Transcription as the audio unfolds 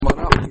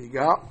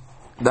Chagigah,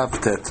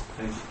 Daf Tet.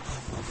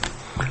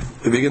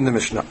 We begin the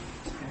Mishnah.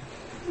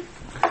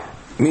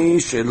 Mi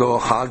shelo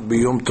Chag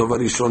biyom tov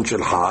harishon shel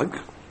Chag.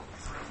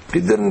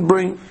 He didn't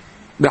bring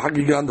the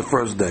Chagigah on the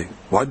first day.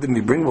 Why didn't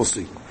he bring? We'll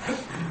see.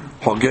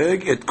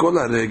 Chogeg et kol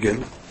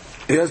haregel.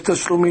 He has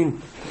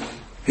tashlumin.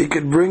 He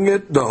could bring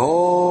it the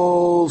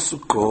whole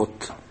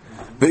Sukkot.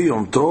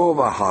 Biyom tov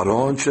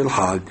aharon shel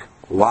Chag.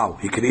 Wow,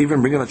 he could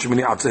even bring it on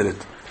Shemini Atzeret.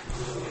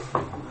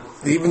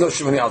 Even though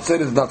Shemini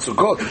Atzeret is not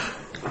Sukkot.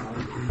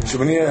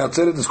 Shemini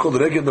Atzeret is called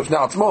Regel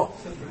B'fnei Atzmo.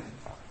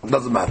 It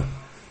doesn't matter.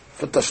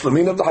 For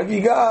Tashlumin of the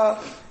Chagigah,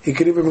 he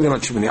could even bring it on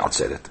Shemini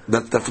Atzeret.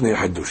 That's definitely a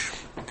Hadush.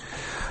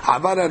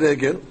 Avar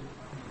HaRegel,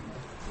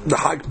 the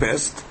Chag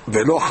passed,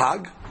 Velo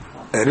Chag,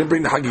 and didn't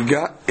bring the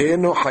Chagigah,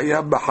 Eno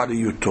Hayab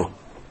B'Hariyuto.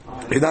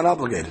 He's not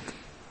obligated.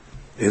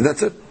 And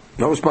that's it.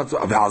 No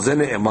responsibility.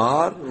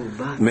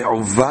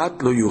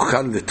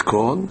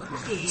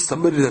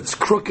 Somebody that's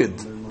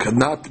crooked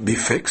cannot be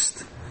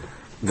fixed.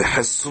 The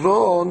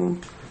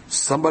Hesron,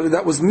 somebody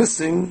that was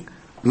missing,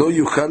 lo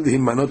yuchal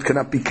himanot,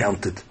 cannot be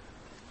counted.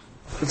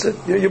 That's it.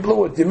 You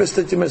blew it. You missed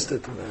it.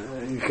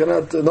 You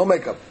cannot. No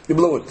makeup. You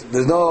blew it.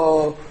 There's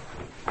no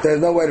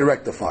way to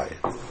rectify it.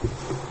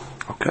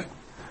 Okay,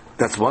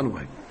 that's one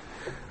way.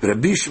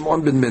 Rabbi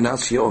Shimon ben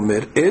Menashe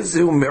Omer,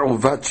 Ezehu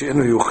me'uvat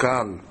she'enu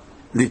yuchal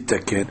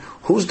litaken.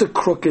 Who's the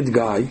crooked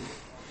guy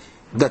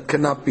that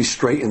cannot be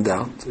straightened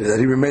out? That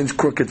he remains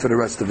crooked for the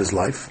rest of his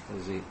life?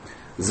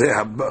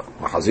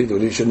 Hazid,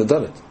 he shouldn't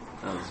have done it.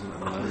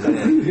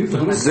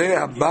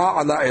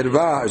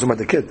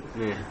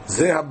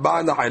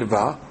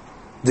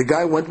 The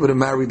guy went with a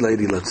married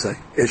lady, let's say,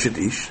 Eshet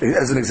Ish,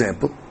 as an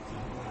example.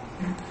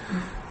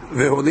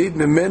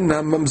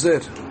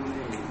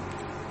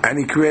 And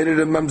he created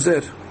a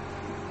mamzer.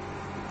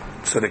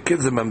 So the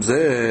kid's a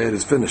mamzer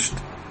is finished.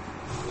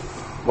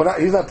 Well,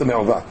 he's not the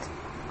me'uvat.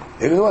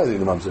 Even though he's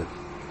the mamzer.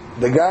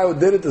 The guy who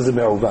did it is a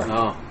me'uvat.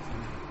 No.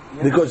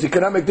 Because he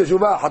cannot make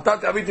teshuvah.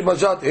 Hatat aviti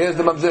majat. Here's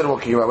the mamzer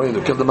walking around. What do you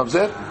do? Kill the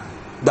mamzer?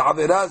 The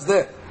avirah is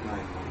there.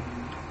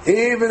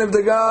 Even if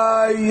the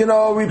guy,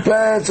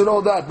 repents and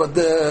all that, but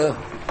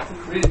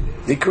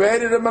he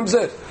created a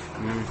mamzer.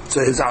 So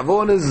his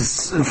avon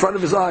is in front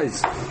of his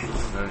eyes.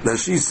 Now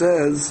she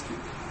says,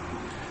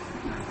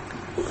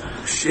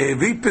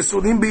 she'evit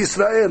pesulim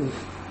b'Yisrael.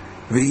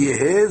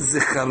 ויהיה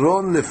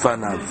זיכרון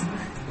לפניו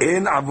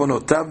אין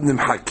עוונותיו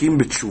נמחקים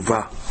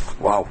בתשובה.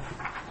 Wow,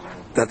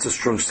 that's a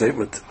strong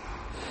statement.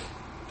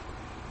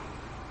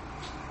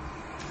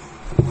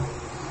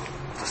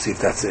 Let's see if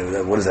that's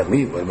it. What does that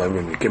mean?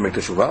 You can't make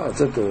the teshuvah? That's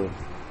it.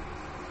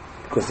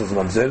 Because there's a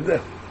mamzer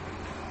there.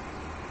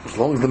 As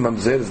long as the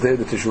mamzer is there,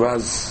 the teshuvah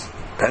is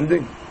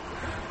pending.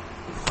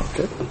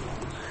 Okay.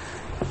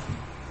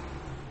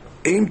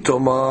 Im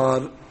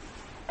tomar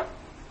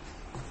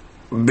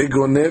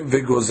Begonev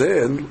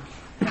vegozel.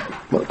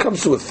 When it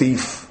comes to a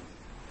thief,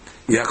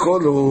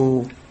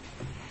 Yacholu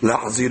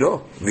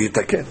la'aziro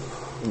v'yitaken.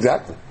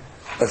 Exactly.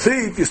 A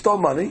thief, you stole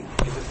money,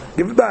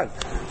 give it back.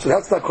 So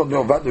that's not called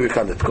me'uvat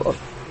v'yichan etkor.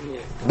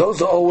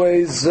 Those are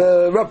always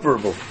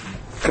reparable.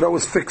 You can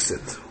always fix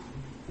it.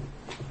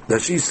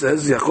 That she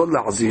says, Yachol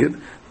la'azir,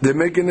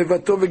 demege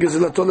nevato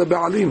v'gezelato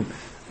le'ba'alim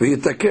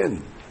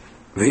v'yitaken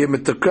v'yeh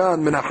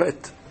metukan min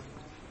hachet.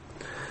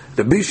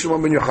 Rabbi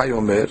Shimon ben Yochai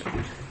Omer,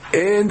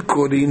 אין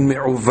קוראים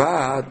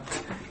מעוות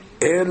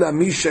אלא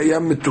מי שהיה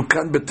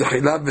מתוקן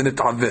בתחילה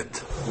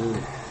ונתעוות.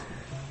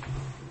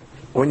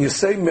 When you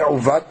say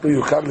מעוות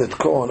מיוחד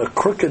לתקון, a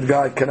crooked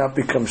guy cannot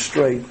become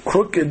straight.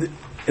 Crooked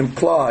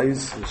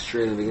implies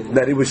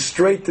that he was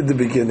straight at the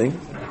beginning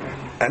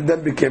and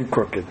then became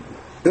crooked.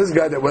 This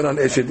guy that went on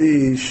Eshet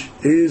Ish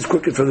is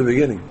crooked from the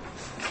beginning.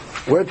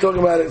 We're talking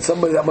about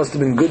somebody that must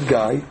have been a good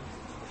guy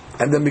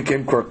and then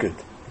became crooked.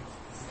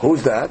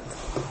 Who's that?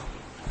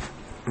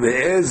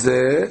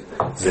 ואיזה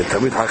זה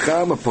תלמיד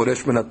חכם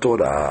הפורש מן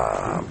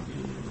התורה.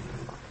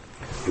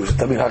 He was a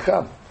תלמיד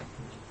חכם.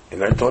 He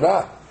learned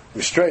Torah. He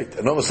was straight.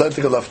 And all of a sudden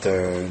took a left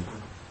turn.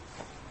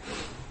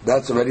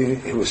 That's already,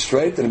 he was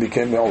straight and he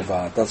became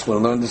me'uvat. That's when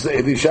I learned this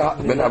Elisha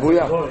ben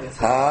Abuya.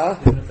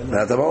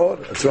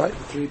 That's right.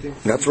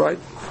 That's right.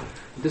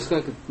 This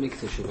guy could make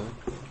teshuvah.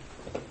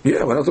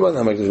 Yeah, we're not talking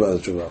about make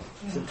teshuvah.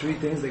 So three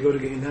things, they go to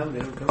Gehinam, they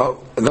don't come.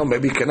 Oh, no,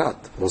 maybe he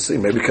cannot. We'll see.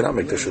 Maybe he cannot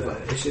make teshuvah.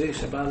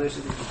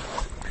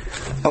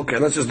 Okay,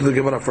 let's just do the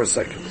Gemara for a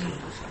second.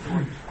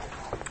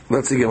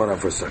 Let's see Gemara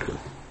for a second.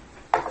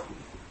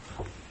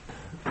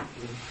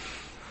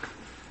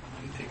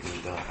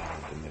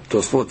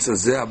 Tosfot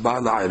says, Zeh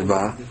haba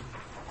la'irva.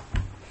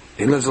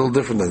 He lives a little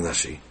different than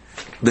Nashi.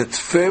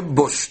 Letfe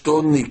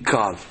boshto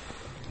nikar.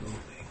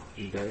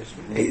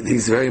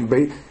 He's very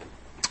embarrassed.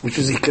 Which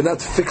is, he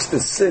cannot fix the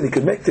sin. He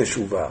can make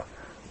teshuvah,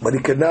 but he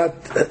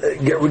cannot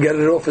get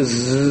it off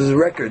his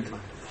record.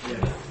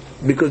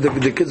 Because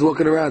the kid's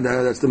walking around,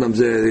 that's the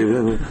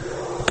mamzer.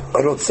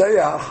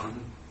 Rotzayach,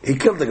 he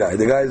killed the guy.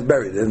 The guy is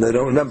buried, and they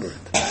don't remember it.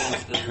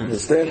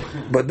 Understand?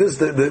 But this,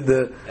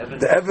 the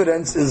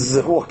evidence is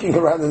walking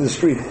around in the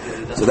street.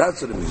 So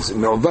that's what it means.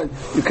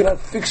 You cannot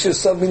fix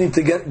yourself. You need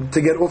to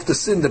get off the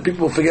sin. That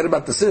people will forget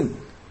about the sin.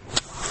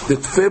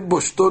 דתפה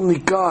בושתו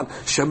ניכר,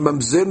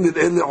 שממזר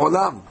נראה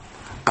לעולם.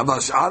 אבל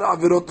שאר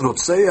העבירות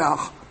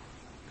רוצח,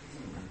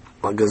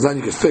 הגזען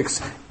you can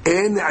fix,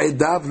 אין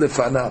עדיו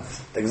לפניו.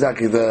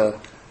 Exactly, the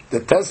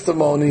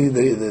testimony,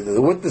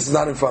 the witness is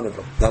not in front of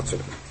him. That's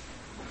it.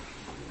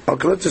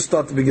 Okay, let's just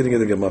start the beginning of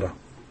the Gemara.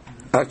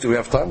 Actually, we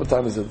have time. What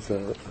time is it?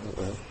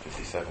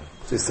 57.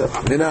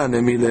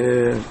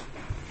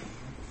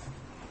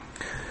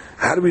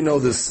 How do we know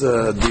this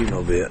deen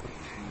over here?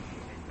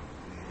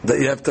 That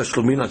you have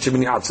tashlumin on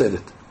Shemini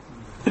Atzeret.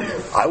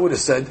 I would have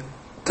said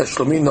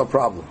tashlumin, no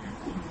problem.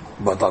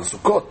 But on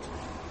Sukkot,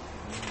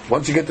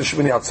 once you get to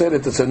Shemini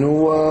Atzeret,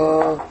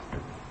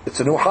 it's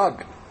a new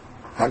Hag.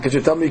 How could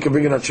you tell me you can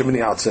bring it on Shemini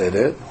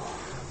Atzeret?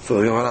 So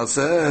the Gemara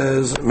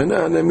says,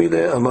 Mina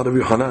nemile Amar Rabbi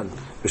Yochanan,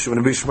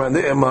 B'Shemini Bishma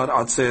ne'emar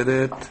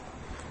Atzeret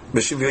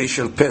b'Shiv'i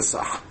shel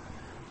Pesach.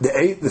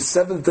 The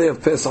seventh day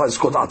of Pesach is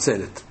called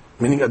Atzeret,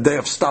 meaning a day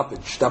of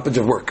stoppage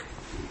of work.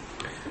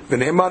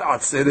 V'ne'emar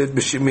Atzeret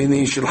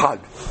b'Shemini shel Hag.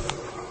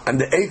 And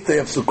the eighth day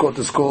of Sukkot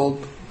is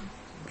called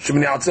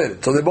Shemini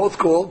Atzeret. So they're both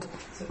called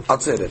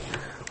Atzeret.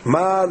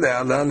 Ma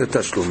le'alan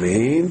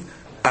letashlumin,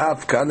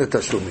 av kan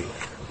letashlumin.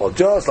 Well,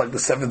 just like the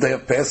seventh day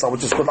of Pesach,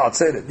 which is called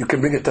Atzeret, you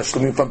can bring a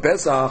tashlumin from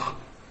Pesach.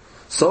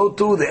 So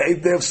too, the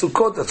eighth day of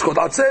Sukkot, that's called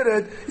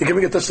Atzeret, you can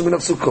bring a tashlumin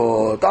of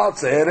Sukkot.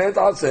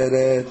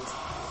 Atzeret.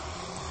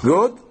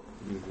 Good?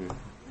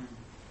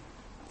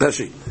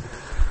 Rashi.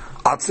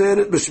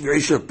 עצרת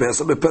בשביעי של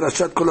פסח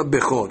בפרשת כל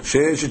הבכור,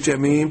 ששת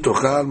ימים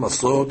תאכל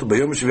מסות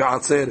וביום השביעי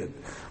עצרת.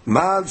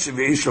 מה על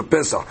שביעי של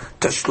פסח?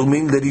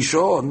 תשלומים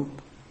לראשון.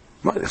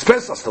 It's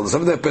Pesach still, the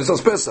seventh day of Pesach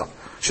is Pesach.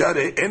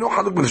 שהרי אינו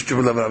חלוק בין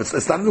השבוע לבניו,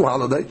 it's not a new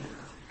holiday.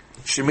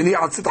 שמיני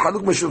עצרת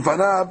חלוק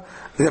משלפניו,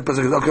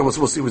 okay,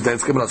 we'll see with that.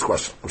 Let's give me another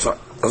question. I'm sorry.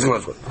 Let's give me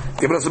another question.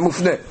 Give me another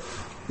mufne.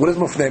 What does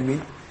mufne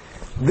mean?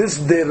 This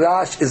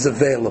derash is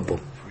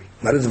available.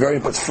 That is very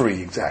important. It's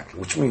free,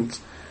 exactly. Which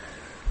means,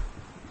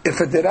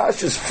 if a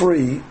derash is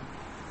free,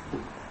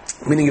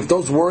 meaning if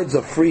those words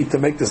are free to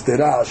make this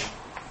derash,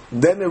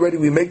 then already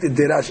we make the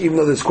derash even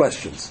though there's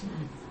questions.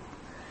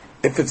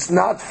 If it's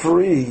not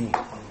free,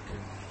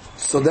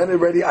 so then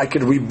already I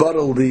can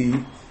rebuttal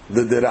the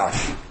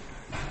derash.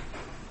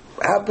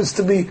 Happens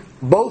to be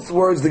both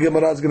words the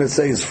Gemara is going to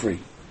say is free.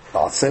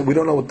 We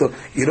don't know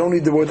you don't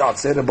need the word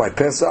atzeret by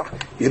Pesach,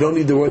 you don't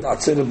need the word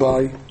atzeret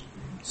by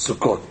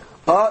Sukkot.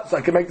 So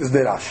I can make this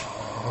derash.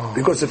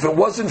 Because if it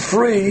wasn't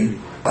free,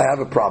 I have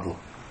a problem.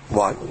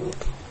 Why?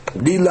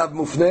 Dilav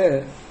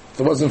mufneh, if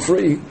it wasn't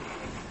free,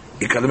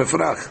 ikal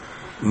mefrach.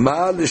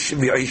 Ma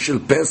l'shvi'i shel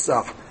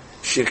Pesach,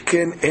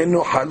 שכן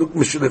אינו חלוק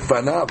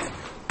משלפניו,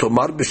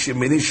 תאמר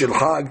בשמיני של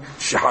חג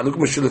שחלוק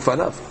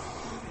משלפניו.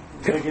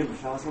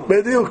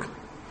 בדיוק.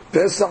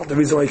 Pesach, the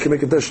reason why you can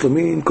make a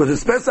tashlumin, because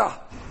it's Pesach,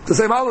 it's the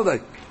same holiday.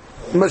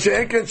 מה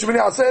שאין כן שמיני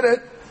עצרת,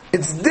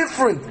 it's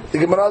different. The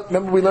Gemara,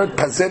 remember we learned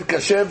Pazer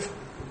Kashev?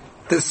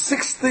 There's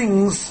 6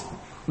 things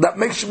that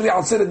make Shemini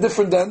Atzeret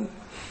different than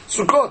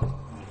Sukkot.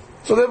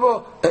 So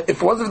therefore, if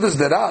it wasn't this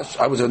derash,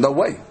 I would say, no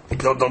way.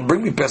 Don't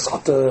bring me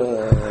Pesach to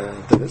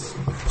this.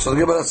 So the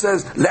Gemara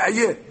says,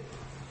 Le'ayeh.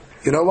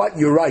 You know what?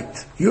 You're right,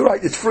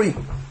 it's free.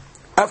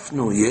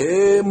 Afnu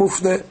ye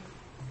mufne.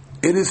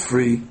 It is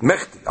free.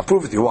 Mechti. I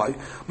prove it to you. Why?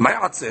 My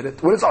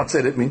Atzeret. What does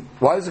Atzeret mean?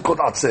 Why is it called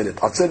Atzeret?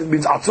 Atzeret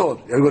means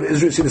Atzor. You ever go to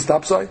Israel, see the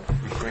stop sign?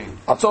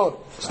 Atzor.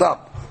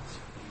 Stop.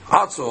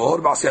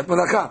 Atzor ba'asiyat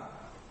menachah.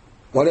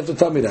 Why do you have to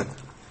tell me that?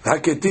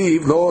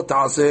 Haketiv lo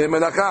ta'aseh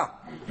menachah.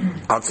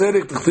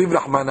 עצרת תכתיב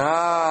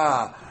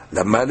רחמנה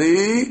למה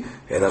לי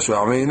אלא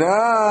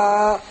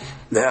שועמינה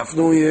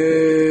לאפנו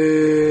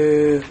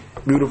יהיה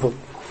beautiful.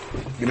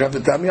 You don't have to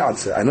tell me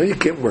עצרת. I know you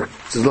can't work.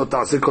 It says לא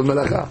תעשה כל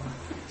מלאכה.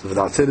 So if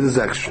the עצרת is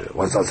extra,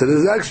 once the עצרת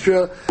is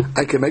extra,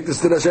 I can make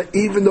this dirasha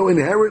even though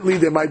inherently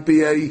there might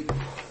be a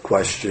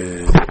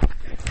question.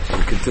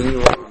 We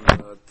continue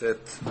on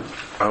Tet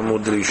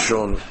Amud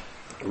Rishon,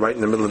 right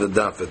in the middle of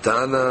the daf.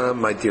 Etana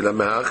mighty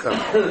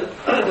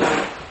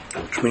lameacha.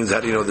 Which means, how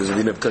do you know there's a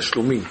din of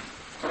tashlumin?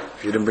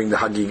 If you didn't bring the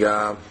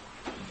Chagigah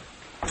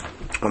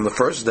on the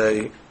first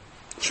day,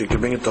 so you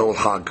can bring it the whole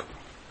Hag.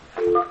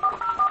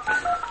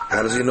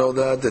 How does he know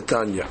that? The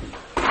Tanya.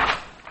 It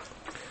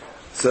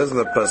says in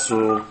the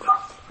Pasuk,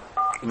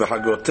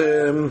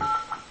 V'chagotem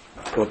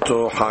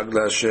oto Hag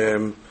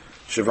LaHashem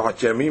Shiv'at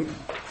Yamim.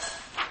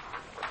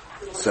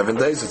 7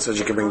 days, it says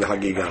you can bring the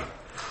Chagigah.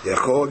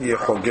 Yechol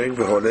yechogeg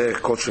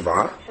v'holech kol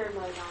Shiv'ah.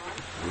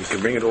 You can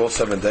bring it all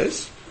 7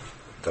 days.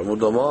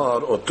 תלמוד אמר,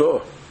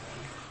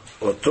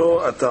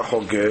 אותו אתה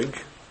חוגג,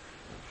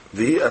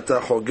 והיא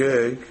אתה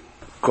חוגג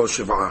כל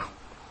 7.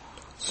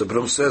 So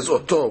Brum says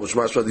אותו, which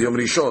means the יום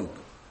ראשון.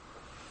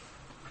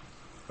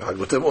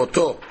 וחגותם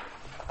אותו,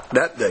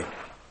 that day.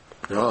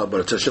 No, but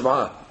it's a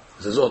 7.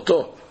 It says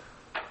אותו.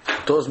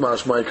 אותו is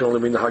mashma, you can only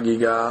bring the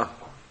Chagigah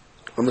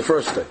on the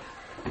first day.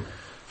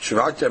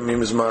 7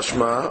 ימים is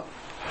mashma,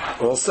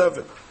 all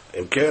 7.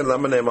 אם כן,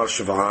 למה נאמר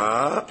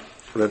 7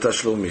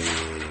 לתשלומים?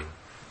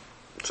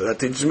 So that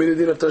teaches me the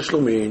din of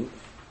tashlumin.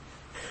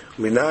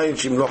 Minayin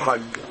shim lo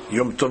chag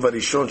yom tov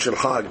harishon shel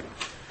chag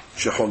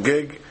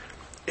shechogeg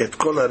et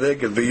kol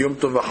haregel v'yom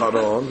tov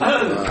acharon.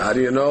 How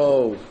do you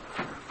know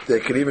they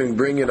can even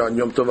bring it on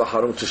Yom Tov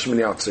Acharon to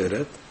Shmini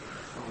Atzeret?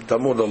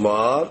 Tamud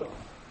Omar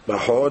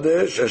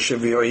b'chodesh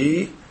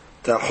hashvi'i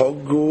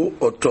tahoggu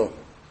oto.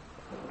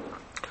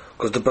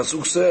 Because the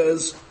pasuk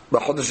says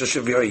b'chodesh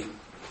hashvi'i,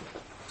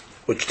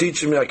 which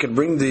teaches me I can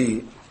bring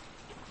the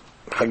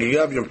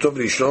Chagigah of Yom Tov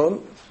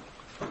Rishon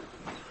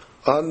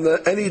on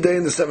any day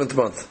in the 7th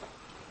month.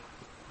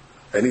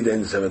 Any day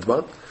in the 7th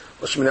month.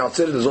 Well, Shmini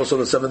Atzeret is also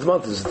the 7th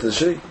month. Is it the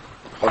Shi?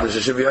 Chodesh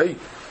hashvi'i.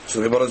 So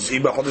the Gemara says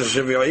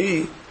b'chodesh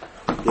hashvi'i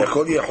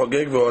יכול יהיה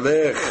חוגג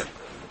והולך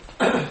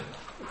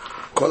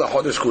כל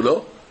החודש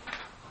כולו.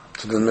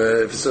 So then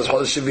if it says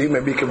חודש שביעי,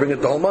 maybe you can bring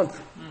it the whole month,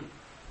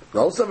 the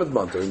whole 7th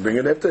month, or you bring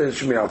it after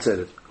שמיני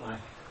עצרת.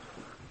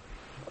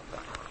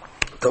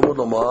 תלמוד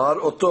לומר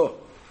אותו.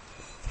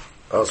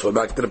 So we're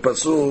back to the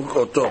pasuk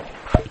אותו.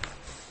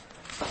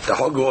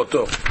 תחוגג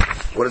אותו.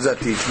 What does that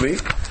teach me?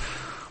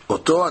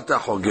 אותו אתה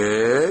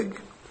חוגג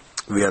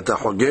ואתה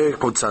חוגג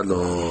חוצה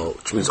לו,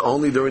 which means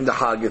only during the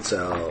Hag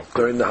itself,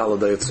 during the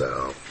holiday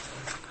itself.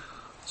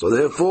 So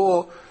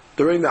therefore,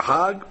 during the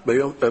Hag,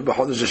 b'chodesh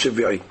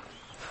hashvi'i,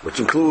 which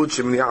includes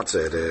Shemini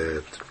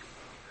Atzeret.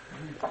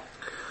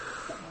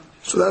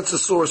 So that's the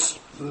source.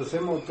 So the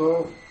same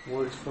auto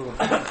works for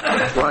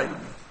Right.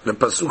 The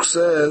pasuk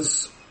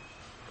says,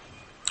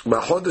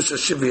 b'chodesh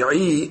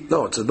hashvi'i.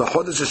 No, it says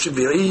b'chodesh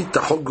hashvi'i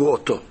tahoggu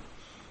oto.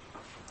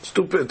 It's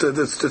two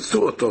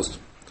otos.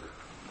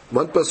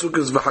 One pasuk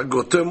is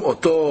v'hagotem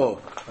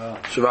oto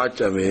shvat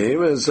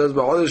yamim, and it says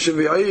b'chodesh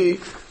hashvi'i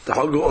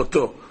tahoggu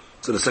oto.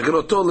 So the second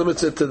oto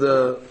limits it to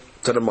the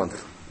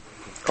month.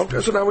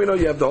 Okay, so now we know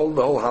you have the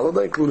whole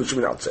holiday, including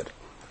Shemini Atzeret.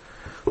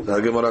 Now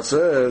the Gemara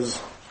says,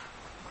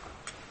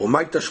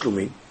 "Umay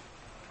tashlumi."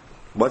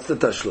 What's the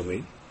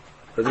tashlumi?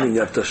 What do you mean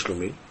you have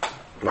tashlumi?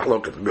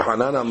 Mahloket.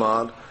 B'Hanan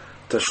Amar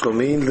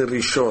tashlumin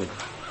l'rishon.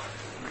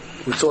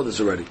 We saw this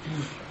already.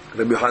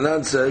 Rabbi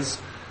Hanan says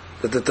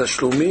that the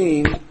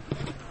tashlumin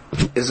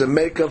is a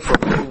makeup from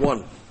day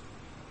one.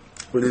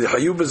 When the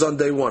hayub is on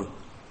day one.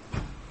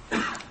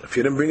 If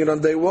you didn't bring it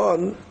on day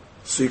one,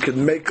 so you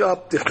can make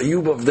up the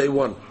hayub of day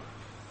one.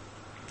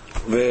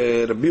 Rabbi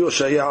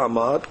Yoshaya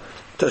Amar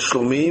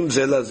tashlumim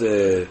zela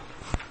ze.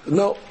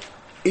 No,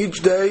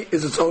 each day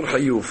is its own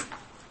hayub.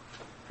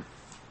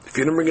 If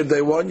you didn't bring it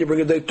day one, you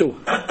bring it day two.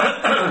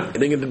 You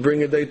didn't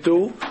bring it day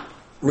two,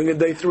 bring it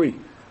day three.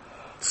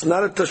 It's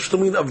not a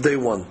tashlumin of day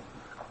one.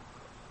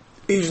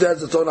 Each day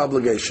has its own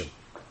obligation.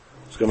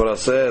 So Gemara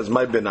says,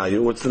 "My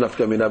benayu." What's the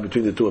nafkamina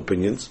between the two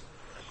opinions?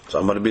 So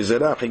Amar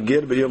Bizera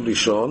Chigir b'Yom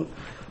Rishon,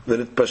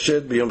 then it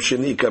pashet b'Yom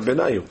Sheni ka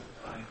benayu.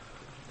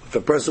 If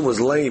a person was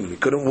lame, he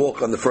couldn't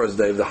walk on the first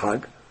day of the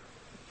Hag,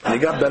 and he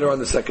got better on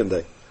the second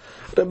day.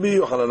 Rabbi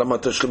Yochanan Amar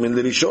Tashlumin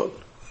l'Rishon.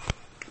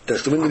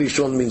 Tashlumin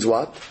l'Rishon means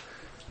what?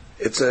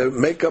 It's a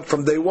makeup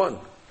from day one.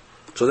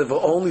 So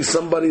therefore, only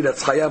somebody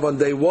that's chayav on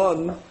day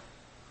one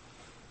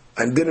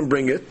and didn't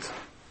bring it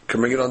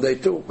can bring it on day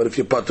two. But if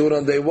you patur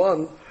on day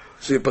one,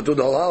 so you patur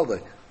the whole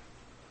holiday,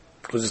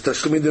 because it's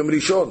Tashlumin Yom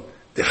Rishon.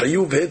 The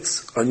hayuv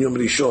hits on Yom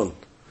Rishon.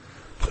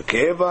 So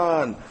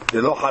kevan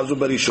they lo hazu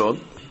b'Rishon,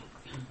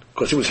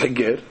 because she was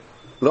higger,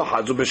 lo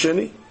hazu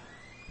b'Sheni.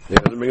 They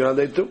doesn't bring it on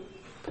day two.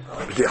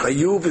 But the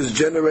hayuv is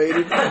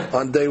generated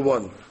on day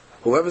one.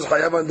 Whoever's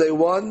hayav on day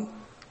one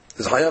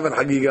is hayav and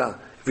Chagigah.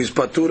 If he's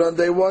patur on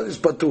day one, he's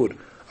patur.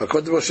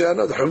 According to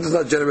Roshana, the hayuv is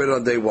not generated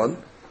on day one.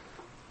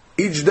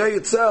 Each day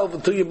itself,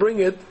 until you bring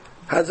it,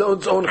 has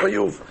its own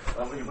hayuv.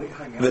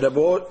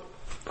 V'rabot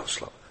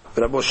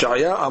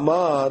Shaya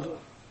Amar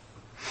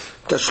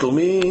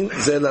Tashlumin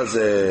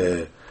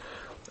Zelazeh.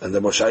 And the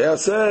Moshaya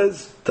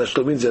says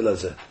Tashlumin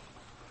Zelazeh.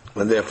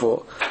 And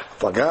therefore,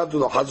 Fagadu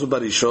lo Hazu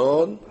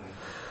Barishon,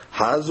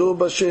 Hazu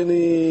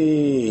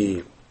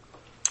Basheni.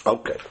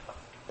 Okay.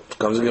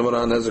 Comes the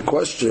Gemara and has a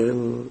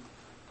question.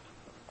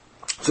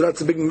 So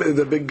that's big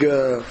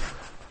mahlok,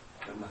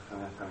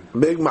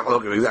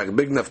 exactly,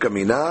 big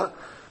nafkamina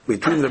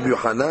between Rabbi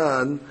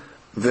Yochanan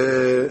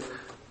and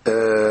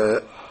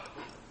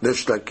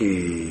Rish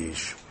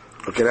Lakish.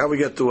 Okay, now we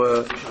get to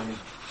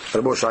Rabbi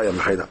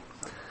Shaya.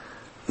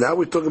 Now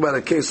we talk about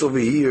a case over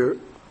here.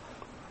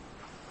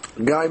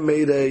 A guy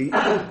made a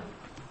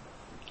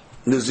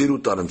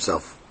Nazirut on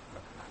himself.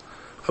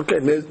 Okay,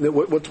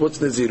 what's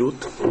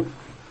Nazirut?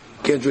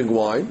 Can't drink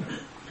wine.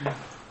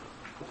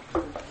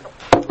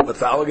 But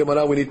for our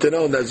Gemara, we need to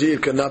know Nazir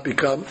cannot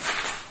become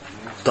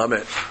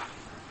Tameh.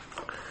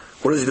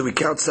 What does he do? We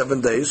count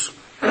 7 days.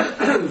 But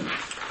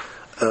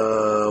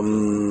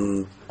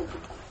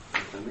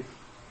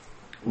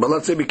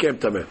let's say he became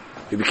Tameh.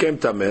 He became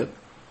Tameh.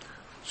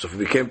 So if he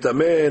became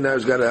Tameh, now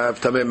he's got to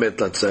have Tameh Met,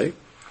 let's say.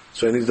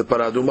 So he needs the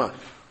Paraduma.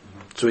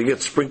 So he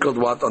gets sprinkled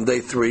what? On day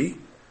 3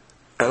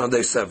 and on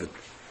day 7.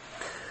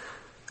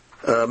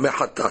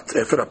 Mehatat,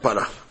 Efer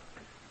Para.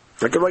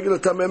 Like a regular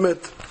Tameh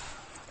Met.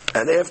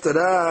 And after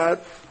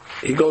that,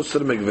 he goes to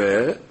the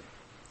mikveh,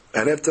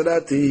 and after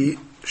that he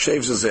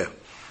shaves his hair,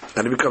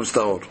 and he becomes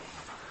tahor.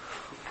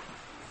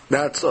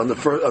 That's on the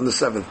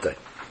 7th day.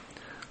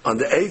 On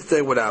the 8th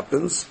day, what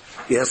happens?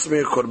 He has to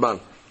make a korban.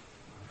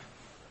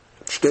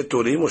 שתי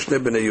תורים ושני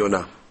בני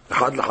יונה.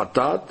 אחד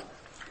לחטאת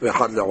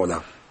ואחד לעולה.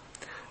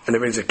 And he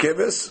brings a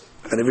keves,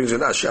 and he brings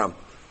an asham.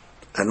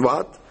 And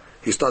what?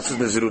 He starts his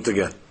Nazirut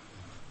again.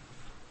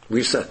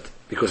 Reset,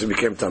 because he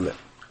became Tameh.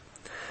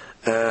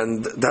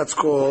 And that's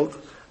called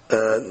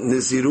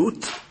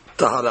Nazirut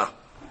Tahara.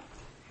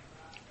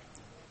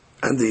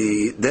 And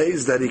the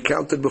days that he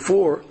counted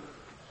before,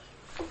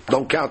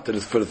 don't count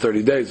it for the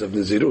 30 days of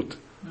Nazirut.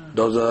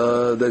 Those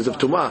are days of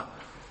Tumah.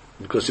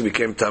 Because he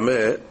became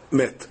Tameh,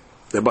 Met.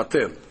 The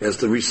Batil. He has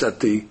to reset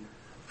the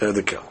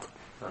count.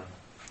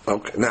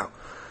 Okay, now,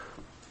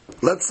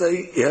 let's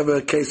say you have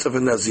a case of a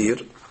Nazir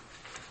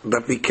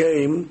that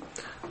became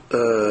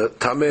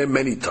Tameh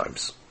many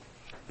times.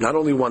 Not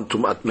only one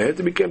Tumat Met,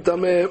 he became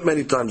Tameh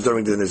many times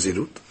during the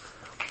Nazirut.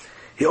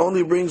 He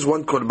only brings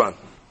one Korban.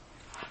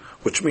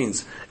 Which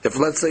means, if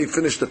let's say he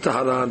finished the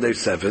Tahara on day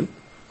 7,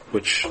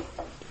 which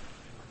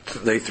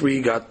day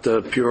 3 got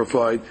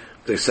purified,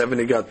 day 7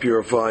 he got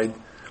purified,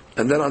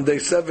 and then on day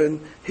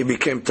 7 he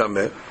became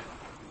Tameh,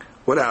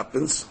 what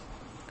happens?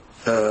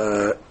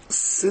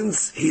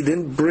 Since he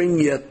didn't bring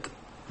yet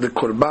the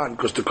Korban,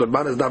 because the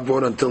Korban is not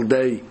brought until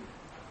day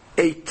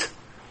 8,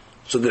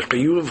 so the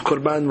Shiur of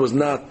Korban was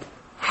not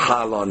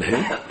hal on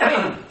him,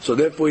 so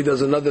therefore he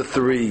does another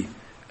 3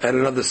 and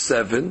another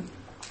 7,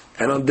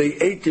 and on day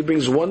 8 he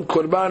brings one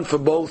Korban for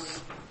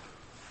both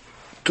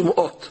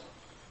Tum'ot.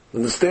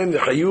 Understand, the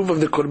Shiur of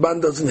the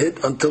Korban doesn't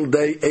hit until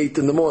day 8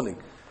 in the morning,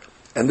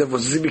 and therefore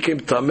since he became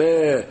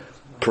Tameh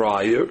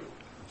prior,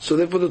 so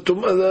therefore the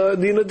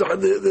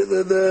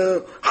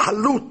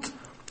halut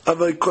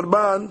of a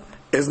Korban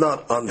is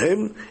not on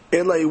him.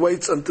 Ela he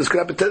waits until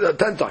scrap it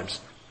 10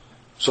 times.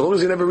 So long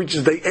as he never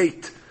reaches day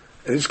 8,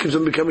 and he just keeps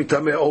on becoming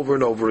Tameh over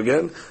and over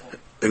again.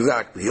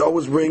 Exactly. He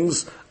always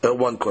brings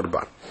one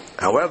Korban.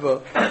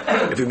 However,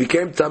 if he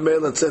became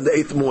Tameh, let's say in the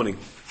 8th morning,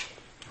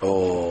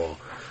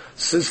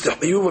 since the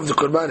Shiur of the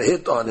Korban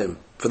hit on him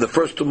for the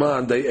first Tumah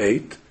on day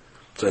 8,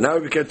 so now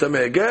he became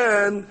Tameh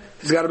again,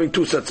 he's got to bring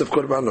 2 sets of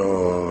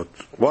Korbanot.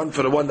 One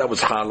for the one that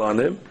was hal on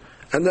him,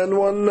 and then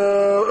one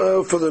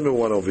for the new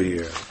one over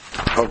here.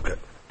 Okay.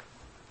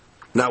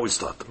 Now we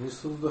start. He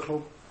still the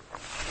whole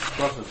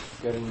process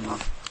getting.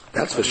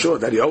 That's for sure.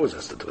 That he always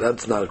has to do.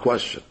 That's not a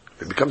question.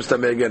 If it becomes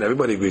Tameh again,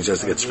 everybody agrees he has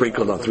to get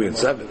sprinkled on 3 and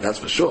 7. That's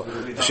for sure.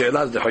 The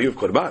She'elah is the Shiur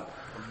Korban.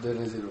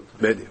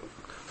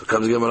 So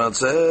comes the Gemara and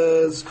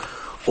says,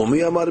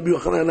 Umi Amar Rabbi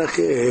Yochanan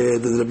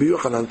Ached. Did Rabbi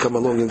Yochanan come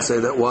along and say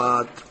that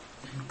what?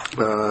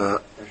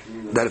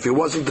 That if he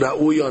wasn't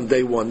Ra'ui on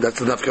day 1, that's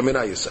the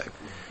Nafkamina you're saying.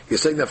 You're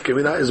saying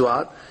Nafkamina is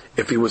what?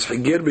 If he was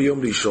Higir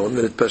B'Yom Rishon,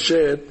 then it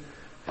Pashet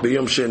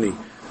B'Yom Sheni.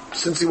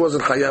 Since he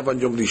wasn't Chayav on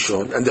Yom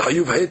Rishon, and the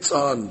Hayuv hits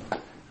on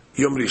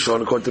Yom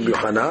Rishon, according to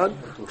Yochanan,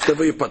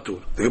 Shteva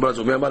Yipatur. The Gemara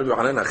says, Amar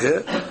Yochanan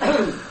Ached,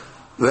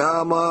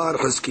 Ve'amar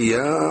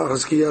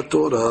Chagigah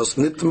Toras,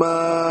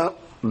 Nitma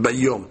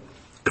B'Yom.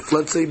 If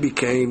let's say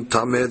became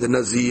Tameh the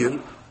Nazir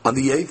on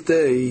the 8th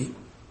day,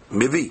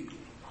 Mivi.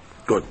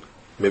 Good.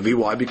 Mivi,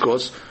 why?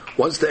 Because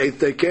once the 8th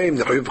day came,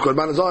 the Hayuv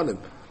Korban is on him.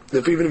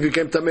 Even if he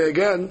became Tameh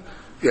again,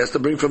 he has to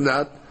bring from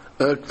that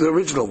the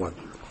original one.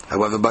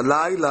 However,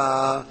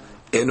 Balayla,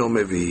 Eno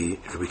Mivi.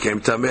 If he became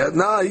Tameh at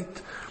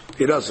night,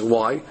 he doesn't.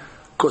 Why?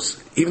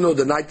 Because even though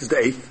the night is the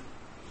 8th,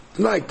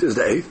 the night is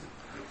the 8th,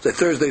 so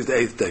Thursday is the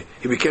 8th day.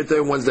 He became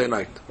Tameh Wednesday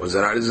night.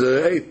 Wednesday night is the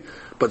 8th.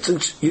 But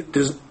since you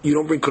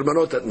don't bring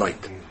Korbanot at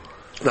night,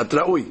 not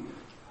Ra'ui.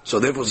 So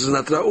therefore, since it's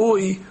not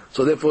Ra'ui,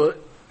 so therefore,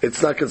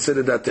 it's not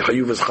considered that the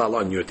Hayuv is Chal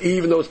on you,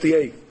 even though it's the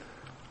 8th.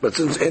 But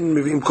since En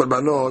Mivim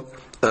Korbanot,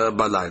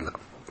 Balayla.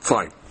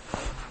 Fine.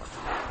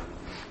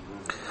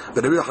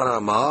 But Rabbi Yochanan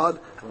Amar,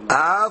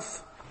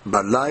 Af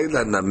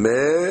Balayla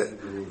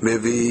Nameh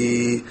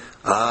Mivi.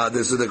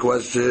 This is the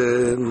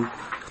question.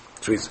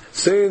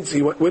 Since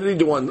he went, what did he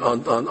do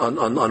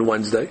on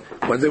Wednesday?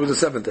 Wednesday was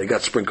the 7th day. He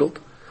got sprinkled.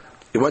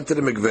 He went to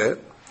the mikveh,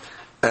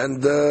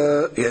 and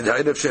he had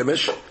Erev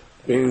Shemesh,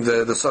 meaning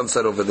the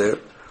sunset over there.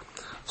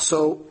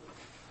 So,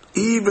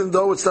 even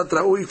though it's not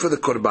Ra'ui for the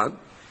Korban,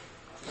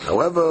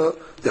 however,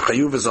 the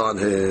Hayuv is on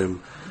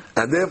him.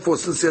 And therefore,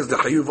 since he has the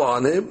Hayuv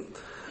on him,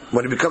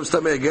 when he becomes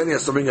Tameh again, he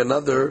has to bring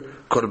another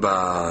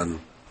Korban.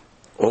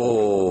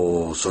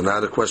 So now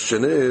the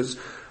question is,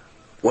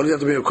 what does he have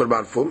to bring a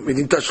Korban for?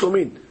 Meaning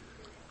Tashlumin.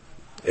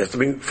 He has to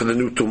bring for the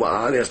new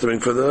Tum'ah, and he has to bring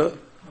for the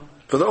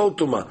old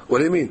Tum'ah. What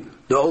do you mean?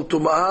 The old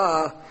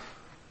Tum'ah,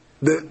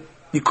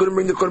 you couldn't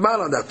bring the Korban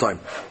on that time.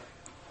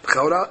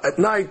 At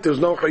night, there's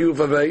no Hayuv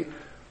of a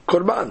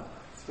Korban.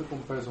 It's the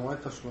comparison. Why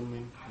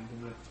Tashlumin?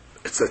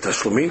 It's the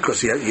Tashlumin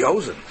because he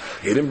owes it.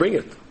 He didn't bring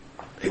it.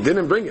 He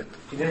didn't bring it.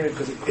 He didn't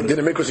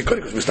bring because he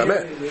couldn't, because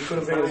Mistameh. He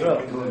couldn't bring it as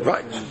well.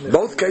 Right.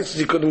 Both cases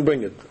he couldn't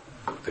bring it.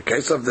 The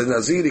case of the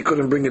Nazir, he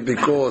couldn't bring it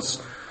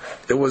because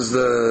it was he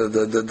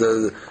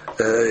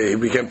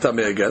became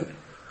Tameh again.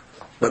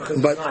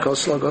 But go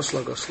slow.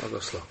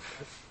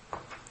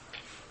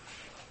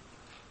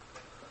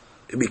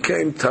 He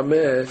became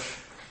Tameh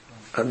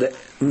on the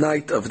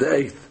night of the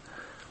 8th.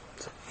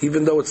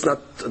 Even though it's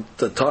not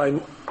the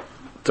time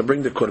to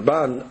bring the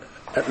Korban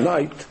at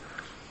night,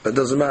 it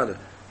doesn't matter.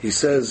 he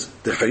says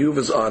the chayuv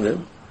is on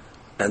him,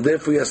 and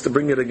therefore he has to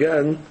bring it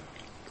again,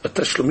 a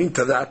tashlumin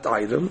to that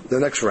item, the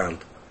next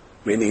round.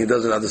 Meaning he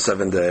does it on the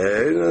 7th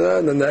day,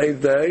 and then the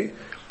 8th day,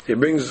 he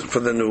brings for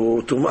the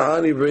new tum'ah,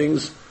 and he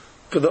brings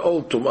for the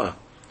old tum'ah.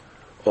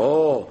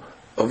 Oh,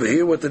 over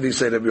here, what did he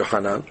say, Rabbi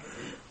Yochanan?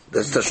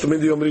 That's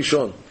tashlumin di yom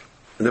rishon.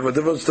 And there was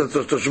difference to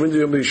tashlumin di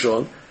yom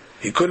rishon.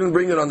 He couldn't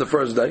bring it on the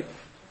first day.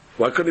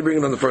 Why couldn't he bring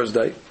it on the first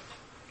day?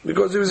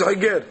 Because he was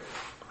Chagigah.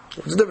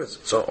 What's the difference?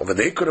 So over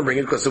there he couldn't bring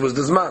it because it was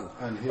the Zman.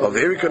 Over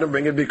here he couldn't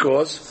bring it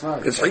because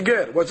it's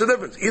Chagigah. What's the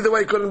difference? Either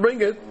way he couldn't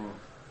bring it.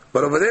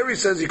 But over there he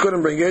says he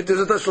couldn't bring it, there's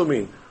a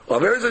tashlumin.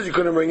 Over here he says you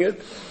couldn't bring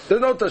it,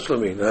 there's no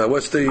tashlumin.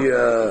 What's the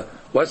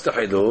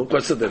hiduk?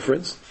 What's the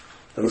difference?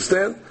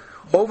 Understand?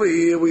 Over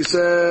here we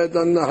said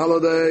on the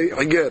holiday,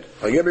 Chagigah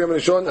b'yom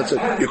rishon, that's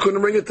it. You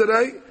couldn't bring it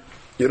today,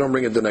 you don't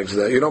bring it the next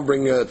day. You don't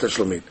bring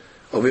tashlumin.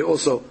 Over here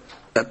also,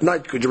 at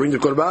night, could you bring the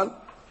korban?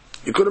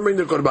 You couldn't bring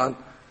the korban.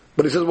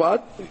 But he says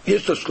what?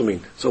 Yesh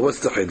tashlumin. So what's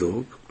the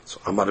hiduk? So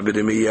Amar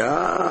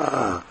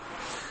b'Yirmiyah.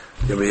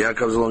 Yirmiyah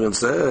comes along and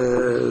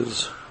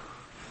says,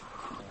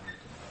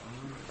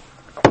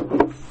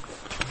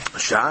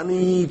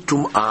 Shani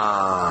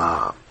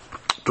tum'ah.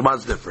 Tum'ah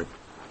is different.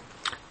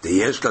 The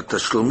yesh la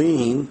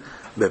tashlumin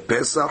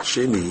bepesach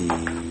sheni.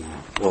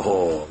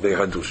 Oh, very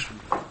hadush.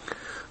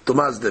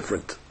 Tum'ah is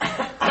different.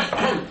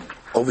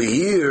 Over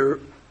here,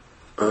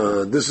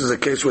 this is a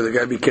case where the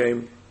guy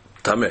became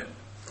tameh.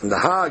 In the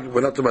Hag,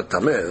 we're not talking about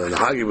tameh. In the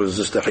Hag, it was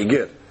just a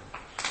Chagigah.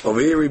 Over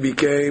here, he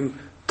became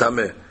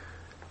tameh.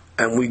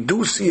 And we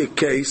do see a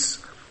case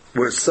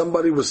where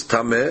somebody was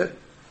tameh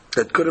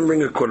that couldn't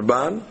bring a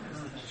korban,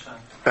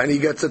 and he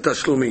gets a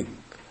tashlumin.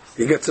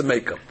 He gets a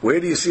makeup. Where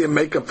do you see a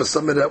makeup for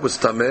somebody that was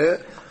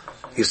tameh?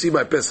 You see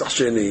by Pesach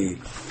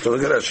Sheni. So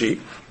look at Rashi.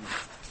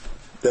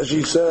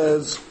 Rashi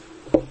says,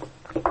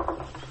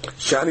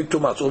 Shani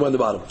Tum'ah. It's all the way on the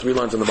bottom. 3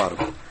 lines on the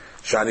bottom.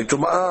 Shani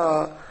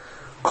Tum'ah.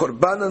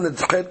 Korban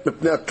nidchet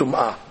mipnei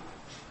Tum'ah.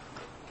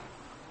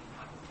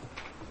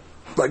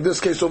 Like this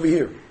case over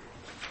here.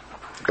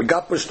 It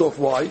got pushed off.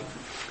 Why?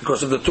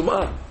 Because of the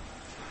Tum'ah.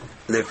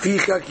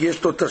 Lefichak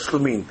yesh lo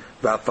tashlumin.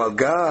 V'afal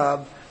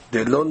gav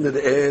delon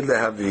nir'eh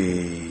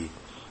lehavi.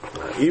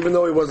 Even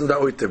though he wasn't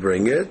that way to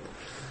bring it,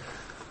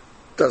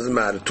 doesn't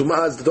matter.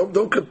 Tum'ah,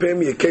 don't compare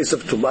me a case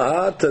of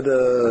Tum'ah to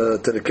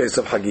the case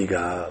of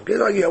Chagigah.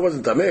 Chagigah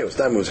wasn't tameh, it was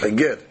time it was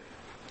Chagigah.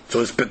 So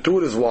his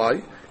petur is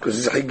why? Because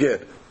he's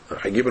Chagigah.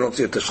 Chagigah don't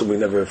see a tashlumin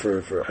never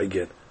for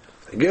Chagigah.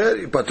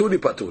 Chagigah,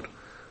 patur.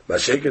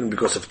 But shaken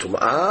because of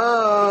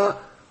Tum'ah,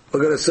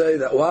 we're going to say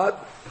that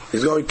what?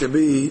 He's going to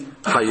be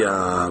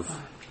Hayav.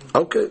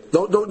 Okay,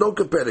 don't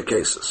compare the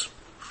cases.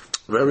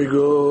 Very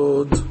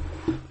good.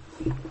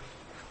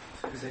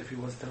 If he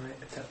was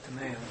except the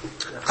male.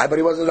 But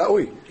he wasn't that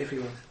way. If he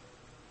was.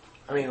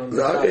 I mean, on the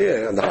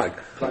yeah, on the Hag.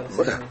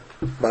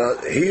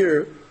 But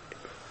here,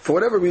 for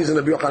whatever reason,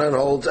 Rabbi Yochanan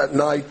holds at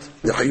night,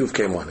 the Hayuv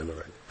came on him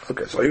already.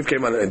 Okay, so Hayuv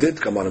came on him, and did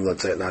come on him,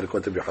 let's say, at night,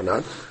 according to Rabbi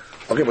Yochanan.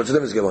 Okay, what's the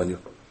difference came on you?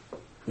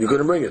 You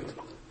couldn't bring it.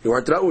 You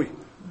weren't Ra'ui.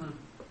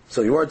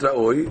 So you weren't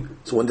Ra'ui.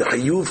 So when the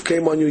Hayuv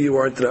came on you, you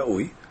weren't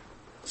Ra'ui.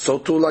 So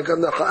too, like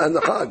on the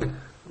Hag.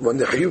 When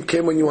the Hayuv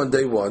came on you on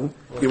day 1,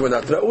 you were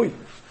not Ra'ui.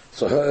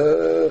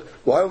 So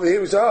why over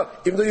here we say,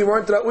 even though you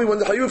weren't Ra'ui, when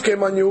the Hayuv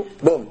came on you,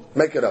 boom,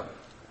 make it up.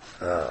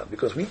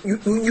 Because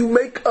you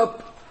make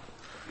up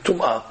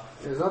Tum'ah.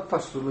 Is that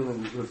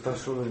tashlumin with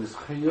tashlumin is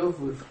Hayuv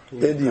with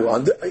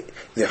Hayuv?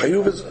 The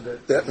Hayuv is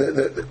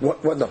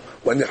what? No,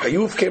 when the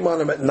Hayuv came on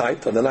him at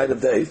night, on the night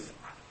of the 8th,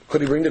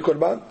 could he bring the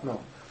korban?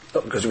 No,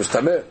 because he was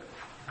tameh.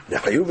 The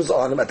Hayuv is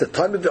on him at the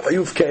time that the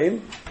Hayuv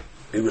came.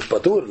 He was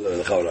patur.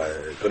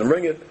 He couldn't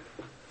bring it.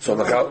 So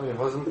it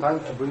wasn't time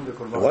to bring the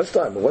korban. It was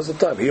time. It was the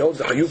time. He holds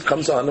the Hayuv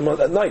comes on him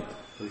at night.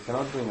 So he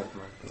cannot bring it at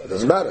night. It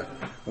doesn't matter.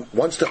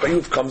 Once the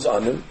Hayuv comes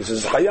on him, he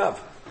says Hayav.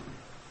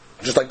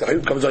 Just like the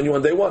Hayuv comes on you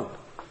on day 1.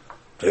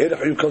 So here the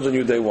Hayuv comes on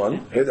you day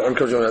 1. Here the Hayuv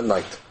comes on you at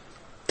night.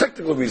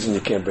 Technical reason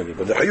you can't bring it,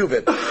 but the Hayuv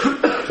hit.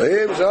 So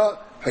here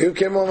Hayuv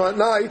came on at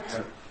night.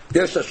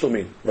 Yes,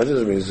 tashlumin. What does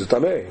it mean? It's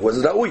tameh. It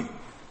wasn't Ra'ui.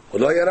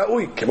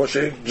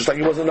 Just like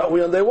he wasn't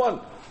Ra'ui on day 1.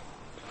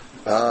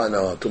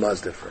 No, Tum'ah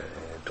is different.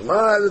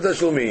 Tum'ah is a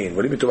tashlumin.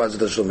 What do you mean Tum'ah is a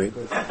tashlumin?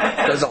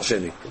 Pesach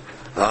Sheni.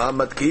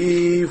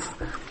 Matkif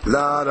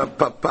la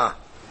Rapapa.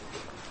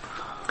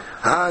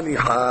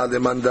 Hanicha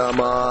leman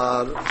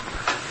damar.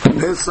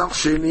 Pesach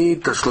Sheni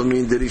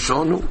tashlumin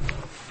derishonu.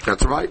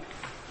 That's right.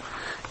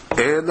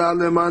 Ela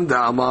leman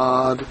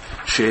damar.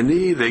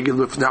 Sheni regel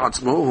b'fnei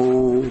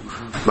atzmohu.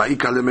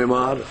 Va'ika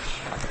lememar.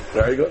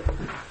 Very good.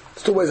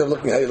 There's 2 ways of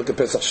looking at how you look at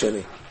Pesach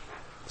Sheni.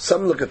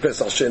 Some look at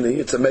Pesach Sheni,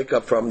 it's a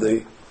makeup from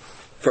the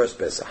first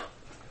Pesach.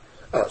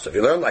 So if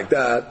you learn like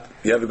that,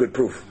 you have a good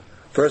proof.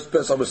 First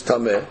Pesach was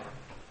Tameh.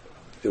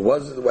 It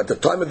was, at the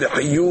time of the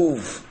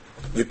Hayuv,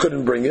 you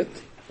couldn't bring it,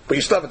 but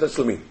you still have a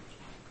Tashlumin.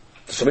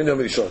 Tashlumin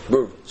Yomi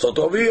Rishon. So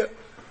to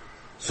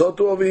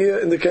over here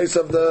in the case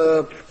of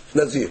the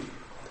Nazir.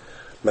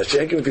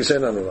 Mashiach, if you say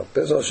no.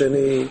 Pesach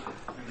Sheni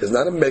is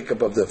not a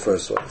makeup of the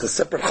first one. It's a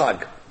separate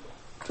Chag.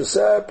 It's a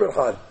separate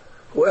Chag.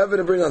 Whoever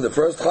to bring on the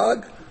first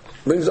Chag,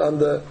 Brings on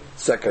the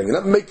second. You're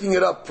not making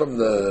it up from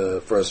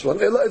the first one.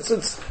 So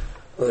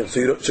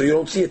you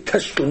don't see a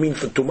teshlumin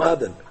for Tumah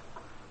then.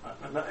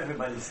 Not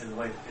everybody says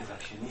why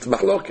Pesach Sheni. It's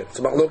mahloket. It's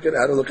mahloket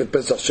how to look at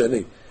Pesach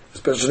Sheni.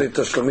 Especially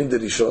teshlumin de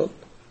Rishon.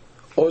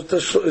 Or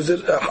is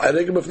it a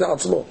regel b'fnei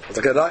atzmo?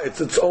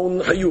 It's its own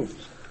hayuv.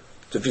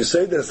 So if you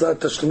say that it's not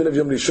teshlumin of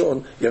Yom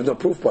Rishon, you have no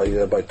proof by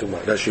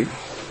Tumah. Rashi.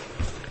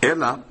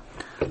 Ela.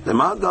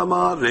 למה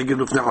דאמר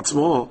רגל לפני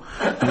עצמו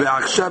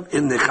ועכשיו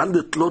אינך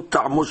לתלות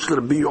טעמו של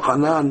רבי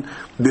יוחנן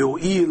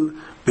בהועיל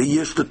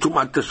ויש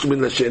לטומאת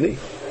תשלומין לשני.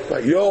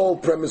 Your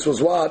premise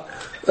was what?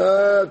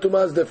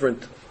 Tumah is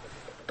different.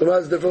 Tumah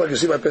is different like you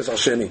see by Pesach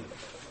Sheni.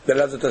 That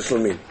has a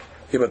tashlumin.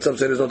 But some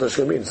say there's no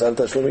tashlumin. It's not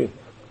tashlumin.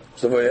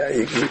 So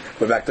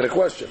we're back to the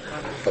question.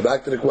 But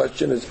back to the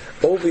question is,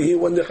 over here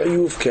when the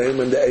Chayuf came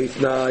in the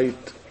 8th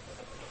night,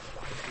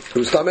 it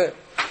was Tameh.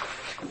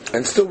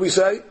 And still we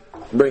say,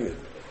 bring it.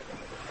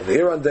 And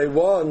here on day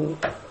 1,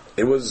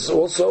 it was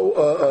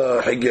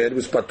also Higed, it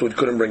was Patur,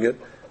 couldn't bring it.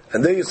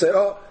 And then you say,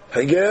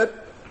 Higed,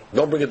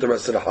 don't bring it the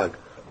rest of the Hag.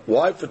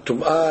 Why for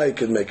Tum'ah he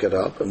can make it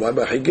up, and why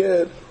by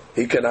Higed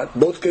he cannot?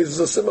 Both cases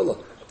are similar.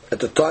 At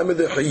the time of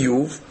the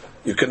Hayuv,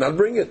 you cannot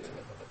bring it.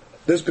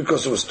 This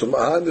because it was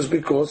Tum'ah, and this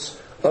because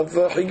of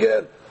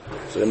Higed.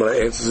 So the Gemara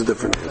answers a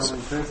different answer.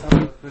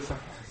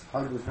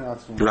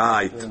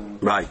 Right.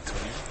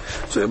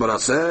 So the Gemara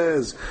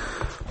says,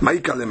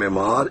 Ma'ika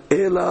lememar,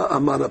 Ela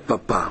amara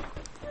papa,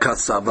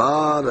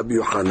 Kasava Rabbi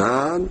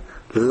Yochanan,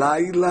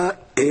 Laila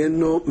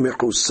eno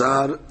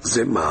mechusar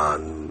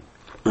zeman.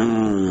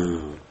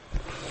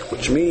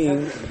 Which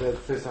means,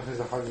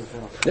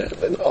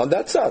 on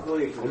that side, how are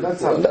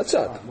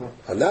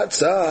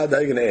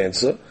you going to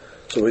answer?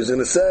 So he's going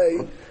to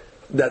say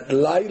that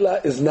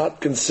Laila is not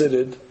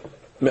considered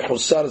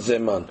mechusar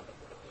zeman.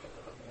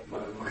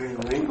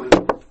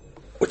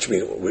 Which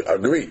means, we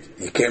agreed,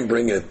 you can't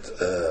bring it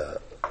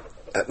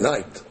at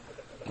night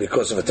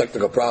because of a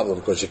technical problem,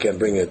 because you can't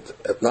bring it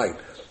at night.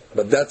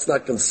 But that's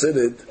not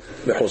considered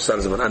mechusar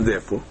zeman, and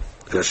therefore,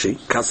 Rashi,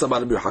 Kasab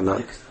Rabbi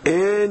Yochanan,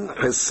 En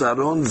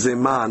Hesaron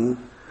Zeman,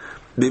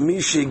 B'mi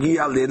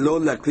shegi'a lelo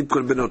laklip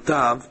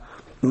korbenotav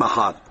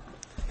mahar.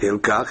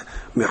 Hilkach,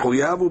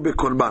 mechuyavu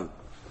bekorban.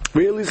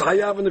 Really is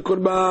chayav in the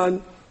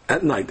korban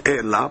at night.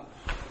 Ela,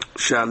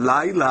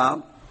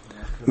 shalayla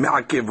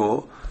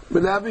me'akevo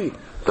b'navi.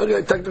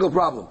 Okay, technical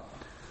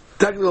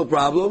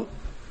problem.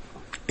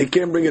 He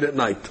can't bring it at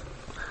night.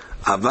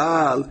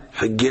 Aval,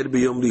 hager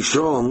b'yom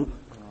rishon,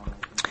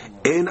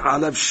 En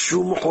alav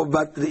shum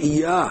chovat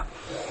re'iyah.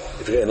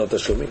 If you not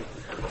tashlumin.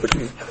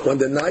 When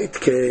the night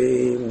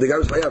came, the guy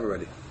was chayav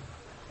already.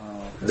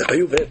 The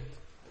chayuv hit.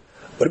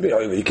 What do you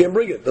mean? He can't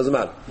bring it. Doesn't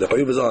matter. The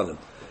chayuv is on him.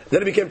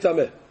 Then it became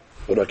tameh.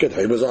 What do I get?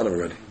 Chayuv was on him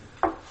already.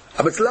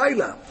 But it's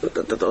Laila.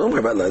 Don't worry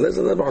about Laila.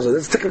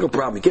 That's a technical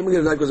problem. He can't bring it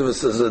at night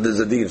because there's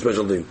a deen,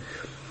 special deen.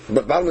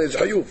 But bottom line is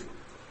chayuv.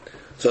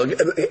 So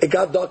it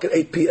got dark at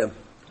 8 p.m.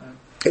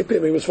 8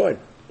 p.m. he was fine.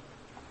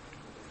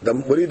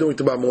 Then what are you doing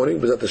tomorrow morning?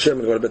 Because at the Shem,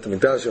 you go to Bet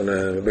HaMikdash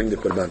and bring the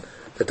Qurban.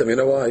 They tell me,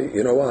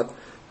 you know what?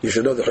 You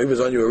should know the Chayuv is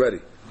on you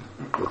already.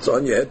 It's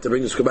on your head to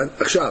bring this Qurban.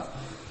 Akshav.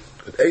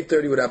 At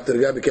 8:30, what happened?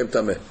 The guy became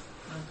Tameh.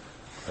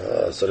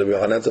 So the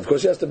Yochanan, of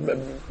course, he has to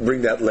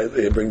bring that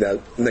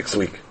next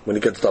week when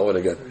he gets Tawad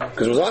again.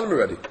 Because it was on him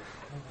already.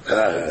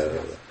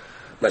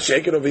 But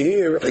shaking over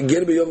here,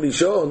 Higir B'Yom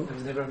Rishon,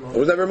 there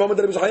was never a moment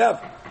that he was Hayav.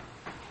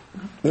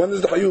 When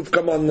does the Hayuv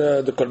come on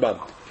the Qurban?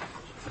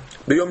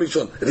 B'Yom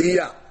Rishon.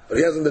 Riyah.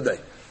 Riyah in the day.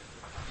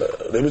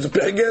 There was a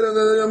Higir on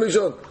the Yom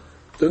Rishon.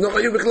 There's no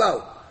Hayuv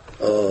B'Chlal.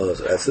 So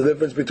that's the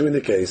difference between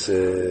the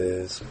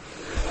cases.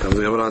 Comes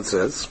the Gemara and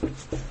says,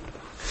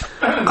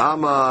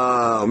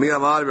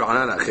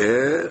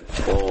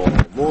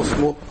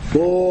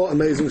 more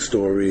amazing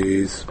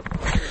stories.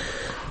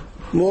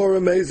 More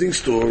amazing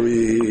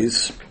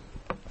stories.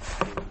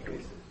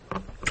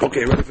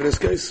 Okay, ready for this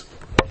case?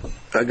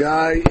 A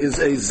guy is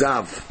a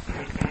Zav.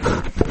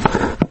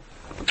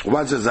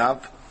 What's a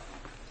Zav?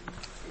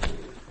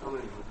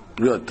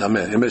 Good,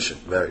 Tameh, emission.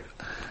 Very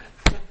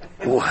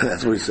good. Well,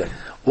 that's what he said.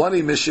 One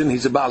emission,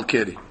 he's a Baal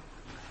Keri.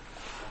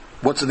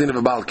 What's the din of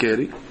a Baal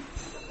Keri?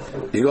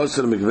 He goes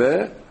to the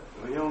mikveh.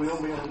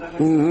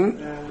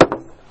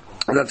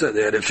 And that's it.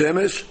 They had a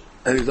shemesh,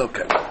 and he's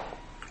okay.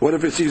 What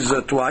if he sees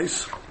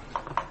twice?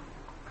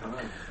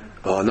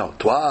 Oh no,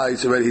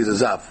 twice already he's a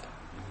Zav.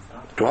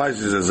 Twice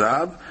he's a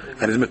Zav,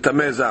 and he's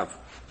Metameh Zav.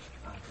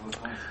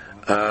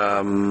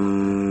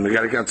 You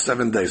got to count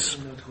 7 days.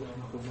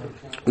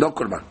 No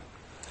Qurban.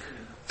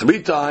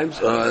 3 times,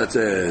 that's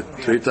it.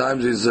 3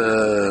 times he's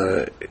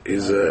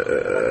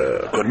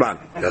Qurban.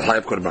 That's high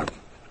of Qurban.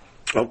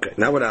 Okay,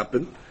 now what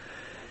happened?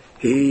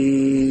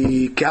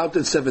 He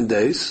counted 7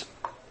 days.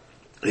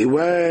 He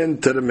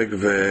went to the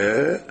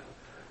mikveh.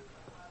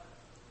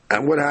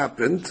 And what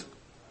happened?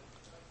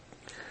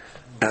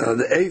 And on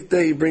the 8th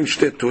day he brings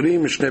Shtei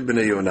Turim and Shnei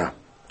Bnei Yonah.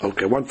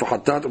 Okay, one for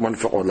Hatat and one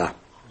for Olah.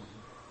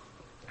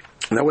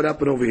 Now what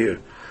happened over here?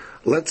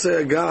 Let's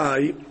say a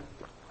guy,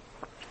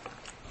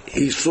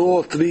 he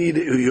saw 3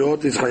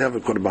 De'uyot, he's Chayav a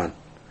Qurban.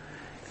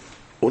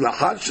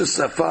 ולאחר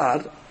שספר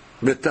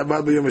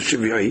וטבל ביום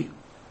השביעי,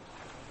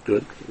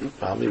 good,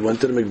 he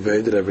went to the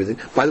mikveh, did everything.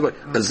 By the way,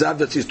 a zav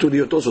that sees 2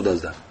 diyot also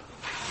does that.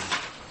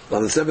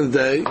 On the 7th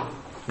day,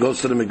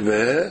 goes to the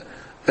mikveh,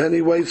 and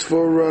he waits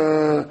for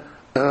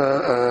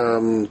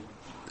Arif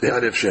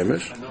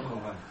Shemesh.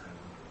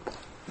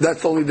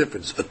 That's the only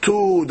difference. A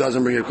 2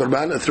 doesn't bring a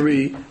korban, a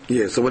 3,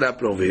 yes. So what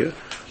happened over here?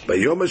 By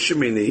Yom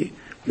HaShemini,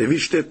 מביא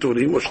 2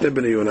 טורים או 2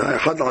 בני יונה,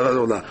 אחד על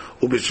העולה,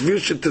 ובשביל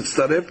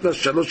שתצטרפנה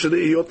 3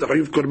 ראיות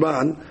לחיוב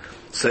קורבן,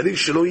 צריך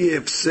שלא יהיה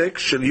הפסק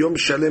של יום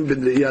שלם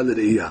בין ראייה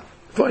לראייה.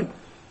 Fine.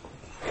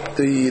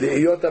 The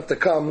ראיות have to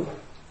come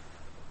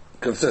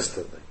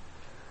consistently.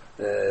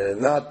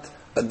 Not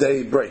a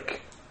day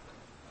break.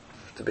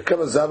 To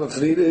become a zav of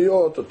 3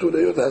 ראיות or 2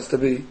 ראיות has to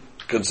be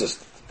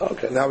consistent.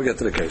 Okay, now we get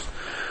to the case.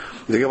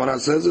 The Gemara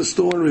says a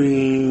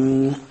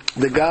story.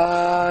 The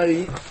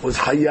guy was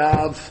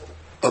hayav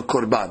a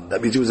korban.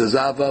 That means he was a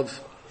zavav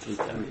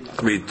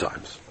 3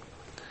 times.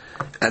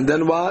 And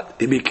then what?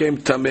 He became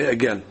tameh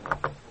again.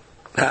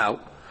 How?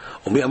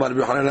 You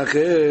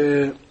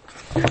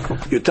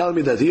tell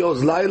me that he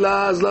owes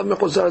Laila Zlav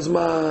Mechusar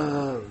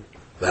Zman.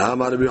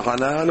 Rabbi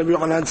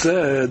Yochanan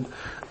said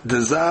the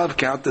zav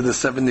counted the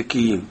 7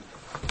 nikim.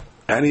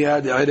 And he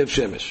had the Erev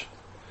Shemesh.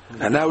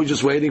 And now he's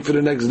just waiting for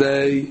the next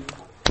day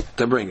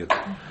to bring it.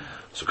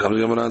 So comes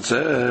the Gemara and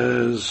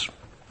says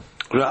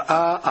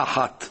Ra'a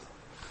Ahat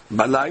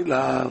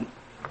Balayla.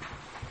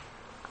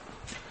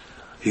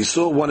 He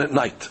saw one at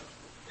night.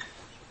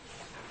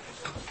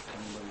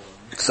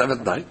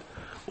 7th night.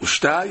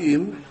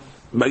 Ushtayim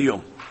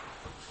Bayom.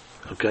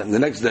 Okay, and the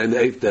next day, the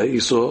 8th day, he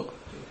saw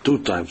 2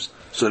 times.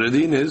 So the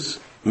din is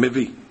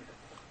Mevi.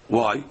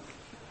 Why?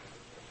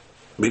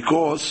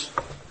 Because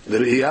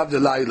he have the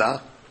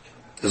Laila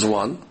is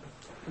 1.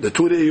 The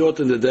 2 Riyot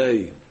in the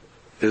day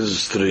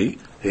is 3.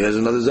 He has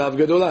another Zav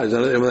Gedolah.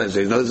 He's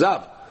another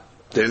Zav.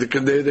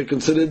 They're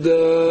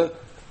considered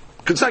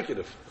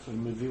consecutive. So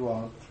Mevi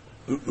what?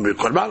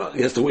 Korban,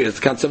 he has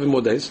to count 7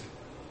 more days.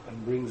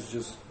 And brings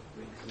just...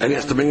 And he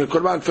has to bring a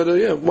korban for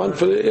the one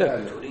for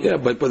the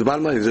But the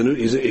bottom line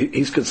is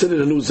he's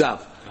considered a new zav.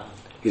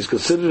 He's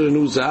considered a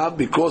new zav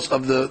because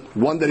of the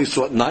one that he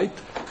saw at night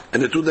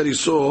and the 2 that he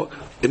saw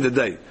in the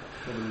day.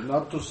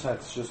 Not 2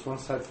 sets, just 1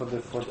 set for the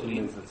 14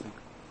 days. That's it.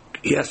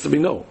 He has to be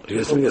He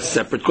has to bring a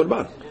separate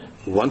korban.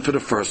 1 for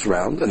the first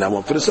round and now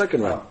 1 for the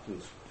second round.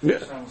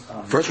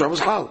 First round was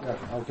hal.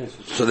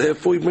 So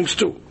therefore he brings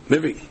 2.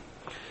 Maybe.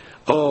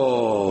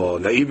 Oh,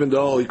 now even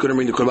though he couldn't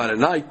bring the korban at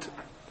night.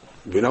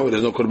 We know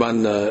there's no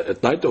korban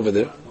at night over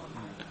there.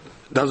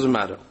 Doesn't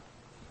matter.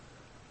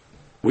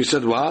 We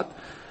said what?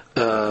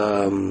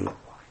 When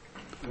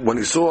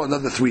he saw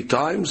another 3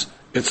 times,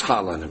 it's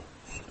chal on him.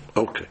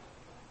 Okay.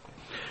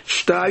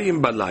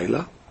 Shtayim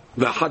balayla,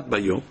 v'achat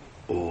bayom.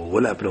 Oh,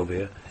 what happened over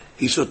here?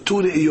 He saw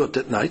 2 re'iyot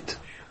at night,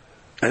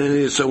 and then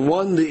he saw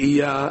 1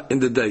 re'iyah in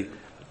the day.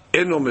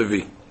 Eno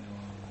mevi.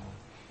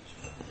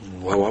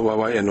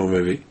 Why eno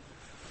mevi?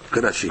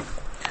 Rashi.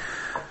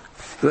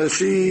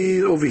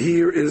 Rashi over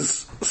here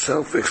is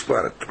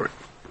self-explanatory.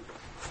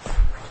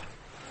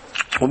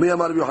 ומי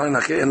אמר רבי יוחנן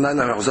אחי אין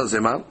לילה מחוסר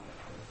זמן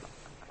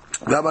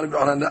ואמר רבי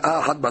יוחנן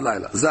אחת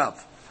בלילה זב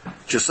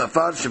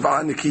שספר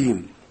 7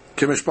 נקיים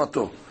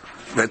כמשפטו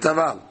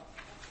וטבל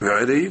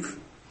ועריב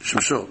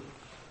שמשו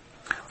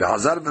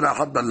וחזר וראה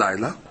 1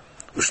 בלילה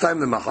ו2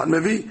 למחר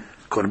מביא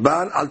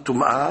קורבן על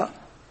טומאה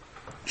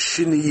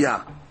שנייה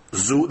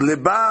זו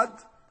לבד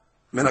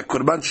מן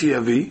הקורבן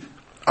שיביא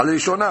על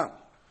ראשונה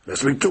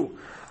מספיק 2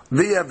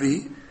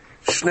 ויביא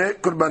 2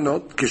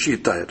 קורבנות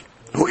כשיטהר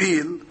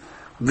הואיל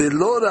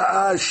ולא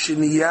ראה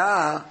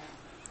שנייה.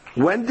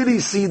 When did he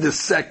see the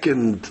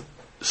second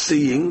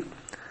seeing?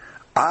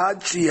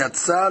 עד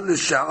שיצא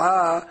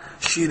לשעה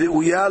שהיא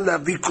ראויה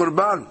להביא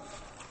קורבן.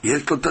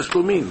 יש לו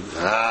תשלומים.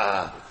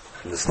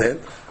 Understand?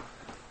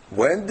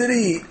 When did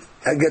he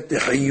get the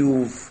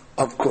chiyuv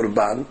of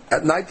korban?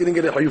 At night he didn't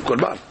get a chiyuv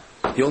korban.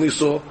 He only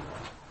saw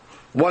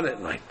 1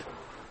 at night.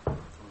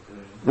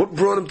 What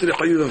brought him to the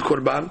chiyuv of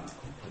korban?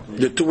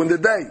 The 2 in the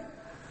day.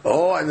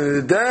 Oh, and in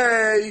the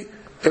day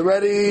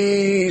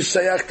already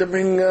sayach to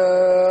bring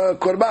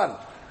korban.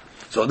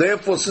 So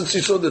therefore, since he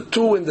saw the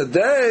 2 in the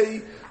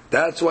day,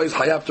 that's why he's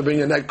hayav to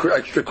bring an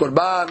extra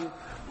korban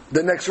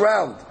the next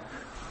round.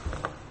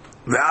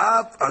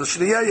 ואף על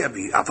שנייה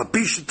יביא, אף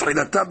הפי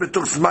שתחילתה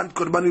בתוך זמן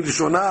קורבן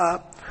ראשונה,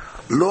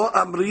 לא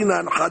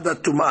אמרינן חד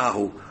הטומאה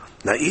הוא.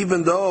 Now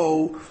even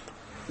though,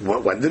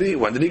 when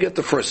did he get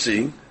the first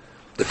seeing?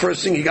 The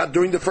first thing he got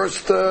during the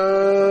first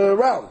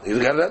round. He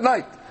got it at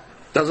night.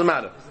 Doesn't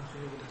matter.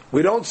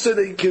 We don't say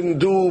that he can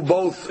do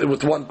both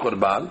with 1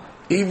 korban,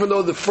 even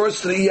though the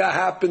first riyah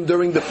happened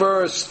during the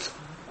first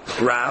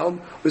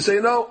round. We say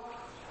no,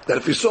 that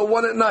if he saw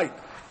 1 at night,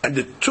 and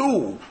the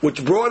 2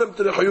 which brought him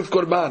to the chayuv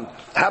korban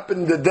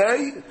happened the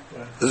day,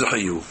 there's a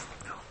chayuv.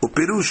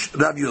 ופירוש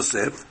רב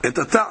יוסף את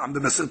הטעם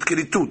במסכת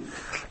כריתות,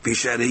 כפי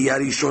שהראייה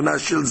הראשונה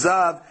של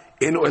זב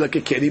אינו אלא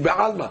ככרי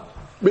בעלמא.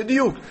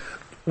 בדיוק.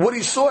 What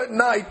he saw at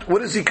night,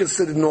 what is he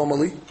considered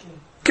normally?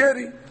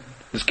 Keri.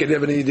 Does Keri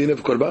have any din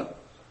of korban?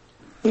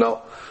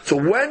 No. So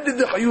when did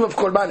the Chayuv of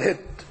Korban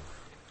hit?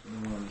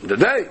 The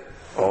day.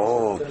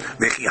 Oh.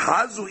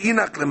 V'chihazu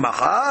inak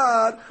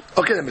lemachar.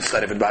 Okay, then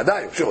mitzaref it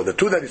ba'adayu. Sure, the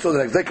two that he saw the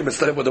next day can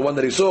mitzaref with the one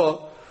that he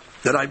saw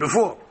the night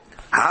before.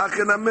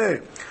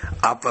 Ha'kenameh.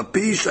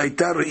 Apapi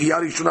shayta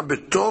re'iyah rishona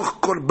betoch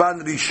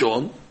Korban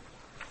rishon,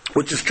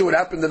 which is true, it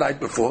happened the night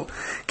before.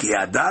 Ki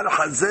adar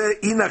hazeh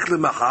inak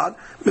lemachar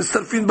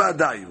mitzarefin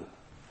ba'adayu.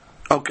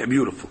 Okay,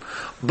 beautiful.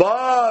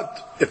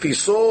 But if he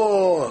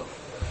saw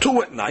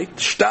 2 at night,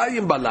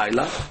 shtayim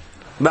balayla,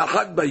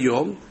 ma'achad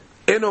bayom,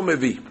 eno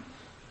mevi.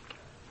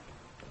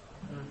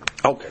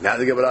 Okay, now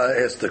the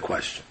Gemara asks the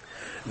question.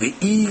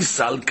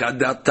 V'isal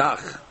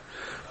kadatach,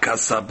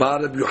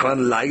 kasabar Rabbi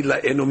Yochanan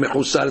layla eno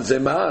mechusar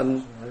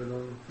zeman.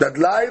 That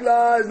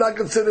layla is not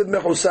considered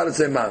mechusar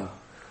zeman.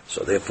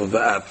 So therefore,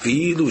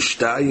 v'afilu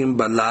shtayim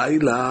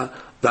balayla,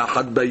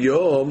 ma'achad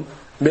bayom,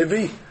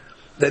 mevi.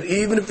 That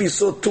even if he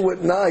saw 2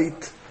 at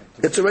night,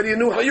 it's already a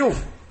new Chayuv.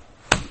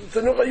 It's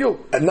a new Chayuv.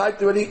 At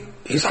night already,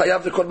 he's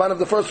Chayav the Korban of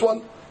the first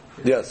one?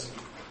 Yes.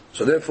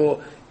 So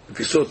therefore, if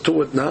he saw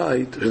 2 at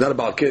night, he's not a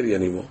Balkari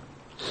anymore.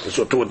 He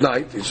saw 2 at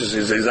night,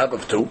 he's up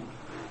of 2.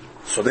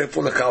 So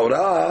therefore, the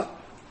Kaura,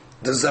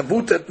 the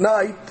Zavut at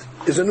night,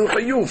 is a new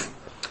Chayuv.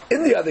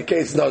 In the other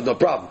case, no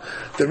problem.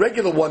 The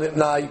regular one at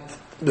night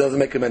doesn't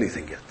make him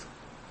anything yet.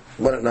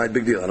 One at night,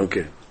 big deal, I don't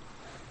care.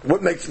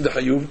 What makes him the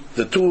Chayuv?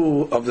 The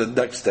 2 of the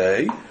next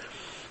day,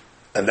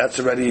 and that's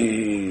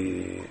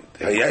already,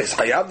 he's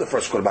Chayav the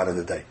first Korban of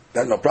the day.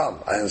 That's no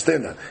problem. I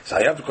understand that. He's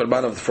Chayav the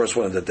Korban of the first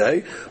one of the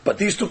day, but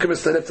these 2 can be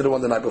set up to the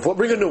one the night before.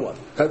 Bring a new one.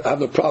 I have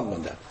no problem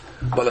on that.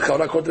 But the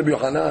Chaura according to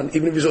Rabbi Yochanan,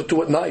 even if you saw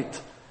 2 at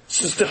night,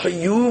 since the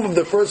Chayuv of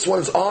the first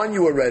one's on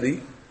you already,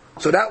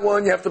 so that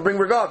one you have to bring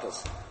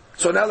regardless.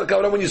 So now the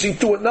Chaura, when you see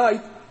 2 at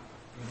night,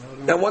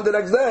 and 1 the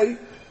next day,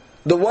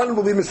 the one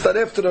will be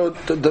mistaref to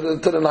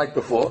the night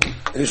before,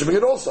 and you should bring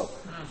it also.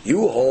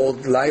 You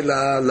hold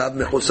Laila Lav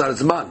Mechusar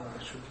Zman.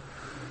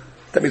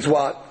 That means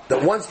what?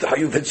 That once the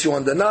Hayuv hits you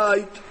on the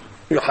night,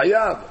 you're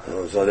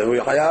Hayav. So then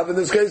you're Hayav in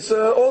this case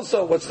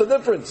also. What's the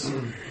difference?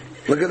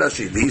 Look at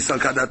Rashi. V'isal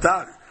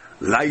kadatar.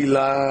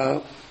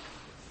 Laila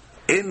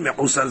in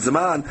Mechusar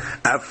Zman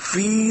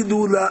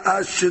afidu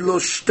la'ash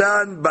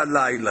shloshtan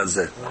balayla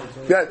zeh.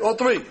 Yeah, all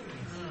 3.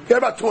 Get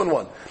about 2 and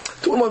 1.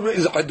 2 and 1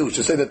 is a hadush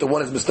to say that the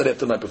one is mistaref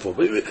the night before.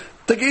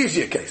 Take an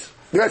easier case.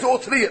 You guys all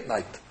 3 at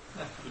night.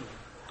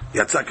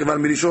 Yatsa kevar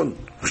mirishon.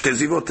 Shte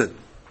zivotet.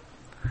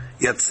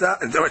 Yatsa.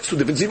 It's 2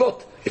 different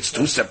zivot. It's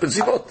 2 separate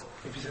zivot.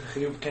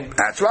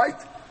 That's right.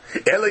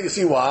 Ella, you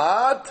see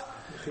what?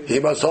 He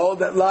must hold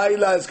that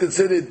Laila is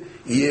considered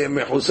Yeh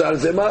Mechusar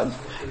Zeman.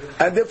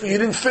 And therefore you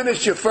didn't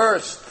finish your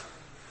first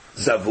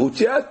Zavut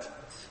yet.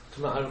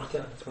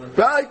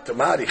 Right,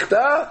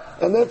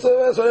 Tumarichta. And that's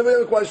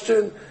a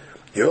question.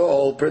 Your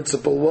whole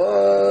principle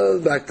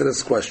was, back to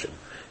this question.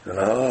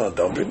 No,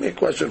 don't bring me a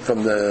question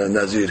from the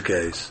Nazir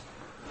case.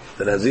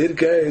 The Nazir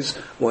case,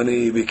 when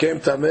he became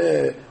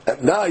Tameh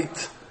at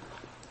night,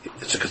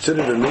 it's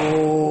considered a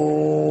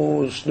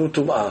new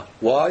Tum'ah.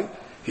 Why?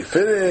 He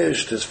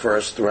finished his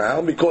first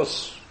round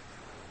because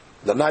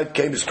the night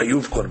came his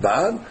Chayuv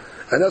Korban,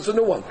 and that's a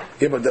new one.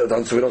 Yeah, but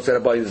so we don't say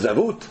that by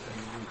Zavut.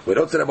 We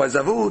don't say that by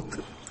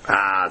Zavut.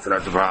 So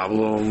that's the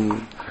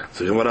problem.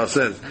 So Gemara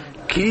says,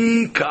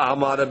 Ki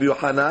ka'amar Rabbi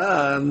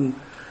Yochanan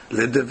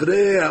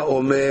ledevrei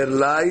ha'omer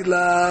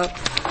laila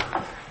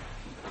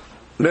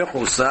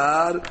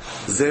mechusar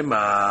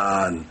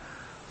zeman.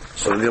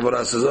 So the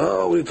Gemara says, what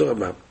are you talking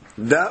about?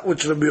 That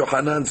which Rabbi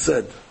Yochanan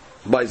said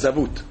by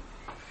Zavut,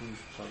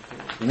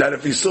 that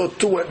if he saw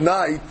 2 at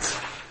night,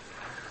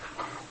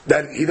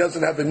 that he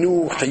doesn't have a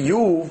new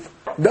Chiyuv,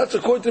 that's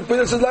according to the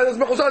opinion that says laila is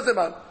mechusar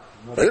zeman.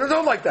 He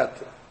doesn't like that.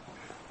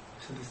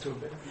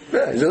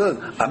 Yeah, he says,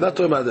 I'm not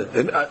talking about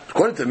it.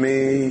 According to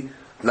me,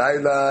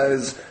 Laila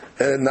is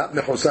not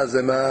Mechusar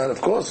Zeman.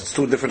 Of course, it's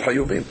 2 different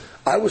Hayuvim.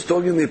 I was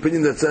talking the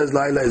opinion that says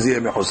Laila is Yeh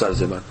Mechusar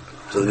Zeman.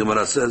 So the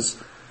Gemara says,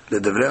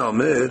 L'devrei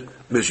Omer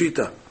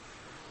Beshita.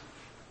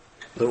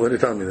 So what are you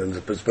telling me?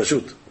 It's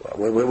Pashut.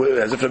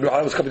 As if Rabbi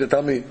Yochanan was coming to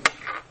tell me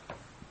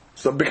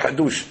some big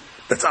Hadush.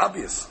 That's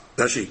obvious.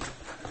 Rashi.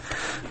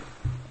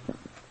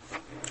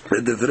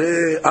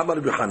 L'devrei Amar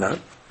Rabbi Yochanan.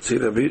 See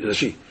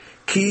Rashi.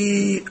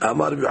 Ki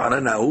Amar Rabbi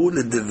Yochanan Hahu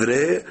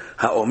L'devrei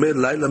Ha'omer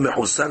Laila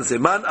Mechusar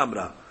Zeman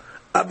Amra.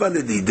 Abba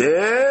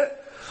L'dideh.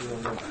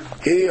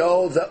 He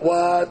holds that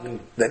what?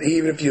 That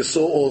even if you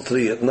saw all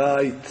 3 at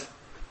night,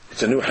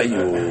 it's a new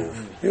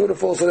Hayyuv.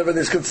 Beautiful, so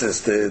everything's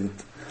consistent.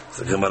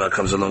 So the Gemara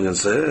comes along and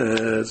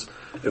says,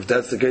 if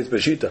that's the case,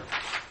 Beshita.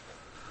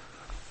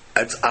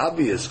 It's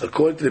obvious,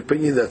 according to the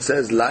opinion that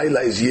says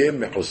Laila is Yem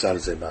Mechusar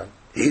Zeman.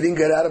 He didn't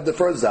get out of the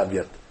first Zab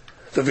yet.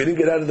 So if he didn't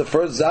get out of the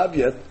first Zab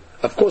yet,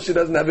 of course he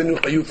doesn't have a new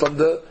Hayyuv from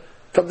the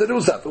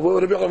new Zab.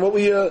 What were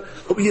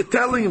you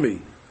telling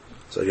me?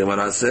 So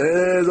Gemara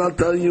says, I'll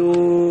tell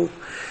you,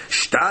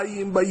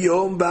 Shtayim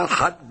bayom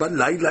ba'achat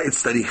balayla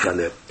itzarich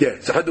aleh. Yeah,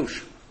 it's a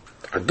Hadush.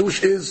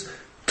 Hadush is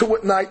 2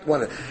 at night,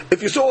 1 at night.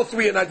 If you saw all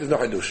 3 at night, there's no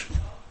Hadush.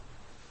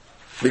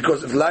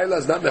 Because if Laila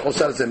is not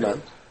Mechusar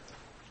Zeman,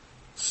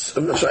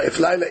 if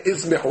Laila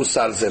is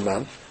mechusar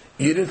zeman,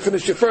 you didn't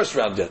finish your first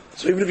round yet.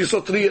 So even if you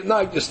saw 3 at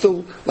night, you're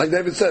still, like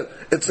David said,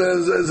 it's a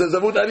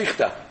zavut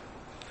arichta.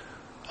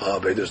 Oh,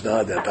 but there's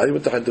not that. I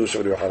went to Hadush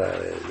over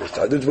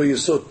Hadush where you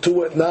saw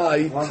 2 at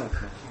night.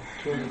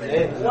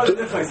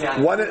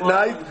 One at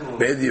night,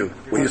 when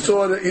you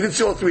saw, you didn't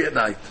see all 3 at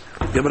night.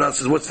 Gemara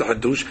says, what's the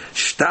Hadush?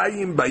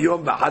 Shtayim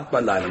bayom ba'at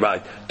balayla.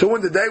 Right. 2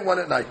 in the day, 1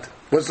 at night.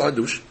 What's the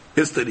Hadush?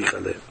 It's the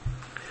Richale.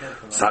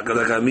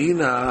 Sagala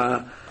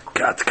Gamina,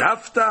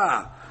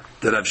 Katkafta,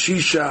 the Rav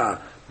Shisha,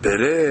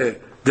 Bere,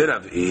 the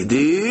Rav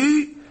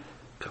Idi,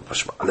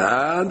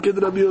 Kamashmalan,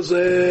 Kid Rav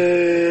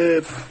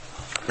Yosef.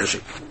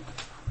 Yashik.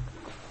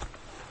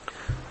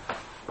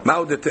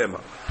 Mao de Tema.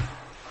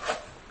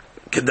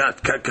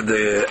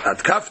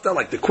 Atkafta,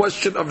 like the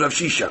question of Rav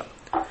Shisha.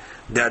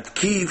 That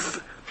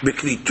Kif,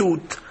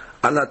 Bekritut,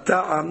 על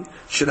הטעם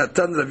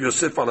שנתן רב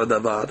יוסף על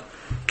הדבר,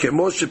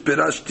 כמו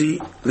שפירשתי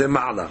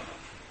למעלה.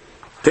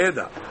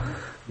 תדע,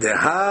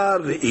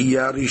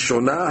 הראייה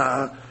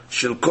ראשונה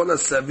של כל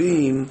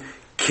הסבים,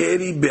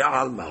 קרי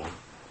בעלמא.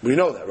 We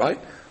know that, right?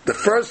 The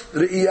first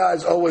ראייה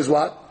is always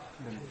what?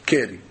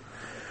 קרי.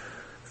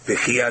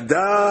 וכי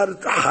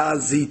הדרת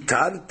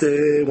חזיתרת,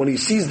 when he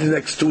sees the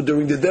next 2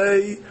 during the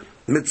day,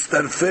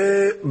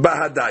 מצטרפי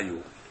בהדיו.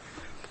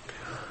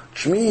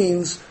 Which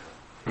means,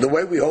 the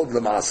way we hold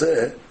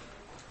Lamaseh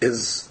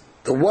is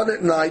the one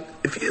at night,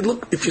 if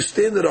you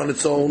stand it on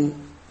its own,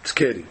 it's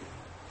Keri.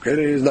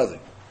 Keri is nothing.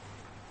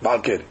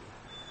 Baal Keri.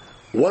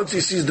 Once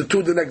he sees the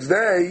 2 the next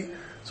day,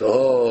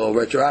 so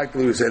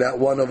retroactively we say that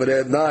one over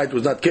there at night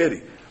was not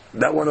Keri.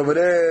 That one over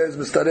there is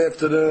Mistaref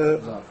to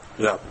the...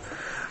 Yeah.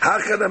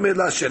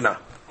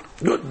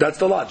 Good, that's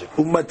the logic.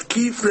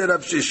 Umatkif le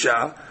Rav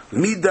Shisha,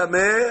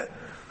 midameh,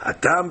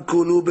 atam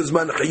kulu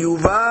bezman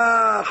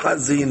chiyuva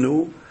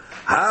chazinu,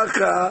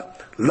 haka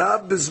la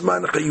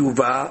bezman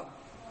chiyuva,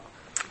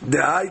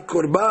 dehai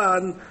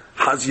korban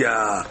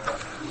hazya.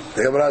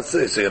 The Gemara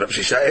says, Rav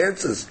Shisha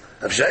answers.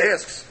 Rav Shisha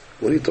asks,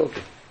 what are you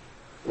talking?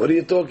 What are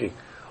you talking?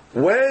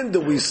 When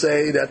do we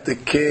say that the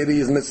keri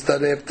is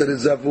mitzaref to the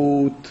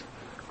zavut?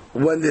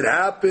 When it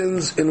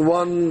happens in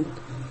one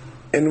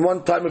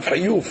time of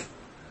hayuf.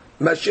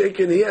 Mashiach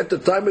here at the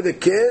time of the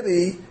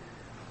keri,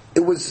 it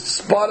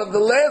was part of the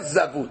last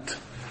zavut.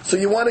 So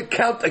you want to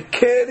count a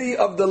keri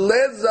of the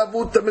last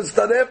zavut to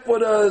mitzaref for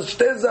the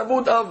shtei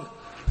zavut of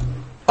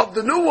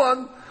the new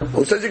one?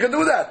 Who says you can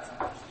do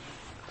that?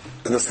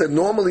 And I said,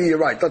 normally you're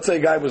right. Let's say a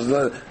guy was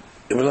tahor.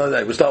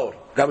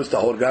 Guy was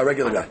tahor, guy,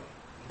 regular guy.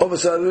 All of a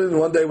sudden,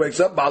 one day wakes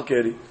up, Baal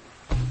Keri.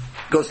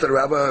 Goes to the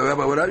rabbi,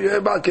 whatever, yeah,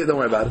 Baal Keri, don't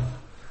worry about it.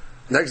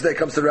 Next day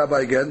comes to the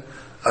rabbi again.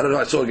 I don't know,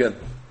 I saw again.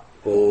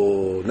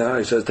 Oh, now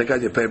he says, take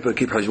out your paper,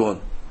 keep hashbon.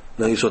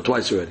 Now you saw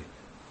twice already.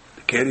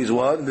 The Keri is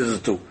 1, this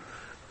is 2.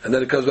 And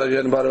then it comes back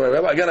again,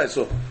 rabbi, again I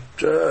saw.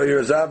 Sure, you're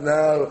a zav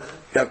now,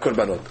 you have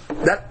korbanot.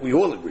 That we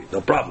all agree,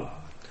 no problem.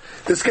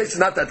 This case is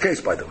not that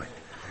case, by the way.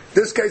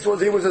 This case was,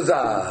 he was a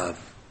zav.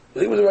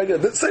 He was a regular,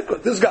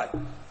 this guy.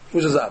 He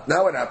was a zav.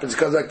 Now what happens? He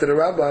comes back to the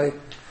rabbi.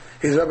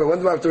 He's rabbi, when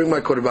do I have to bring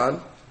my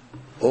korban?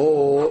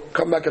 Oh,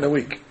 come back in a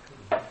week.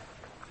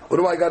 What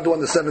do I got to do on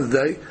the 7th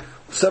day?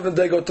 7th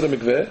day, go to the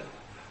mikveh,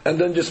 and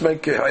then just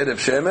make Erev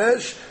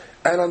Shemesh,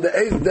 and on the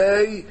 8th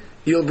day,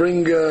 you'll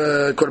bring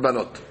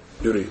korbanot.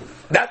 Yuri.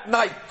 That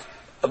night,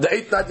 of the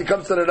 8th night, he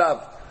comes to the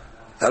Rav.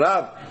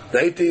 Rav, the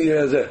 8th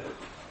is there.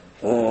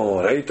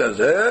 Oh, the 8th is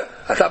there.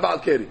 Ata Baal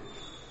Keri.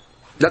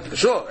 That's for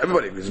sure.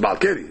 Everybody is Baal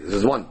Keri. This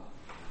is 1.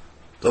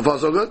 So far,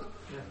 so good?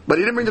 Yeah. But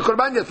he didn't bring the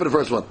korban yet for the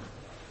first one.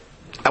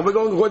 And we're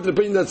going according to the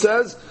opinion that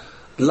says,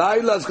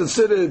 Laila is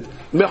considered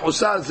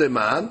mechusar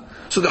zeman,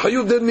 so the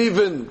hayuv didn't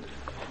even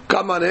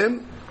come on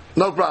him,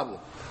 no problem.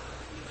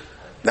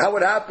 Now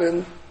what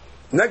happened?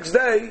 Next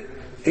day,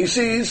 he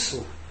sees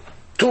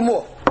 2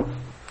 more.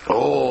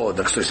 Oh,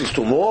 next day he sees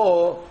 2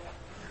 more.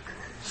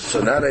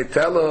 So now they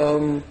tell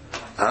him,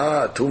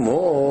 2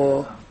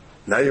 more.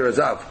 Now you're a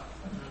zav.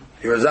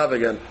 You're a zav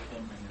again.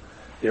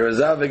 You're a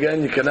zav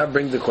again, you cannot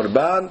bring the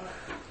korban.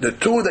 The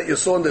 2 that you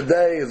saw in the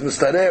day is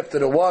mistaref to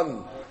the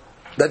 1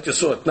 that you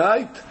saw at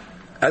night,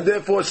 and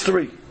therefore it's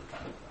 3.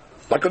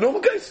 Like a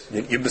normal case.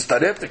 You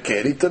mistaref the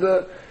keri to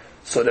the...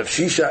 So Rav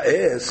Shisha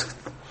asked,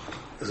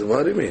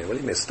 what do you mean? What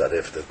do you mean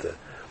mistaref to the...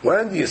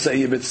 When do you say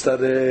you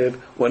mistaref?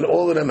 When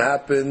all of them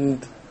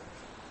happened,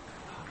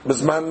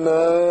 Bizman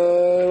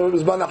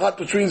Achat,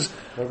 which means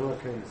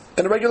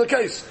in a regular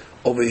case.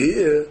 Over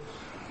here,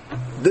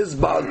 this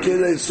Baal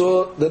Keri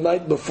saw the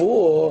night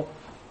before,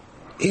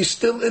 he's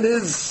still in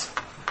his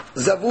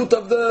zavut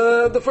of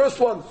the first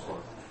one.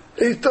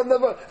 He's still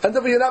never, and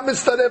then you're not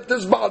mistaref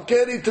this Baal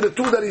Keri to the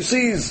 2 that he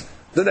sees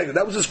the next.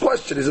 That was his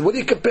question. He said, what are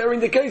you comparing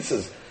the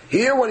cases?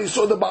 Here, when he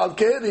saw the Baal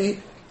Keri,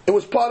 it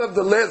was part of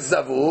the last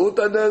zavut,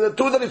 and the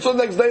 2 that he saw the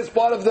next day is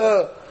part of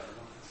the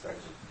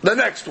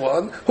next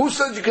one. Who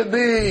says you can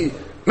be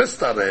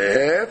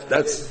mistaref?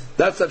 That's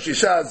Rav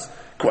Shisha's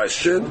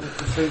question.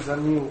 It's a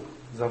new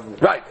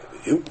zavut. Right.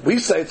 We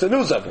say it's a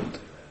new zavut.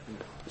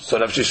 So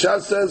Rav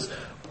Shisha says,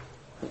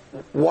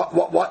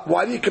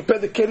 why do you compare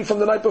the keri from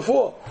the night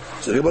before?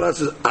 So the Gemara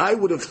says, I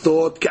would have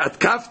thought at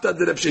kafta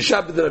the Rav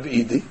Shishab the Rav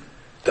Idi.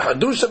 The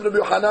hadush of Rabbi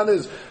Yochanan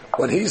is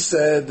when he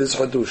said this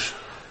hadush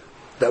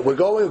that we're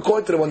going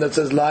according to the one that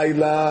says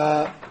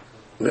Laila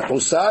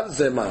mehusar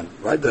zeman.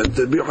 Right? The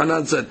Rabbi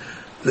Yochanan said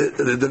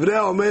the Devrei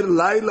Omer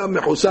Laila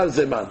mehusar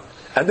zeman,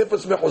 and if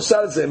it's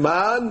mehusar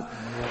zeman,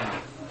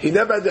 he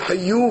never had the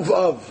hayuv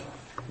of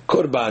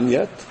korban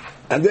yet.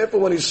 And therefore,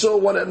 when he saw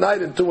one at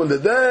night and two in the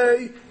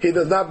day, he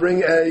does not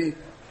bring a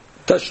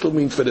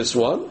tashlumin for this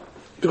one,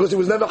 because he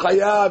was never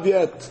chayav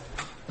yet,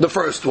 the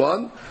first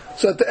one.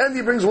 So at the end,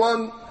 he brings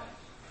one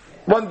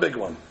big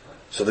one.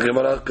 So the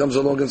Gemara comes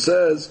along and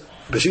says,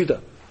 Beshita.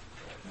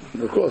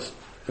 Of course.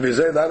 If you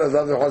say that is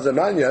not the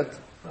Chazaman yet,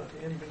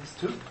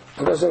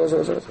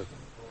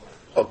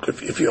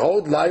 if you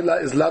hold Laila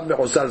is Lav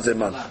Mehusar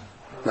Zeman.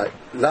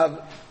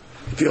 Lav,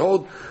 if you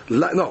hold,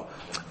 no.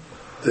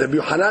 The Rabbi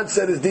Yochanan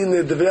said his din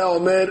the Devrei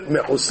Omer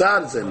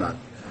mehusar zeman,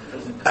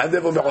 and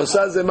therefore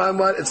mehusar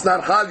zeman it's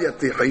not chal yet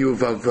the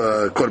chayuv of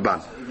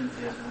korban.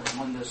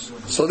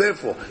 So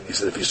therefore, he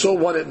said if he saw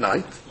one at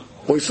night,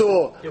 or he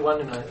saw,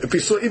 if he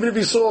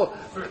saw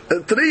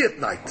three at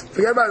night,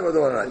 forget about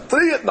the one at night,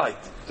 three at night,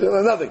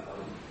 nothing,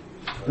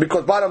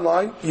 because bottom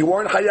line you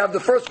weren't chayav the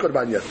first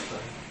korban yet.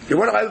 You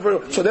weren't chayav the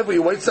first, so therefore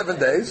you wait 7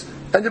 days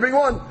and you bring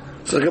one.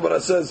 So the Gemara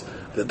says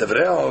the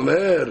Devrei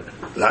Omer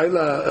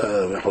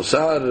Laila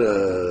Mehusar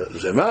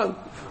Zeman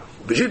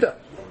B'Shita.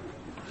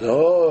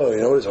 So you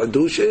know what his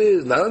hadush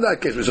is? Not in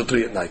that case we saw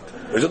 3 at night.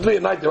 We saw 3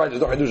 at night. You're right.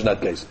 There's no hadush in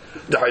that case.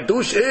 The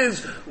hadush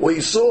is where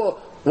he saw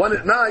 1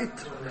 at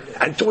night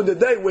and 2 in the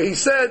day, where he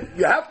said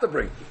you have to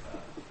bring.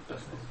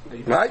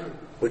 Right?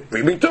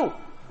 We mean 2.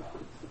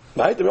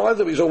 Right? The Gemara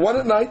said we saw 1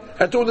 at night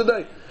and 2 in the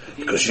day,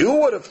 because you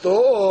would have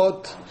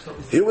thought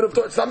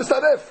it's not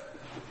mistaref.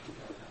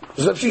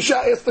 So if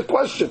Shisha asked the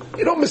question,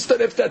 you don't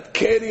mistaref that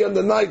keri on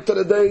the night to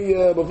the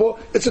day before.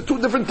 It's at 2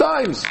 different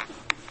times.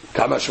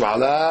 Kama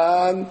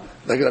shmalan.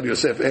 Like Rabbi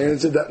Yosef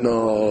answered that.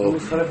 No.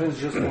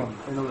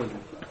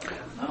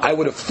 I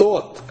would have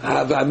thought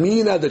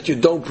Havamina that you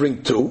don't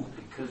bring 2,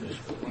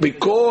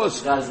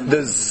 because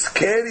the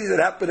keri that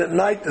happened at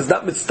night is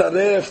not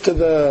mitzaref to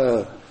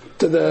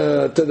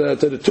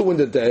the 2 in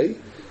the day.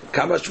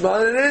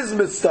 Kamashman it is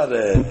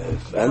mitzaref,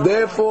 and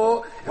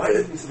therefore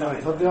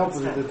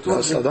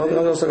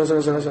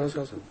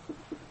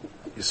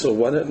you saw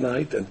 1 at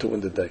night and 2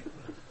 in the day.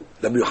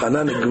 Rabbi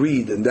Yochanan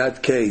agreed in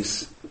that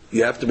case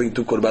you have to bring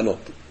 2 korbanot.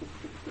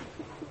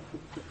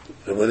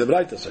 The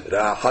Braita said,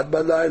 "Ra'achat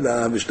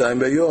b'layla v'shtayim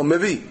b'yom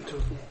mevi."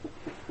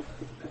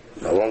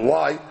 Now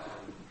why?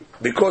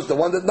 Because the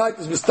one at night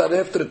is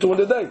mitzaref to the 2 in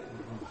the day.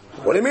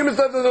 What do you mean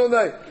mitzaref to the 2 in the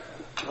day?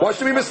 Why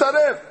should it be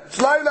mitzaref? It's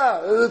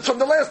Laila. It's from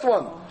the last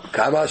one.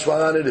 Kama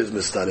shvanan it is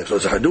mistaref. So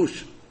it's a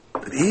hadush.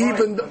 But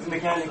even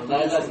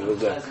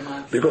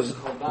because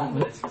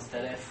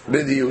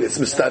it's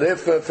mistaref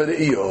for the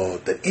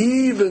iyot. That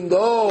even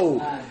though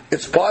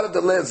it's part of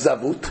the last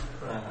zavut,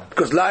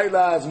 because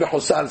Laila is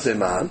mehusar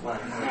zeman,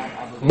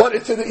 but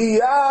it's an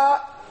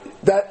iyah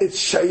that it's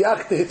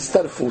shayach to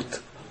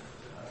hitztarfut.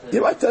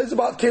 You might tell it's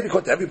about keri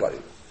to everybody.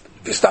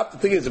 If you stop to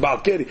think it's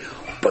about keri,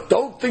 but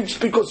don't think just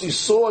because you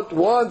saw it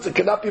once it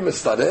cannot be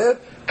mistaref.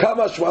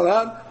 Kama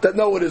shvalan that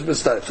no it is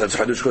mistaref. So it's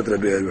hadush kot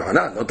Rabbi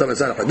Yochanan. Don't tell me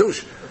it's not a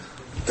hadush.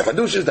 The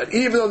hadush is that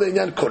even though the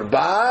inyan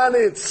korban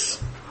it's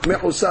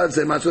mehusar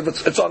zeman, so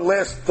it's on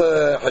last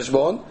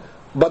hashbon,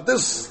 but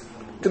this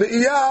the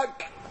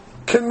iyak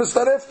can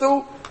mistaref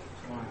to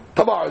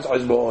tabar's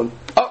hashbon.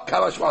 Oh,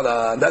 kama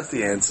shvalan. That's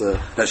the answer.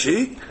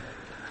 Nashi.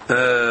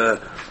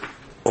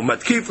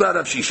 Umatkif la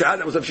Rav Shisha.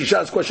 That was Rav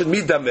Shisha's question.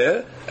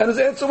 Midameh, and his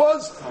answer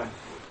was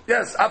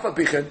yes. Afa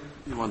pichen.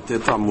 You want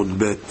it Amud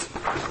Bet.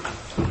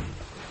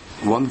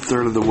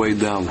 1/3 of the way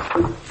down.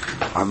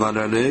 Avar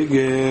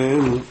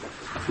haregel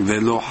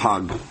velo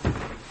hag.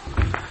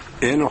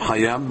 Eno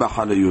hayab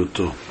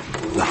b'chalayuto.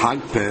 The hag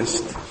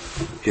passed.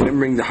 He didn't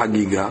bring the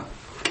Chagigah.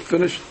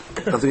 Finished.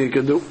 Nothing he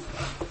could do.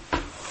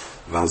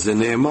 V'azeh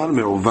ne'emar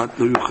me'uvat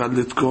lo yuchad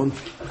litkon.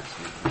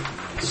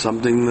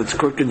 Something that's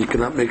crooked you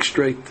cannot make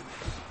straight.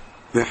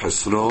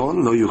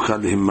 V'chesron lo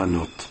yuchad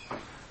himmanot.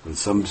 And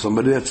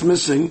somebody that's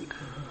missing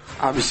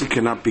obviously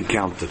cannot be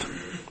counted.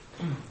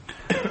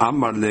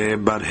 Amar le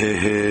bar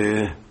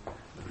hehe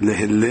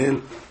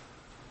lehillel.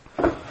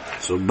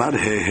 So bar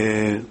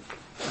hehe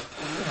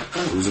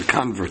was a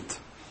convert.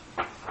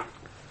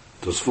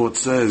 Tosfot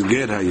says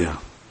ger haya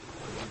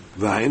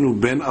v'hainu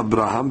ben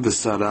Abraham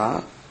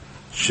v'Sara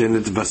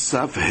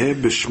shenitvassaf he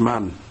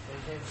b'shman.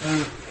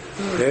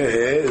 He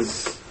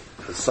is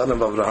the son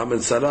of Abraham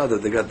and Sarah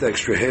that they got the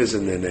extra hairs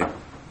in their name.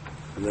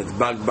 And that's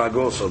Bag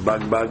also.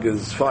 Bag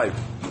is 5.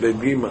 Beg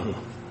Gima.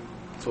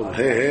 So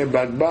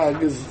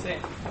Bag is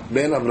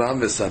Ben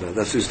Abraham and Sarah.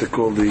 That's used to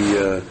call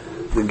the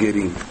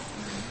Gerim.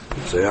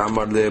 So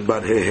Yamar le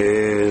bar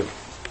he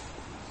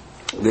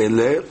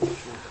le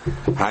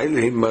hay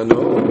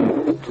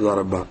lehimano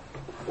Tudarabah.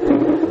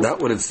 That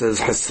when it says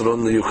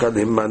Hasron yuchad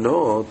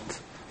himmanot,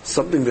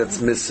 something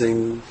that's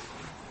missing.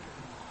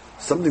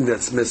 something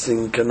that's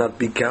missing cannot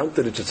be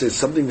counted. It should say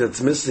something that's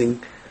missing,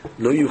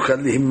 lo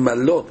yuchal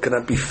malot,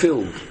 cannot be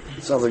filled.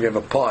 It sounds like you have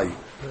a pie.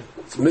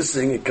 It's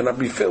missing, it cannot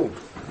be filled.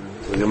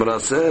 So the Gemara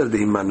says, the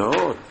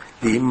himanot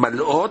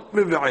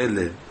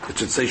miv'ele. It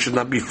should say should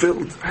not be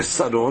filled.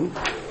 Hisaron,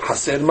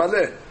 haser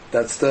maleh.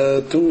 That's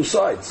the two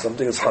sides.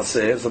 Something is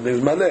haser, something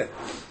is maleh.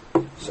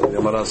 So the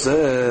Gemara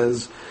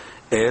says,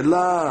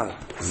 Ela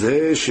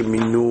ze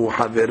sheminu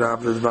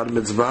haverav l'dvar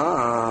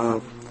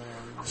mitzvah.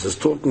 This is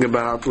talking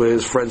about where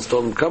his friends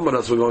told him, come with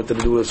us, we're going to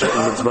do a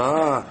certain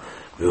mitzvah.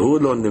 He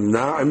didn't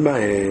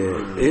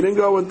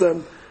go with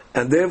them.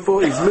 And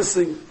therefore he's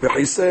missing.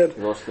 He said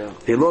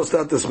he lost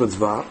out this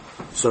mitzvah.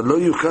 So lo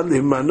yuchal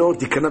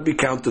himanot, he cannot be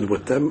counted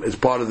with them as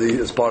part of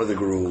the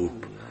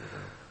group.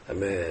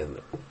 Amen.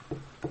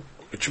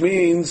 Which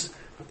means,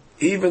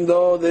 even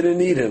though they didn't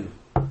need him,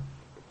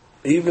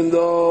 even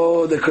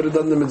though they could have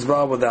done the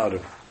mitzvah without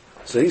him.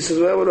 So he says,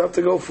 well, what do I have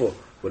to go for?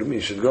 What do you mean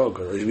you should go?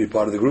 Because he should be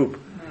part of the group.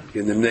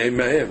 You can name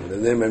him. The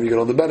name him, you get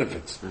all the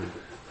benefits.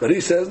 But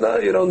he says, no,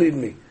 you don't need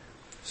me.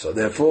 So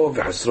therefore,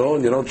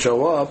 v'hasron, you don't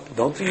show up.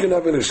 Don't think you can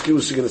have an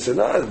excuse. You're going to say,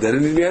 no, they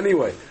didn't need me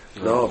anyway.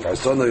 No,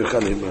 v'hasron לא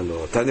יוכל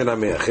הימנו. תניא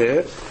נמי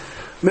אחר,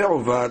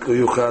 מעוות לא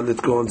יוכל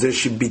לתקון זה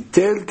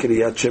שביטל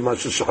קריאת שמע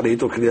של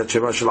שחרית או קריאת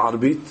שמע של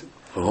ערבית.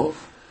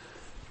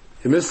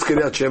 He missed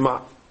קריאת שמע.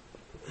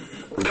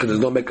 There's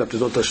no makeup,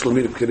 there's no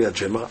תשלומים בקריאת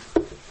שמע.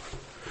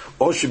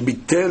 או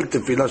שביטל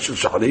תפילה של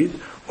שחרית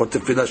או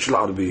תפילה של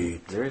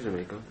ערבית. There is a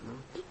makeup.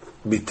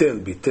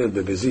 ביטל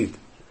בבזית.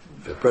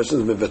 If a person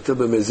is mevatel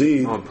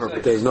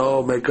b'mezid, there's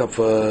no makeup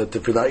for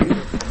tefillah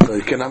either. So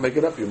you cannot make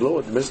it up, you blow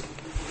it, you missed it.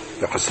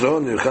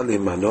 וחסרון יוכל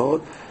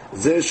להימנות,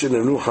 זה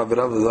שנמנו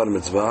חבריו לדבר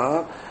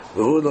מצווה,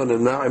 והוא לא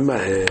נמנע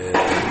עמהם.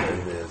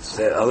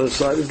 The other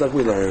side is like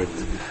we learned.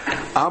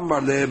 אמר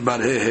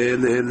לברהה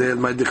להלל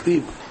מה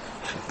דכתיב,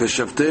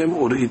 ושבתם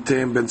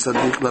וראיתם בין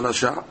צדיק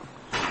לרשע.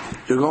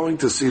 You're going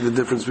to see the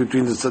difference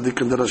between the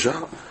tzaddik and the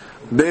rasha.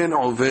 בין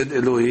עובד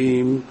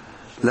אלוהים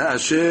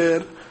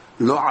לאשר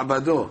לא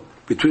עבדו.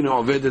 Between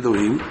Oved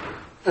Elohim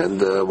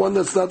and one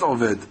that's not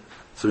Oved.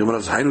 So you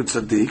must Hainu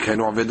Tzaddik,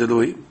 Hainu Oved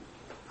Elohim,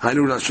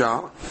 Hainu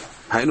Rasha,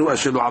 Hainu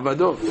Asher Lo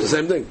Abado. The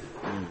same thing.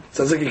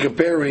 Sounds like you're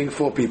comparing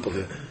four people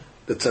here: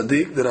 the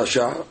Tzaddik, the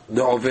Rasha,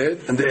 the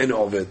Oved, and the Ein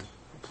Oved.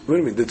 What do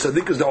you mean? The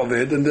Tzaddik is the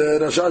Oved and the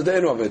Rasha is the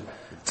Ein Oved.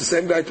 It's the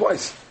same guy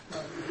twice.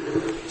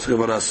 So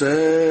Gemara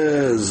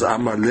says,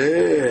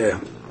 Amaleh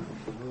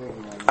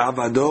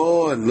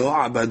Abado and Lo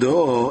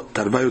Abado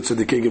Tarvayu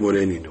Tzaddikai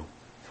Gemoreininu.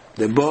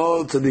 They're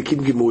both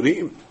tzaddikim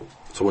gimurim.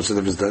 So what's the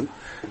difference then?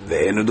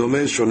 ואינו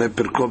דומה שונה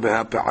פרקו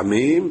ב100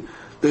 פעמים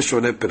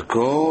ושונה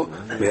פרקו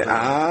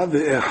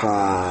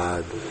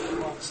ב101.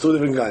 It's two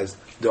different guys.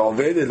 The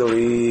Oved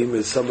Elohim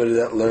is somebody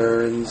that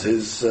learns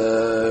his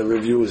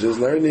reviews his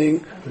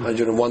learning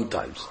 101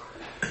 times.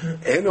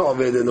 Eno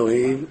Oved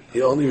Elohim,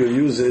 he only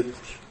reviews it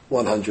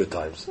 100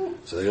 times.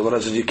 So the Gemara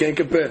says you can't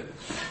compare.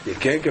 You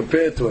can't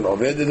compare to an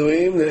Oved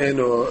Elohim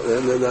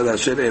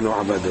Asher Eno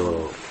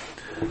Abado.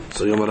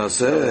 So Gemara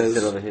says,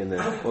 was that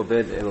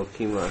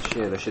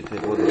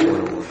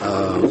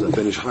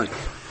Ben Ishchai?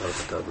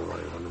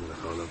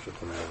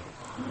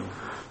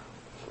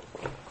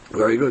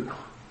 Very good.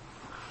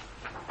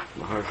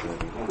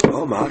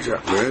 Oh, Maharsha,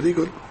 very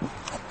good.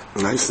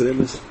 Nice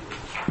rims.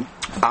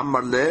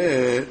 Amar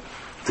le,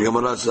 the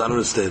Gemara says, I don't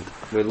understand.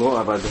 The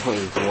law about the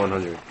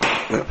 100.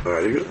 Yeah,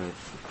 very good.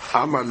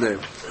 Amar le,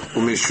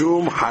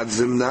 umishum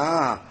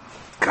hadzimna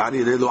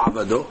kari le lo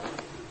abado.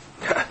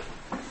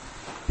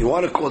 You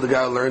want to call the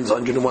guy who learns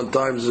 101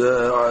 times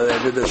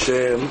Abid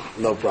Hashem,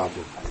 no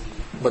problem.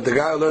 But the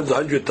guy who learns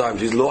 100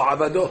 times, he's lo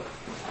abado.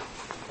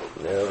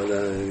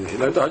 He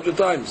learned 100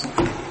 times.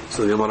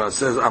 So the Gemara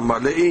says,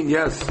 Amalein,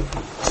 yes.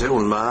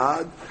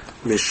 Ze'ulmad,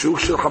 Meshuk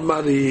shel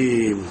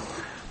Hamarim,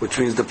 which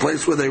means the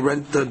place where they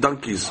rent the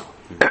donkeys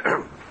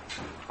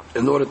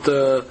in order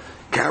to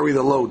carry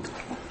the load.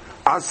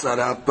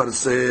 Asara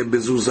parse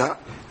bezuza.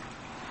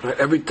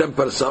 Every 10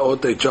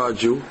 parsaot they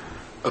charge you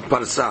a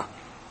parsa.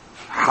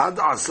 Had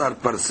asar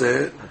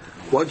parse.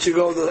 Once you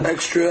go the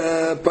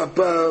extra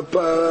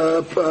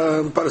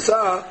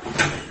parsa,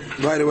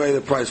 right away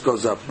the price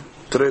goes up.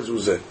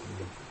 Trezuzeh.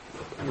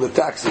 The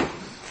taxi.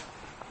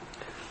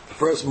 The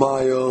first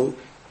mile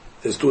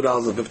is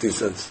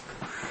 $2.50.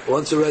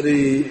 Once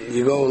already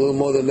you go a little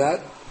more than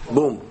that,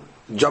 boom,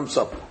 jumps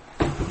up.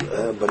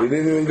 But you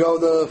didn't even go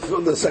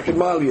the second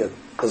mile yet.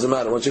 Doesn't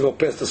matter. Once you go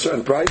past a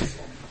certain price,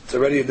 it's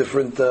already a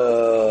different.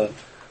 So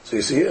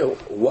you see here,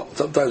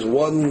 sometimes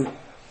one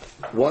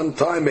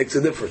time makes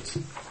a difference.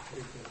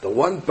 The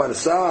one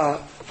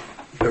parsa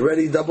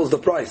already doubles the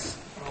price.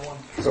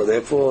 So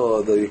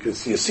therefore, you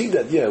see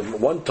that,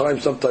 one time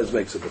sometimes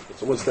makes a difference.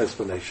 So what's the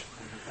explanation?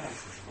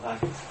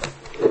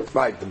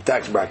 Right, the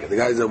tax bracket. The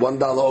guy's at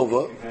 $1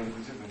 over,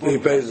 he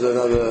pays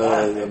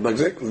another,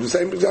 exactly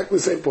the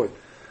same point.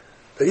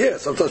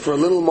 But sometimes for a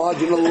little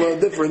marginal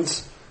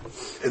difference,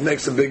 it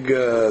makes a big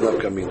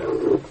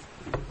nafkamina.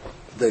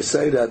 They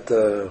say that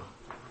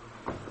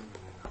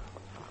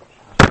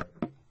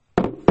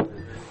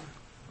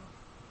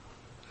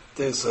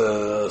there's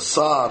a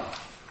sar.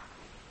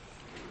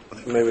 I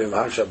think maybe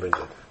Maharsha brings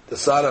it. The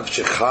sar of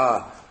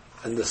Shekha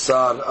and the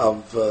sar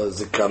of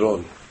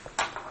Zikaron.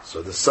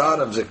 So the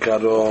sar of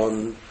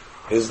Zikaron,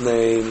 his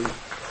name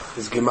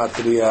is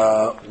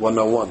Gematria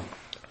 101.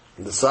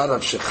 And the sar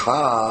of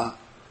Shekha,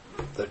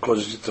 that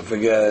causes you to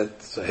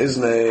forget, so his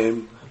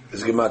name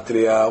is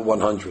Gematria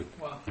 100.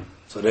 Wow.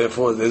 So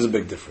therefore, there's a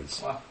big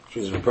difference. Wow. Which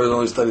means if a person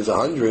only studies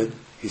 100,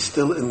 he's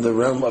still in the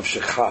realm of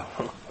Shekha.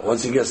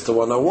 Once he gets to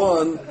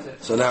 101,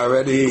 so now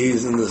already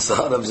he's in the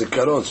side of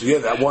Zikaron. So yeah,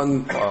 that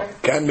one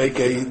can make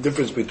a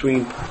difference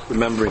between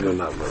remembering or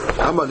not remembering.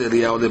 Amar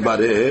Eliyahu le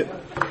Bareh.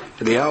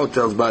 Eliyahu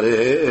tells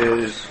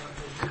Bareh,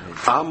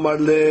 Amar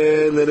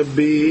le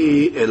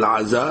Rabbi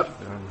El-Azar.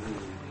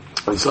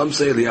 And some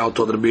say Eliyahu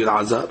told Rabbi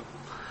El-Azar,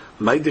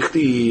 May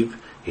dichtiv,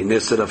 hine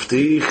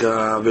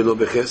serafticha velo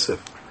bechesef.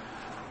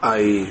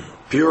 I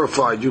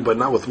purified you, but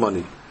not with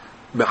money.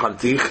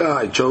 Becharticha,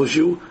 I chose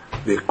you,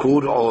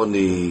 v'kur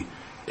oni,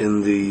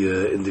 in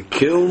the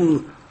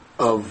kiln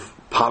of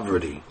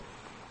poverty.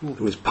 It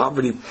means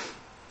poverty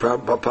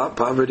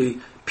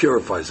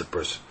purifies a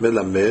person.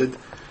 Melamed,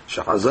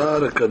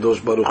 shachazar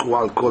kadosh baruch hu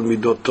al kol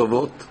midot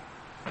tovot.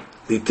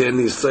 Liten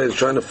Yisrael is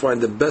trying to find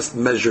the best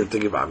measure to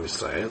give Am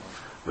Yisrael.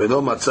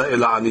 V'lo matza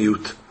ela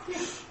aniyut.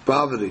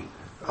 Poverty.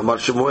 Amar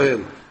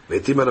Shemuel,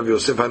 v'etim Rav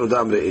Yosef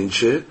hanudam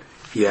le'inche,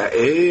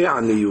 ya'e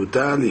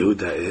aniyuta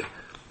lihuda'e.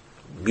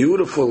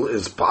 Beautiful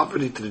is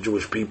poverty to the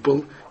Jewish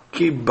people.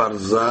 Ki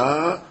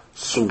barza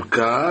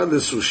sumka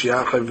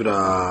lesushia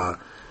chevra.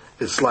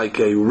 It's like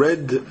a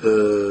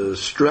red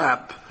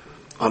strap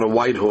on a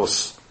white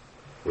horse,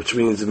 which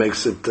means it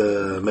makes it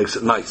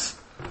nice.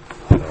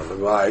 On the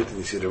right, and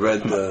you see the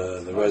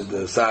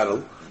red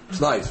saddle. It's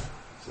nice.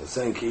 So it's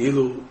saying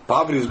ki'ilu,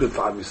 poverty is good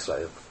for Am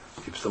Yisrael.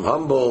 Keeps them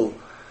humble,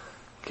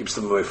 keeps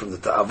them away from the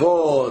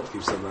ta'avot,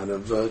 keeps them out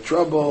of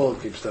trouble,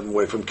 keeps them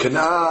away from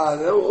Canaan,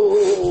 a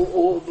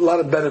lot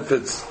of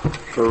benefits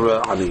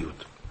for Aniyut.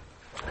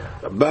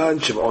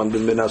 Rabban Shimon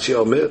ben Menashe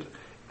Omer,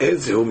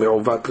 Ezehu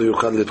me'uvat lo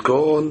yuchad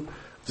litkon,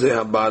 ze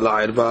haba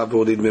la'irva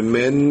v'olid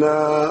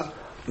mimena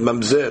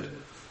mamzer.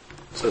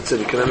 So it said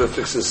he can never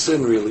fix his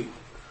sin really,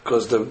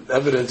 because the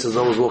evidence is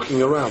always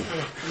walking around.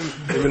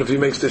 Even if he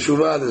makes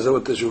teshuvah, there's no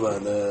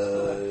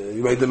teshuvah,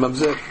 he made the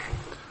mamzer.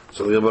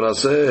 So the Gemara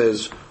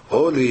says,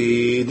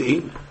 Holy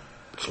Id'in.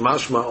 It's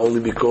mashma only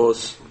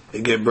because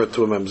he gave birth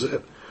to a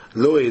mamzer.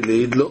 Lo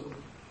Elid lo.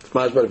 It's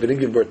mashma if he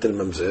didn't give birth to the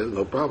mamzer,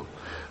 no problem.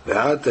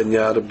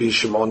 Ve'atanya Rabbi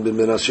Shimon ben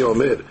Menashe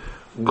Omer,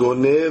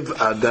 Gonev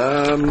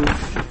Adam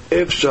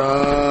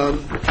Efshar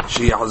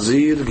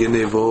Shi'azir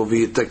Genevo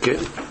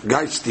V'yitaken.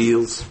 Guy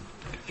steals,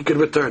 he can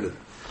return it.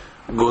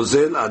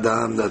 Gozel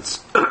Adam, that's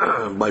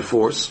by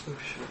force.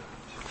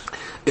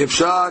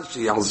 Efshar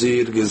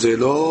Shi'azir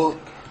Gezelo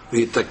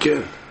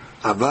V'yitaken.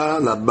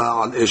 אבל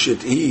הבעל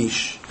אשת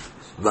איש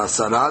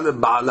והשרה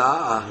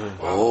לבעלה.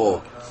 Oh,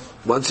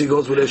 once he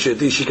goes with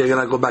אשת איש, he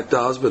cannot go back to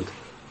her husband.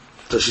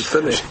 So she's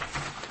finished.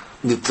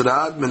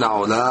 נטרד מן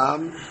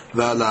העולם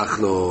והלך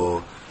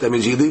לו. That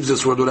means he leaves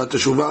this world without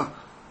teshuvah,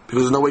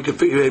 because there's no way he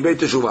can he made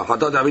teshuvah.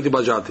 חטאתי עוויתי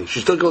בג'עתי. She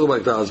still can't go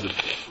back to her husband.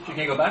 She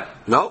can't go back?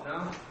 No.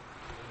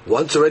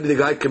 Once already the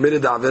guy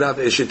committed the avirah of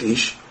אשת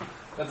איש.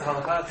 That's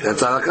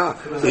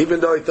halakha.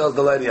 Even though he tells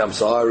the lady, I'm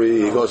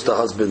sorry, he goes to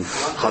husband,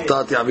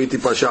 Chatati, Aviti,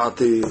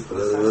 Pashati,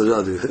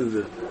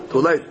 too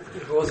late.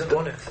 If it wasn't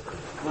honest.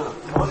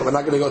 We're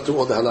not going to go through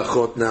all the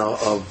halachot now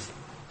of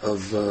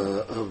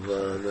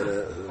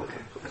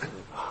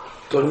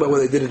talking about where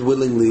they did it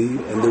willingly,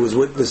 and there was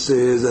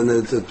witnesses, and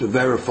it's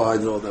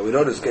verified and all that. We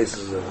know there's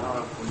cases.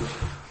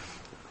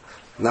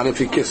 Not if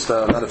he kissed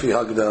her, not if he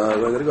hugged her.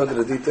 We're going to go to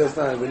the details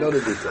now. We know the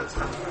details.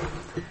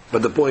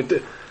 But the point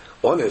is,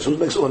 honest. Who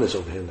makes honest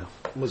over here now?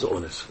 What's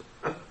honest?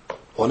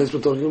 Honest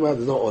we're talking about?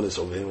 There's no honest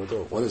over here.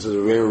 Honest is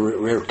a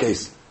rare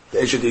case. The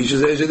Eshet Ish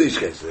is the Eshet Ish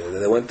case.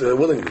 They went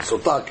willingly.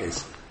 Sotah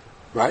case.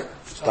 Right?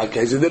 Sotah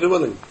case, they did it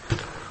willingly.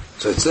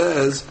 So it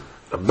says,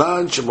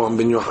 Rabbi Shimon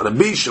ben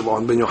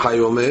Yochai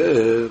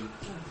Omer,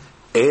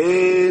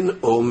 En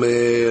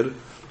Omer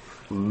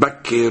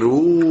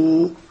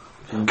Bakiru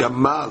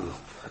Gamal.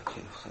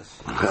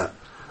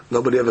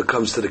 Nobody ever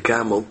comes to the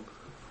camel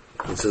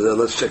and says,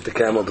 let's check the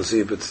camel to see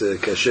if it's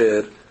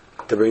kasher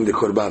to bring the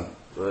korban.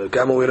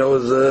 Camel we know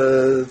is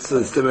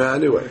it's timeh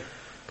anyway.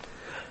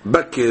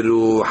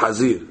 Bakiru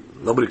hazir.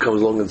 Nobody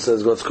comes along and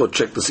says, let's go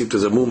check to see if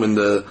there's a mum in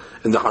the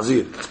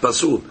hazir. It's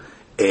pasul.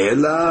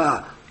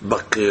 Ela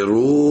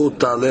bakiru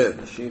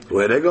taleh.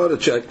 Where they go to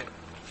check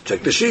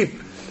the sheep.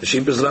 The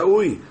sheep is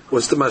ra'ui.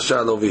 What's the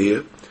mashal over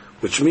here?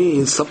 Which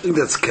means something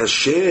that's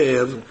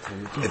kasher,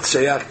 it's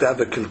shayach to have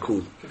a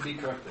kilkul.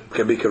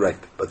 Can be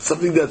corrected. But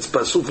something that's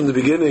pasul from the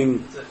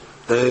beginning,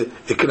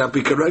 it cannot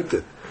be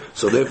corrected.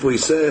 So therefore he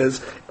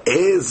says,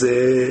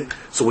 Eze.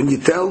 So when you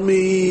tell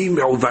me,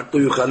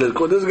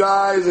 this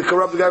guy is a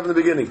corrupt guy from the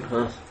beginning.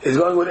 He's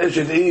going with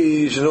Eshet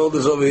Ish and all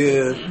this over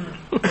here.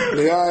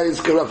 The guy is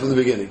corrupt from the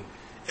beginning.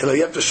 And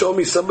you have to show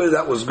me somebody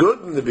that was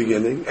good in the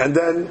beginning and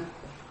then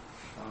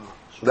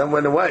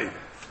went away.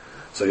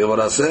 So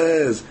Gemara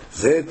says,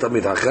 Zeh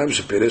Tamid Hacham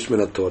shepirish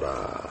min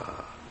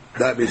Torah.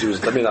 That means he was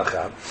Tamid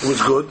Hacham. It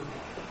was good.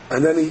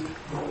 And then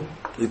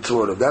he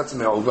tore it. That's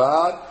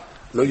me'uvad.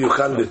 Lo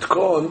yuchal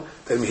litkon.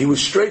 Then he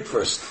was straight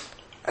first.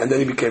 And then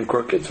he became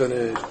crooked.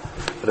 Finished.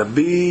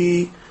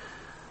 Rabbi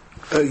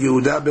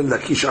Yehuda ben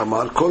Lakish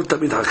Amar, Kol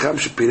Tamid Hacham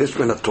shepirish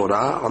min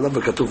Torah. Allah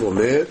v'katuv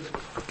omer,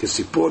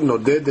 Kisipor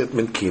nodedet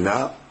min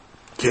kina,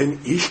 ken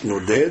ish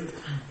noded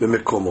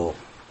b'mekomo.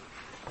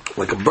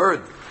 Like a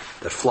bird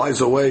that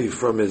flies away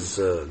from his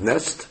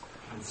nest,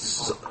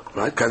 so,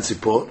 right? Kan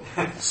sipor.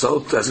 So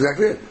that's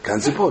exactly it. Kan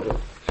sipor.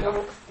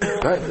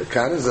 Right? The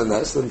kan is the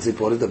nest, and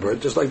sipor is the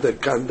bird. Just like the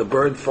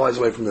bird flies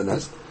away from the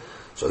nest.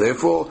 So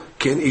therefore,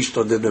 ken ish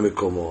noded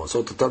b'mekomo.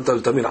 So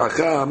Tamid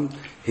Hacham,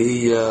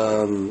 he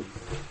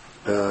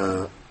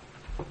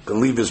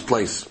can leave his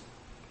place.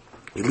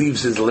 He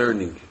leaves his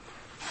learning.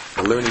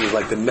 The learning is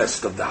like the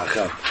nest of the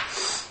Hacham.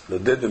 He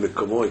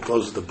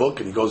closes the book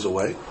and he goes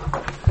away.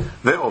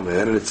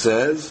 Ve'omer, and it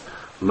says,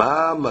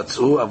 Ma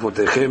matzu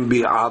avotechem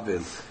bi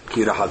avel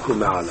ki rahaku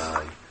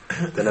me'alai.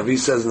 The Navi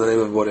says in the name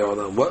of Borei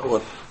Olam,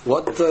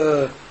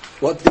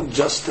 what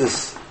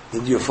injustice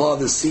did your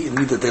fathers see in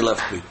me that they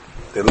left me?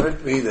 They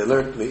learned me,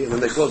 and then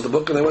they closed the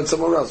book and they went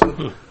somewhere else.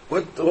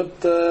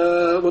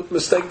 What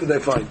mistake did they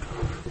find?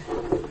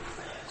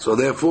 So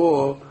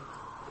therefore,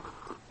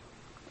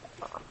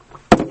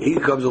 he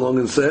comes along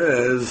and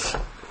says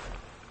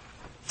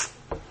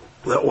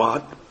that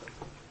what?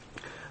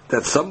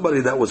 That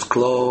somebody that was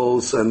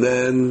close and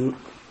then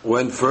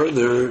went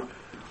further,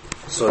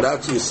 so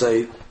that's you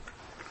say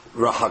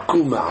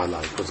rahaku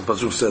ma'alai, because the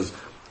pasuk says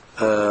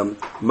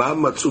ma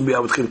matzu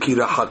bi'avotchem ki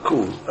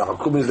rahaku.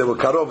 Rahaku means they were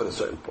cut off at a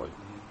certain point,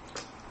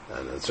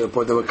 and at a certain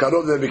point they were cut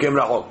off, they became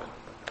rahok.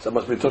 So it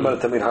must be talking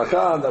about Tamid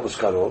Hacham that was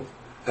cut off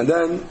and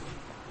then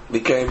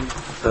became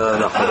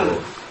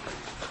rahok.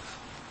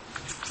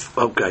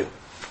 Okay.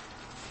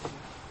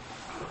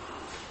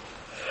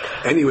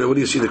 Anyway, what do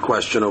you see the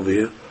question over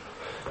here?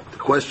 The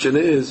question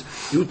is,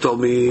 you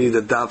told me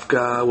that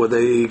Dafka, where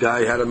the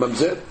guy had a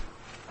mamzer.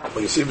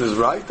 Well, you see if it's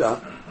right, in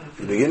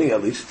the beginning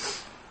at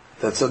least.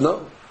 That said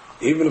no.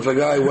 Even if a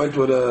guy went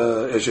with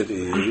a Eshet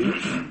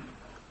Ish,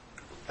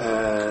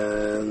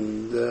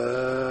 and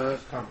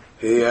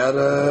he had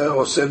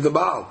or saved the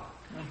Baal.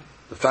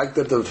 The fact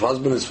that the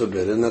husband is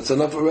forbidden, that's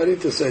enough already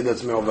to say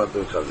that's me'ovat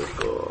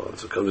b'chadikon.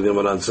 So comes the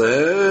Gemara and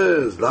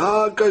says,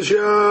 La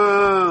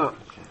kasha.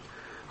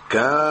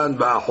 Kan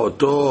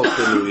ba'achoto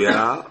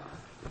penuya.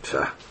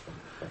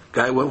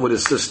 Guy went with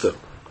his sister,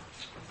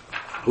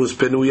 who's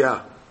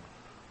penuya.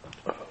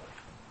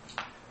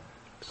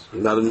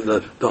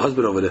 No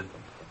husband over there.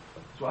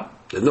 What?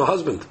 There's no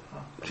husband.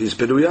 She's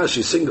penuya,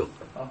 she's single.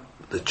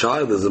 The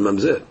child is a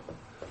mamzer.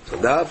 So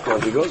dafka,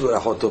 if he goes with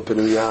achoto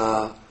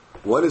penuya,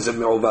 what is it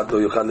me'uvat lo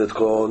yuchal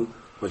litkon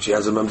when she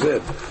has a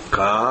mamzer?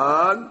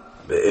 Kan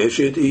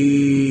be'eshet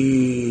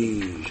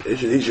ish.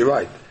 Eshet ish, you're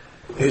right.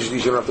 Eshet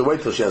ish, you don't have to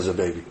wait till she has a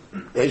baby.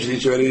 Eshet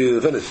ish already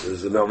finished.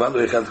 It's me'uvat lo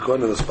yuchal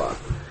litkon in the spot.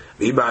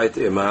 V'iba'et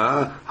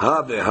ema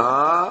ha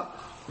beha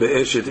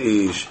be'eshet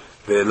ish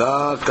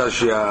ve'la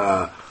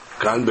kashya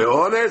kan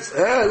be'ones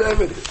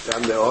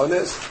kan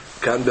be'ones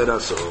kan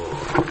be'raso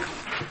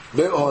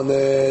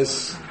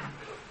be'ones,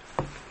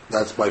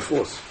 that's by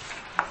force.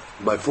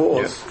 By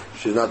force,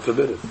 she's not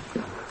forbidden.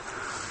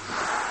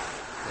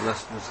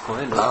 Unless it's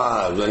Kohen.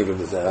 Very good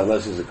to say.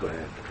 Unless he's a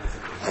Kohen.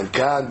 And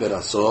kan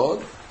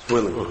berasod,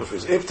 willingly.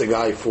 If the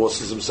guy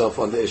forces himself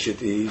on the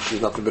Eshiti,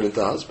 she's not forbidden to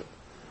the husband.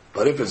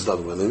 But if it's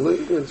done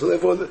willingly, so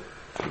therefore,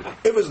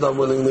 if it's done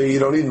willingly, you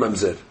don't need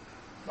mamzer.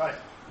 Right.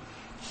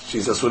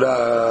 She's a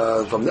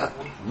surah from that.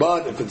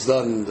 But if it's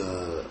done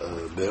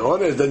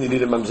be'ones, then you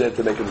need a mamzer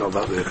to make it know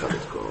about the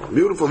Echad.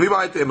 Beautiful.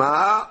 V'ba'et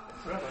ema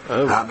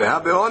ha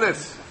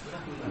be'ones.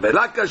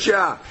 Be'la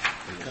kasha.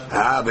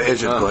 Ha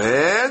be'eshet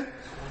Kohen.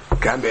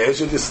 Can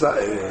be'eshet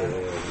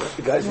Yisrael.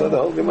 The guys know the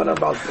whole Gemara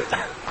about it.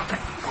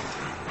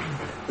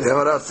 The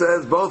Gemara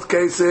says both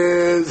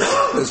cases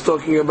is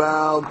talking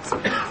about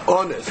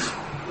honest.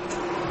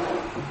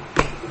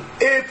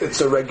 If it's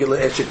a regular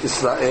Eshet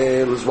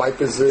Yisrael, his wife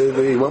is,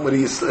 he went with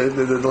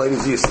the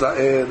ladies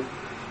Yisrael,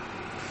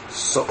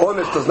 so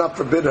honest does not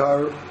forbid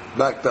her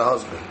back to the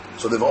husband.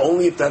 So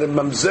only if that in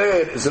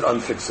mamzer is it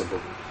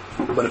unfixable.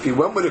 But if he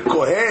went with a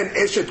Kohen,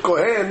 Eshet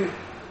Kohen,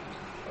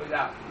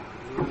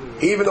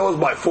 even though it's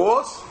by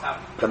force,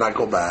 cannot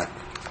go back.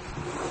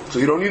 So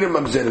you don't need a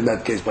mamzer in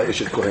that case by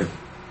Eshet Kohen,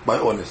 by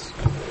honest.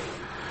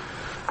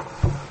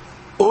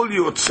 Ul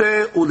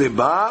yotze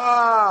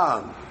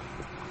uleban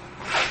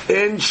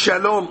en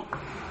shalom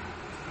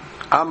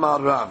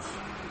amar Rav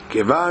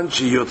kevan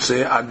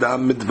sheyotze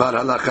adam midvar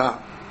halacha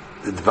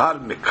midvar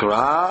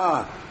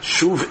mikra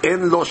shuv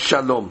en lo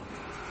shalom.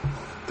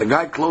 The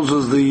guy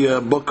closes the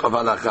book of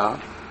halacha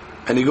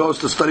and he goes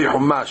to study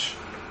Humash.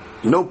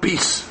 No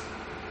peace,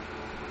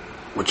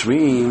 which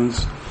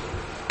means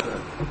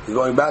you're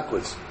going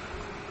backwards.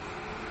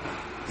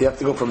 You have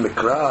to go from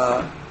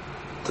Mikra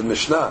to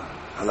Mishnah.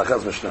 Halakha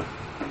is Mishnah.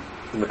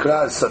 The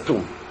Mikra is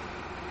Satum.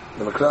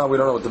 The Mikra, we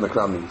don't know what the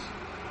Mikra means.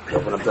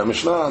 Open up the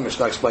Mishnah.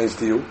 Mishnah explains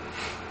to you.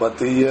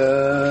 But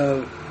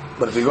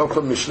if you go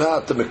from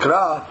Mishnah to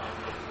Mikra,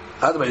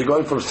 you're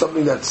going from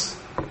something that's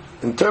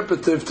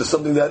interpretive to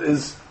something that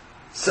is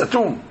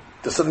satum,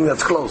 to something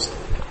that's closed.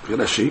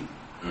 Rashi.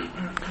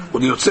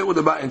 וליוצא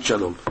ודבא אין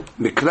שלום.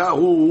 מקרא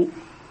הוא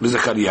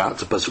בזכריה,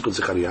 זה פסוק על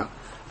זכריה,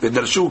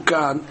 ודרשו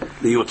כאן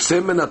ליוצא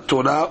מן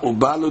התורה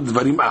ובא לו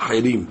דברים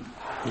אחרים.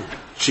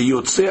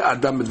 שיוצא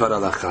אדם בדבר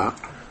הלכה,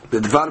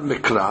 בדבר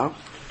מקרא,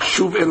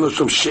 שוב אין לו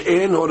שום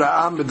שאין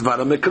הוראה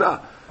בדבר המקרא.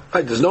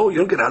 There's no, you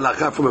don't get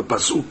הלכה from a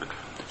פסוק,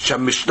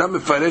 שהמשנה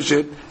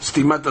מפרשת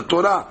סתימת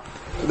התורה.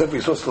 Then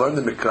you're supposed to learn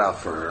the Mikra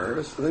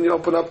first, and then you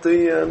open up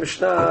the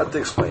Mishnah to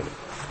explain it.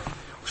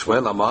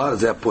 Shmuel Amar,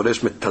 זה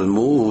הפורש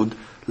מתלמוד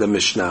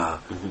למשנה.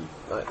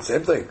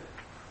 Same thing.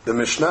 The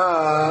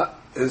Mishnah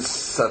is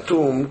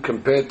satum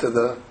compared to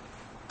the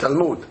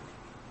Talmud.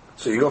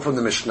 So you go from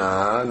the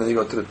Mishnah, and then you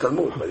go to the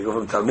Talmud. But you go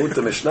from Talmud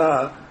to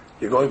Mishnah,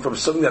 you're going from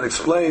something that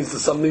explains to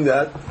something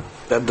that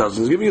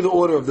doesn't. It's giving you the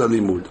order of the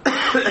limud.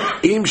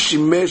 Im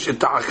shimesh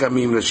et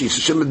ha'achamim, Rashi,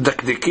 Hashem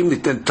medakdekim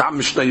niten ta'am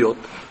mishnayot.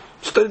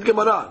 Studied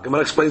Gemara.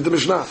 Gemara explains the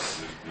Mishnah.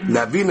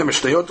 להבין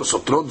המשניות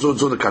הסותרות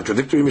זאת, the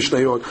contradictory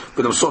משניות,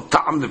 ולמסות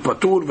טעם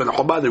לפטור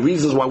ולחובה, the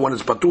reasons why one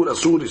is פטור,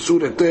 אסור,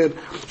 איסור, היתר,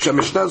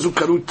 שהמשנה זו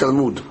קרוי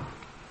תלמוד.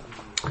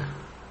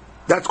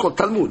 That's called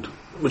Talmud,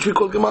 which we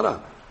call Gemara.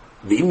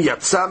 ואם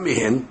יצא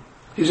מהן,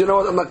 he said, you know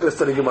what, I'm not going to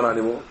study Gemara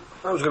anymore.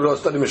 I'm just going to go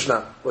study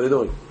Mishnah. What are you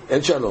doing?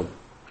 En shalom.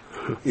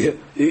 You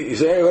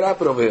say, hey, what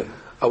happened over here?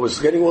 I was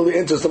getting all the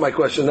answers to my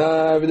question.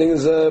 Everything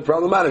is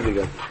problematic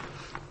again.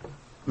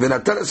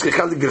 ונתן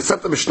הסכיחה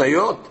לגרסת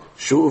המשניות,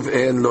 שוב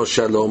אין לו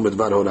שלום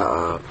בדבר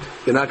הוראה.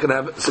 You're not going to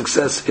have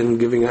success in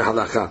giving a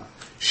halakha.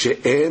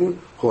 שאין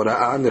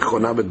הוראה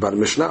נכונה בדבר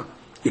משנה.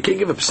 You can't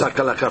give a psak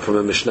halakha from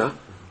a mishnah,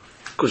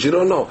 because you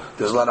don't know.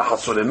 There's a lot of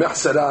hasuri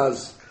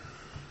mehseraz,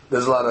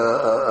 there's a lot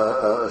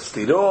of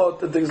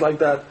stirot and things like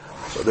that.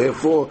 So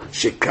therefore,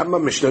 שכמה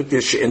משנות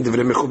יש שאין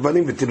דברי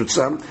מכוונים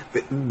ותירוצם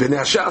בני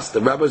הש"ס,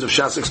 the rabbis of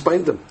Shas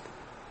explained them.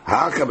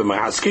 Haka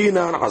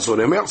b'ma'askina,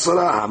 hasuri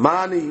mehsera,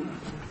 hamani,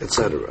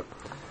 etc.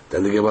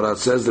 Then the Gemara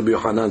says, the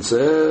Yochanan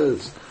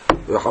says,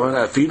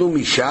 afilu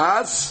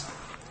mishas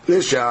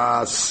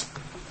l'shas,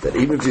 that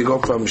even if you go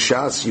from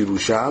Shas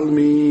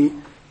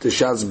Yerushalmi to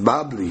Shas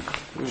Babli,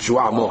 שהוא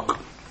עמוק.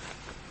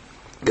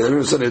 כדמים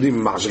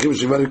מסנדים, מחשכים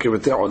ושבעים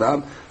כבתי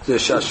עולם, זה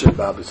Shas של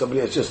Babli. Somebody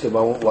has just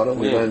about, why don't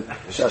we learn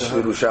Shas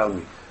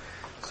Yerushalmi?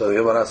 So the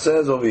Gemara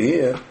says over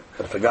here,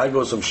 that if a guy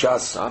goes from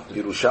Shas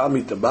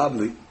Yerushalmi to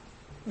Babli,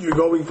 you're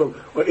going from,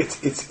 well,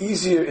 it's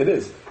easier, it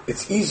is.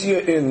 It's easier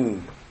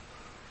in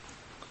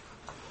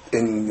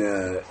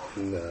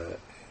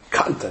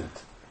content.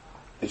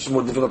 It's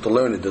more difficult to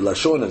learn it. The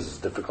lashon is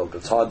difficult.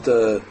 It's hard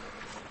to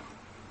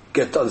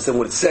get to understand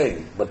what it's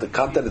saying. But the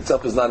content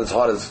itself is not as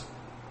hard as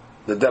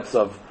the depth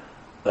of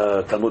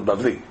Talmud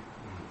Bavli.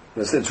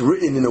 It's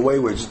written in a way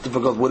where it's just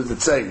difficult. What is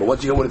it saying? But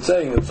once you get what it's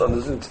saying,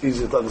 it's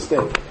easier to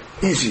understand.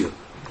 Easier.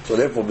 So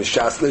therefore,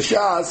 b'shas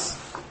l'shas,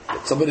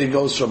 somebody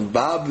goes from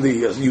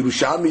Babli,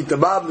 Yerushalmi to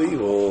Babli,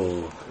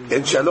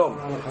 en shalom.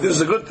 This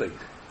is a good thing.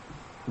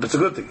 But it's a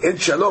good thing. En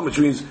shalom, which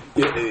means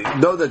you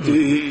know that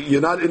you're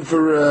not in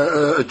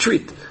for a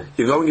treat.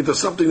 You're going into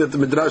something that the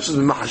Midrash says,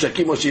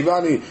 Mahashakim o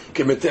Shivani,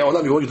 Kemete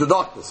Olam, you're going into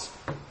darkness.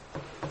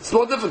 It's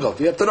more difficult.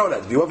 You have to know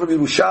that. If you went from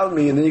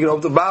Yerushalmi and then you get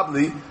over to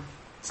Babli,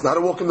 it's not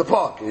a walk in the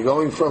park. You're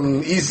going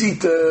from easy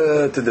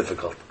to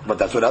difficult. But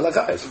that's what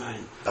halakha is.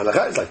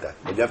 Halakha is like that.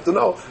 But you have to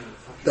know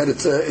that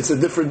it's a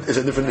different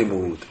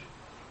limud.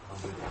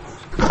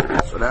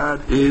 So that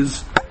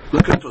is,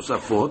 look at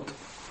Tosafot.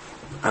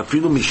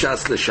 אפילו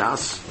מש"ס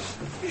לש"ס,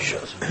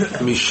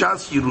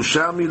 מש"ס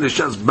ירושלמי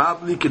לש"ס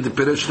בבלי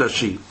כדפרש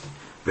רש"י,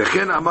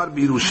 וכן אמר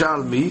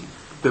בירושלמי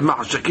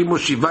במחשכים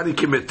מושיבני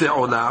כמתי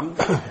עולם.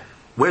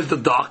 Where's the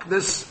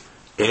darkness?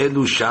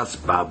 אלו ש"ס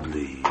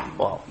בבלי.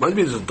 What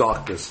means the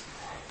darkness?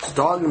 It's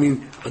dark, I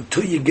mean,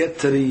 until you get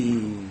to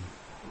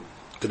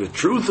the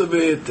truth of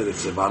it, to the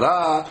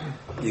tzivara,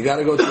 you got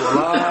to go through a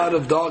lot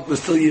of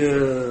darkness till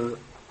you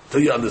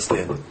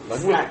understand it.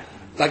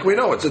 Like we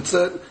know, it's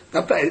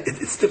not bad.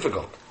 It's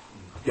difficult.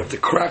 You have to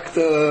crack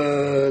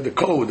the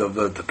code of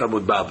the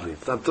Talmud Babli.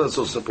 It's not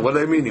so simple. What do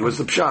I mean? What's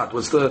the pshat?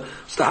 What's the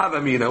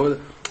havamina?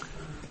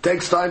 It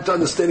takes time to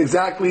understand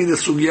exactly the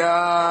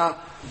sugya.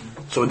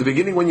 So in the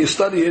beginning, when you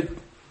study it,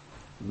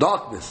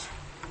 darkness.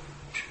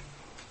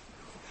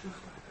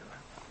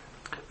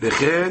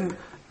 V'chen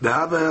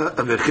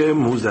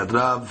v'chem, who's that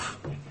Rav?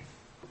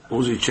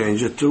 Who's he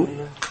changed it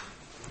to?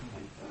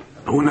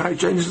 Who now he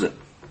changes it?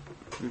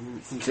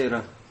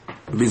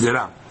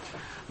 Bizera.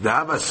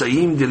 Da'ava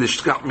Sayyim de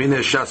l'shkach mineh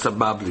Shas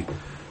Babli.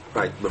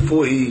 Right.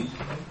 Before he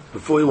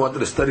wanted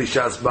to study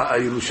Shas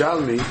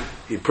Yerushalmi,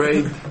 he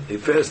prayed, he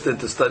fasted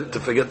to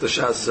forget the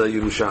Shas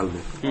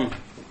Yerushalmi.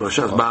 Or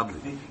Shas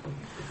Babli.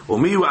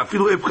 Umiyu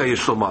afilu ibcha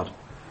yesh lomar.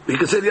 You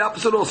can say the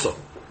opposite also.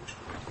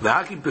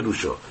 והכי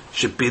פירושו,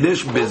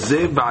 שפירש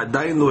בזה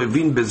ועדיין לא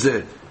הבין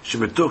בזה,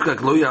 שמתוך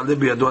כך לא יעלה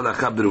בידו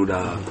הלכה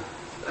ברורה.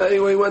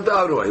 Anyway, he went the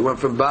other way. He went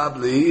from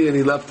Babli and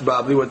he left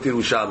Babli, went to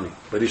Yerushalmi.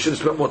 But he should have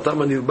spent more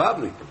time on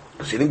Babli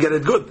because he didn't get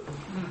it good.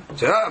 He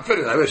said,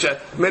 finish. I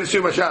made a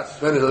Shiur Mashas.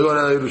 Finish. I'll go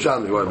to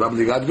Yerushalmi. What,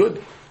 Babli got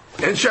good?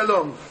 And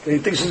Shalom. And he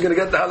thinks he's going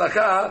to get the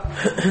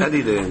halakha, and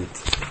he didn't.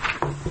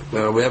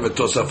 We have a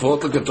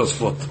Tosafot. Look at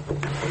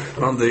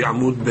Tosafot. On the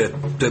Amud Bet.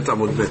 Tet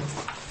Amud Bet.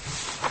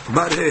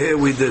 But here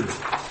we did.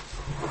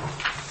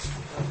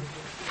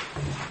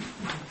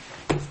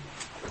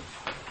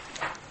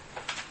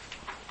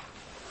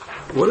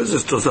 What is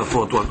this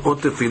Tosafot one? O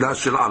Tefillah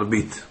Shel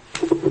Arbit.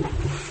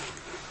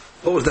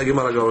 What was that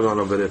Gemara going on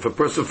over there? If a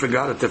person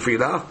forgot a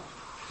Tefillah,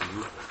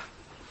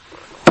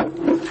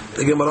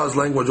 the Gemara's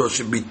language was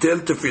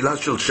Bitel Tefillah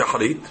Shel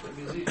Shachrit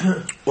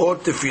or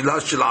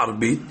Tefillah Shel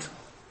Arbit.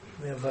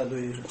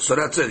 So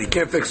that's it. He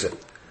can't fix it.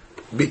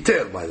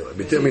 Bitel, by the way.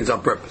 Bitel means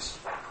on purpose.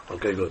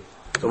 Okay, good.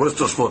 So what is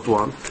Tosafot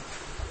one?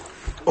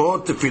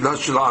 O Tefillah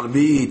Shel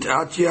Arbit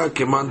Atya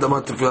Keman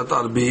Dama Tefillat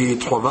Arbit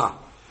Chova.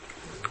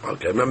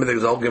 Okay, remember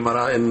there's a whole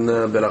Gemara in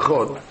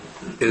Berachot.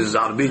 Is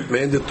Arbit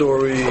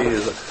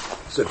mandatory?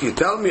 So if you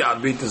tell me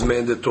Arbit is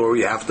mandatory,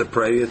 you have to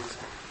pray it.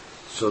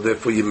 So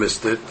therefore you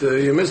missed it.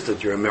 You missed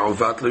it. You're a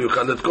me'uvat lo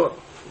yuchal etkor.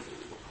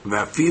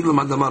 Ve'afil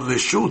madamar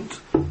reshut.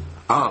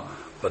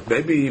 But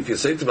maybe if you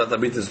say to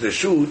Arbit is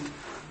reshut,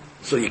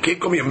 so you can't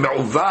call me a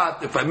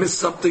me'uvat if I miss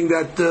something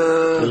that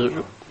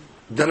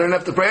I don't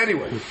have to pray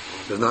anyway.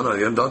 Because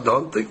no,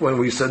 don't think when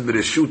we said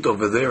reshut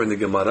over there in the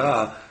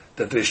Gemara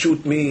that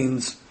reshut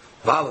means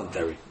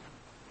voluntary.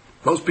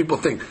 Most people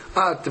think,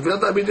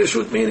 Tefillat Arbit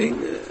reshut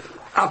meaning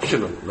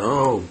optional.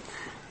 No.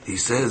 He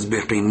says,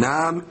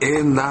 Bechinam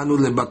en nanu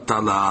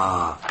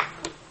lebatala.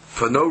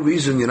 For no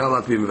reason you're not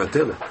allowed to be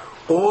mevatela.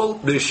 All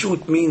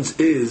reshut means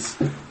is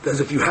that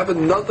if you have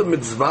another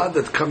mitzvah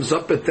that comes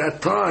up at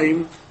that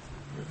time,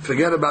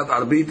 forget about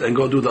Arbit and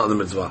go do the other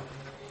mitzvah.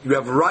 You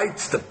have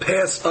rights to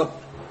pass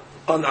up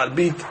on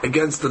Arbit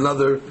against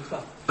another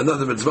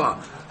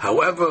mitzvah.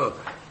 However,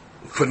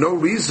 for no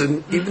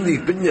reason, even the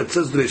opinion that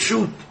says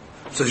reshut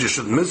says you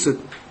shouldn't miss it.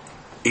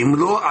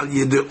 Imlo al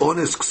yede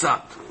ones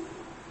ksat.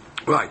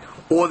 Right.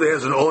 Or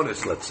there's an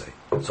honest, let's say.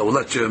 So we'll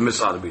let you miss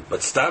Arbit.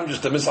 But stam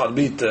just to miss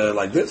Arbit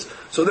like this.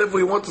 So therefore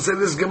we want to say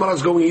this Gemara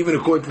is going even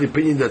according to the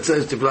opinion that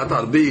says Tefillat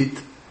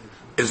Arbit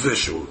is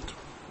reshut.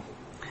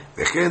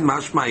 V'chen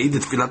mashma id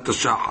Tefillat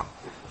Shachar.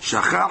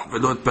 Shachach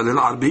v'lo etpalel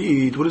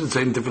Arbit. What does it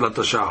say in Tefillat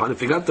Shachar?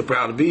 If you got to pray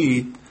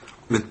Arbit,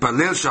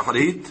 mitpalel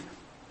Shacharit,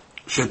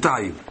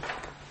 shetayim.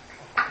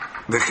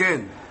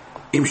 V'chen,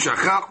 im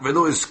shachach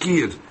v'lo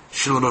eskir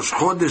shel Rosh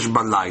Chodesh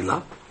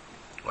balayla.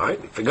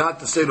 Right? Forgot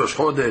to say Rosh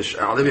Chodesh,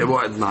 Alev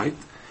Yavo at night.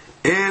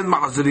 En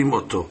ma'azirim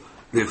oto.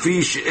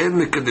 Lefi she'en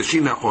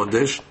mekadeshin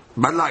HaChodesh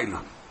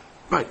balayla.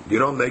 Right? You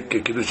don't make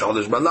Kiddush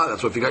Chodesh balayla.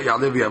 So if you got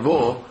Alev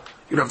Yavo,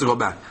 you don't have to go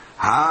back.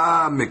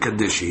 Ha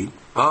mekadeshin.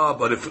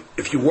 But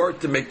if you were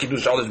to make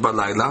Kiddush Chodesh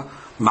balayla,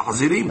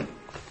 ma'azirim.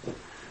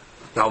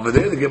 Now over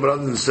there, the Gemara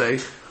doesn't say,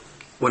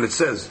 when it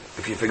says,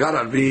 if you forgot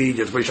Arbit,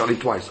 you have to pray Shalit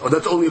twice.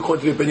 That's only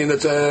according to the opinion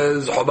that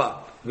says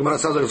Choba. The Gemara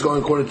sounds like it's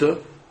going according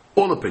to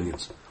all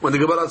opinions. When the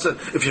Gemara said,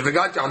 if you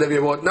forgot Ya'alev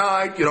Yavo at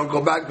night, you don't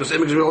go back because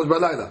image is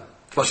balayla.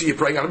 Especially you're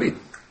praying Arbit.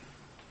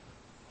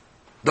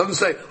 Doesn't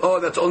say,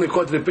 that's only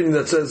according to the opinion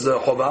that says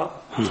Choba.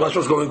 Especially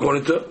what's going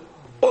according to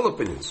all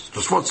opinions.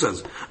 Just what it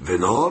says.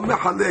 V'lo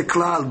mechalek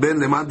klal ben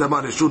leman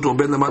dabar reshut or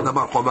ben leman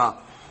dabar Choba.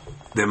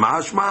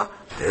 Demashma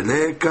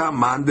teleka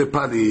man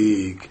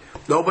deparik.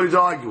 Nobody's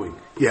arguing.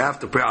 You have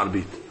to pray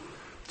Arbit.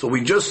 So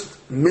we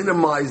just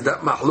minimize that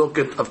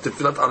mahloket of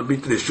Tefillat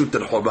Arbit reshut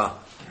and Choba.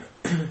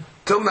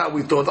 Till now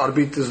we thought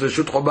Arbit is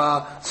reshut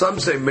Choba. Some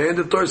say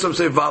mandatory, some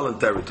say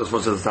voluntary. That's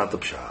what says not the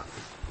pshat.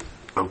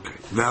 Okay.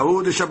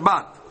 V'ahu de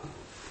Shabbat.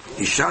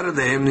 Ishar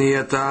dehem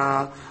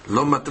niyata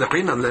lo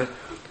matrichin le.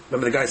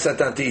 Remember the guy sat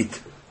down to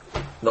eat.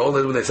 The old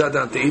when they sat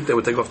down to eat, they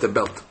would take off their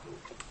belt.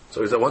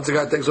 So he said, once the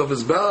guy takes off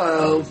his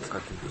belt,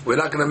 we're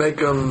not going to make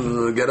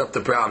him get up to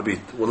pray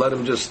Arbit. We'll let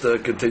him just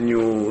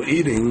continue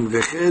eating.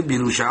 V'ched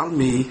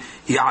b'Yerushalmi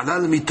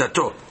ya'ala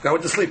l'mitato. Guy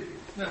went to sleep.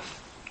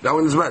 Guy went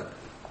in his bed.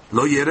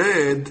 Lo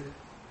yered.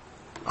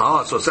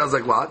 So it sounds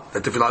like what?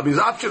 That Tefillah is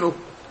optional.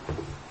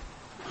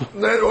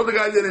 All the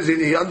guy did is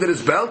he undid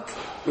his belt.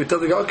 We tell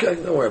the guy, okay,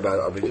 don't worry about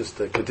it. I'll just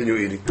continue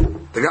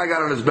eating. The guy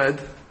got on his bed.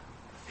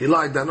 He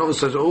lied down. All of a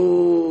sudden,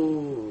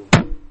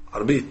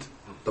 Arbit.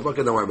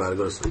 Okay, don't worry about it.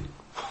 Go to sleep.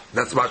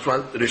 That's much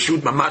reshut.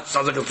 Mamash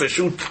sounds like it's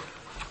reshut.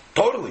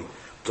 Totally.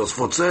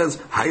 Tosfot says,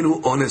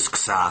 Hainu ones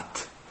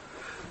ksat.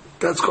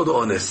 That's called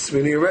honest.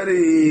 When you're ready,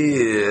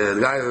 the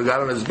guy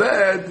got on his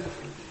bed.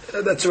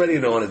 That's already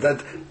known.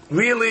 That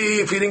really,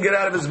 if he didn't get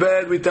out of his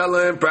bed, we tell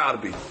him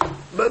proud be.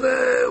 But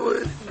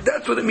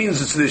that's what it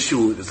means. It's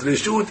reshut. It's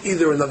reshut.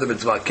 Either another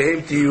mitzvah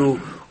came to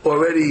you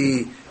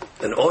already.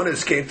 An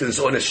honest came to this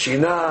honest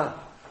shina.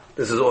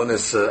 This is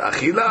honest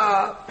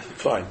achila.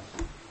 Fine.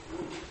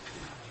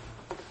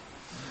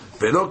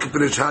 ולא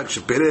כפרש הג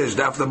שפרש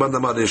דאפנה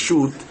בנדמה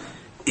רשות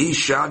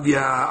איש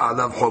שביה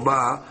עליו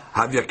חובה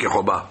הביה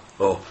כחובה.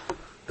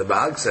 The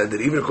Bahag said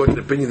that even according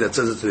to the opinion that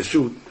says it's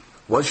reshut,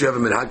 once you have a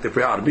minhag to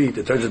pray Arbit,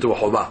 it turns into a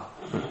choba.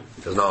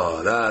 He says, no,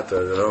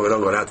 we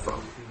don't go that far.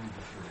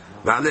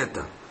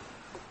 Va'aleta.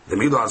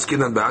 Demidu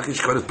askinan ba'achi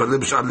shkvar etpalel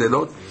b'shar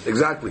leilot.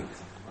 Exactly.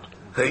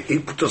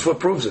 Just what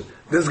proves it.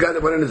 This guy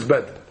that went in his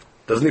bed,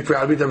 doesn't he pray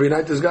arbit every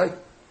night, this guy?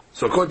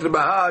 So according to the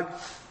Bahag,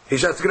 he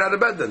has to get out of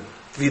bed then.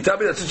 If you tell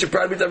me that since you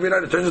pray arbit every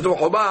night, it turns into a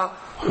chobah,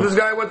 this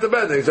guy went to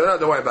bed. And he said, no,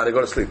 don't worry about it,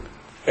 go to sleep.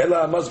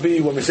 Ella must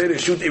be, when we say the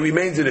shoot, it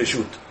remains in the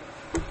shoot.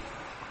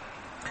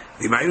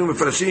 אם היינו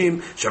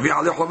מפרשים שביע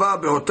עלי חובה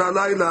באותה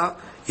לילה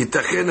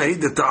ייתכן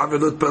העיד את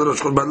העוול לא יתפלל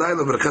ראש חול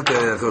בלילה וברכת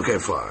okay,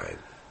 fine.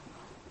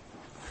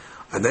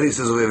 And then he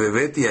says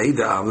והבאתי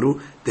העיד אמרו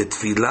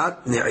תפילת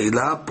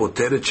נעילה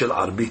פותרת של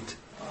ערבית.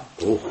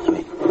 Oh,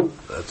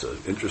 that's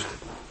interesting.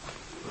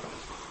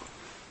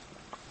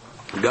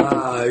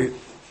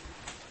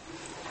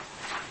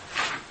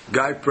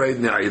 Guy prayed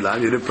נעילה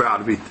and he didn't pray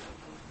ערבית.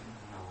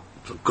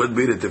 So it could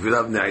be that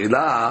תפילת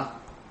נעילה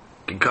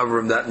can cover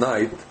him that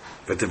night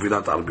for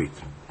תפילת ערבית.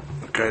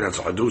 Okay, that's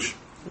a hadush.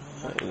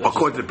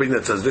 According to the opinion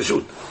that says they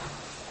shoot.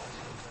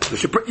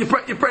 You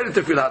pray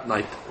the tefillah at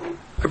night.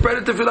 You pray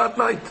the tefillah at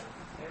night.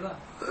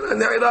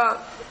 Ne'ilah.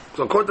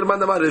 So according to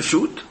the man they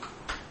shoot.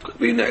 Could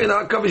be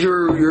ne'ilah covers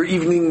your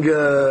evening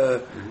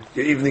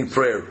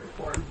prayer.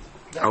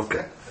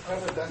 Okay.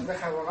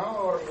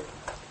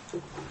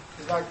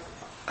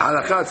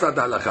 Halakha, it's not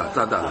halakha.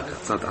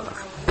 It's not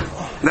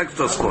halakha. Next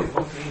to spot.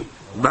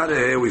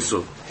 Bare we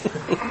saw.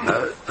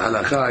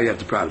 Halakha, you have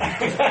to pray.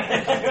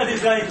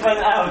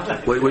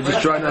 We're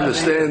just trying to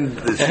understand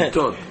the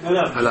shittot.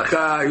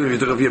 Halakha, even if you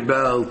took off your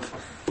belt,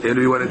 even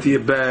if you went into your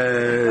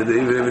bed,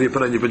 even if you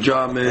put on your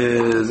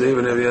pajamas,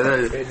 even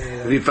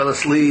if you fell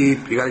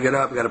asleep, you got to get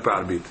up, you got to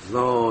pray. There's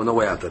no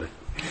way out of it.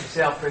 You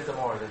say I'll pray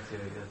tomorrow.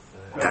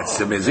 That's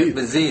the mezid.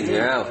 Mezid,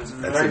 yeah. That's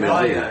the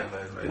mezid.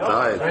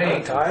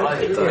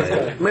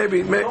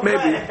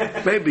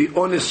 Maybe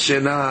honest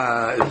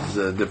shena is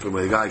a different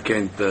way. The guy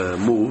can't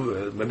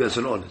move. Maybe that's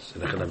an honest.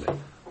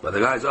 But the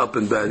guy's up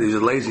in bed. He's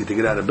lazy to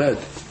get out of bed.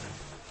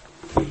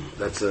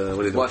 That's what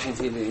do you do? Watching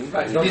TV. You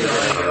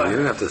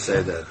don't have to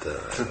say that.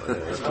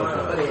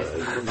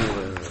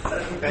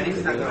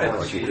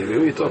 Watching TV.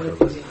 Who are you talking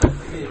about?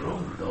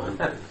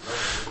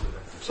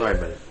 Sorry,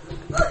 man.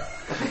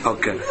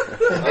 Okay.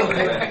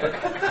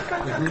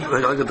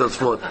 Look at this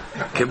foot.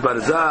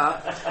 Kebarza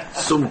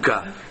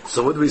sumka.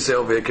 So what do we say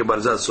over here?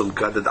 Kebarza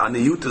sumka. That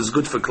aniyut is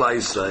good for Klal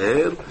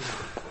Yisrael.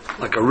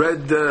 Like a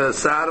red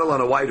saddle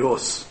on a white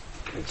horse.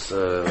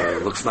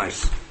 It looks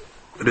nice.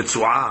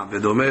 רצועה,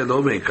 ודומה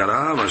לא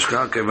בעיקרה,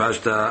 משכה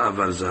כבשת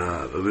אברזה.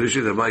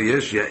 ובראשית הבא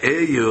יש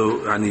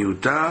יאה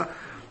עניותה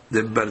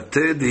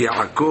דברתי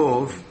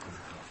דיעקב.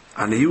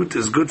 עניות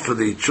is good for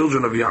the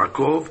children of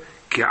Yaakov.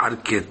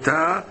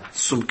 כערכתה,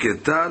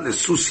 סומכתה,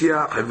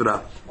 לסוסיה חברה.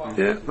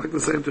 Yeah, like the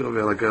same thing over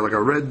here, like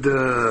a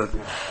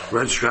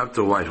red strap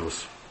to a white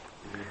horse.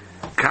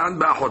 כאן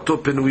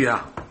באחותו פנויה.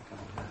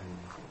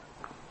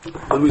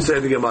 What do we say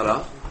in the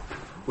Gemara?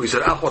 We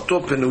said,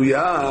 אחותו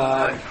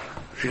פנויה,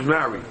 she's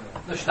married.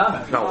 No, she's not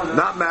married. No,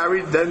 not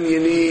married, then you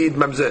need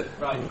mamzer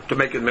to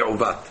make it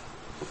me'uvat.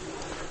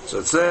 So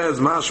it says,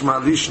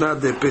 mashma lishna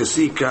de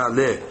pesika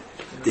le,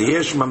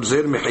 teyesh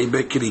mamzer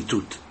mehibe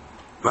kiritut.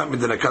 Why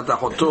did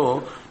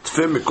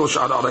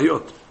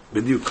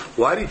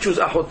he choose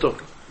אחותו?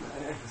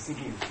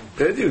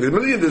 There's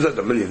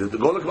a million.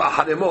 Go look at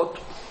Haremot,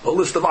 a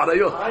list of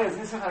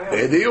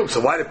arayot. So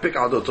why did he pick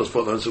out those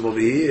photos over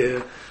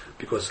here?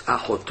 Because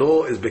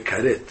אחותו is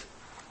bekaret.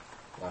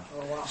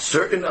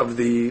 Certain of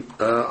the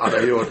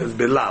arayot is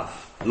belav,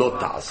 lo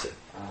ta'aseh.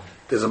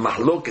 There's a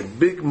mahloket,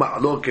 big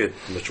mahloket,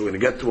 which we're going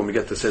to get to when we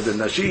get to Seder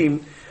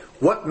Nashim.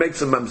 What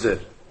makes a mamzer?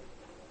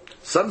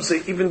 Some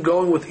say even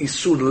going with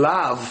Isur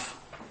Lav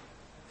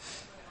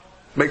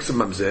makes a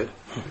mamzer.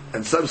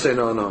 And some say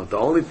no. The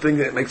only thing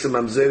that makes a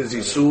mamzer is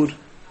Isur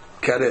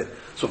Karet.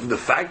 So from the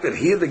fact that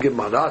here the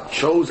Gemara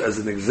chose as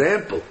an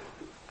example,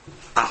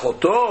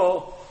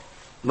 Achoto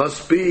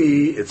must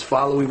be, it's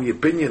following the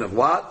opinion of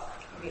what?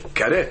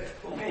 Karet.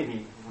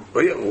 Maybe.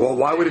 Well,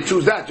 why would it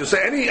choose that? You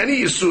say any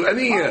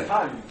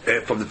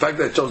Isur, from the fact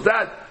that it chose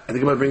that, and the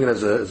Gemara bring it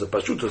as a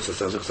Pashut, it's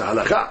a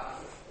halakha.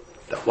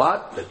 That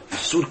what? That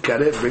Isur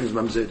Karet brings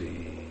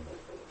mamzeri.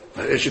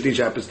 Eshetish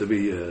happens to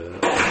be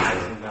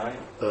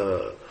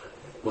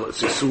well,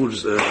 it's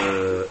Isur's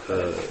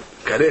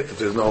Karet if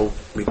there's no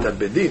Mitat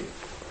Bedin.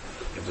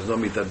 If there's no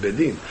Mitat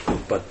Bedin.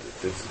 But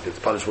it's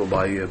punishable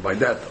by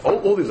that.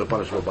 All these are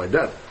punishable by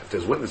that. If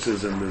there's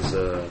witnesses and there's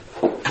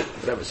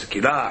whatever,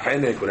 Sekilah,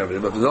 Henek, whatever.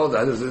 But there's no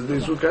that, is the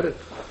Isur Karet.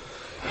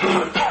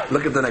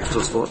 Look at the next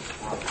spot.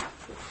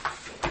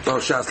 Oh,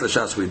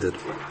 Shas we did.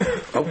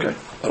 Okay.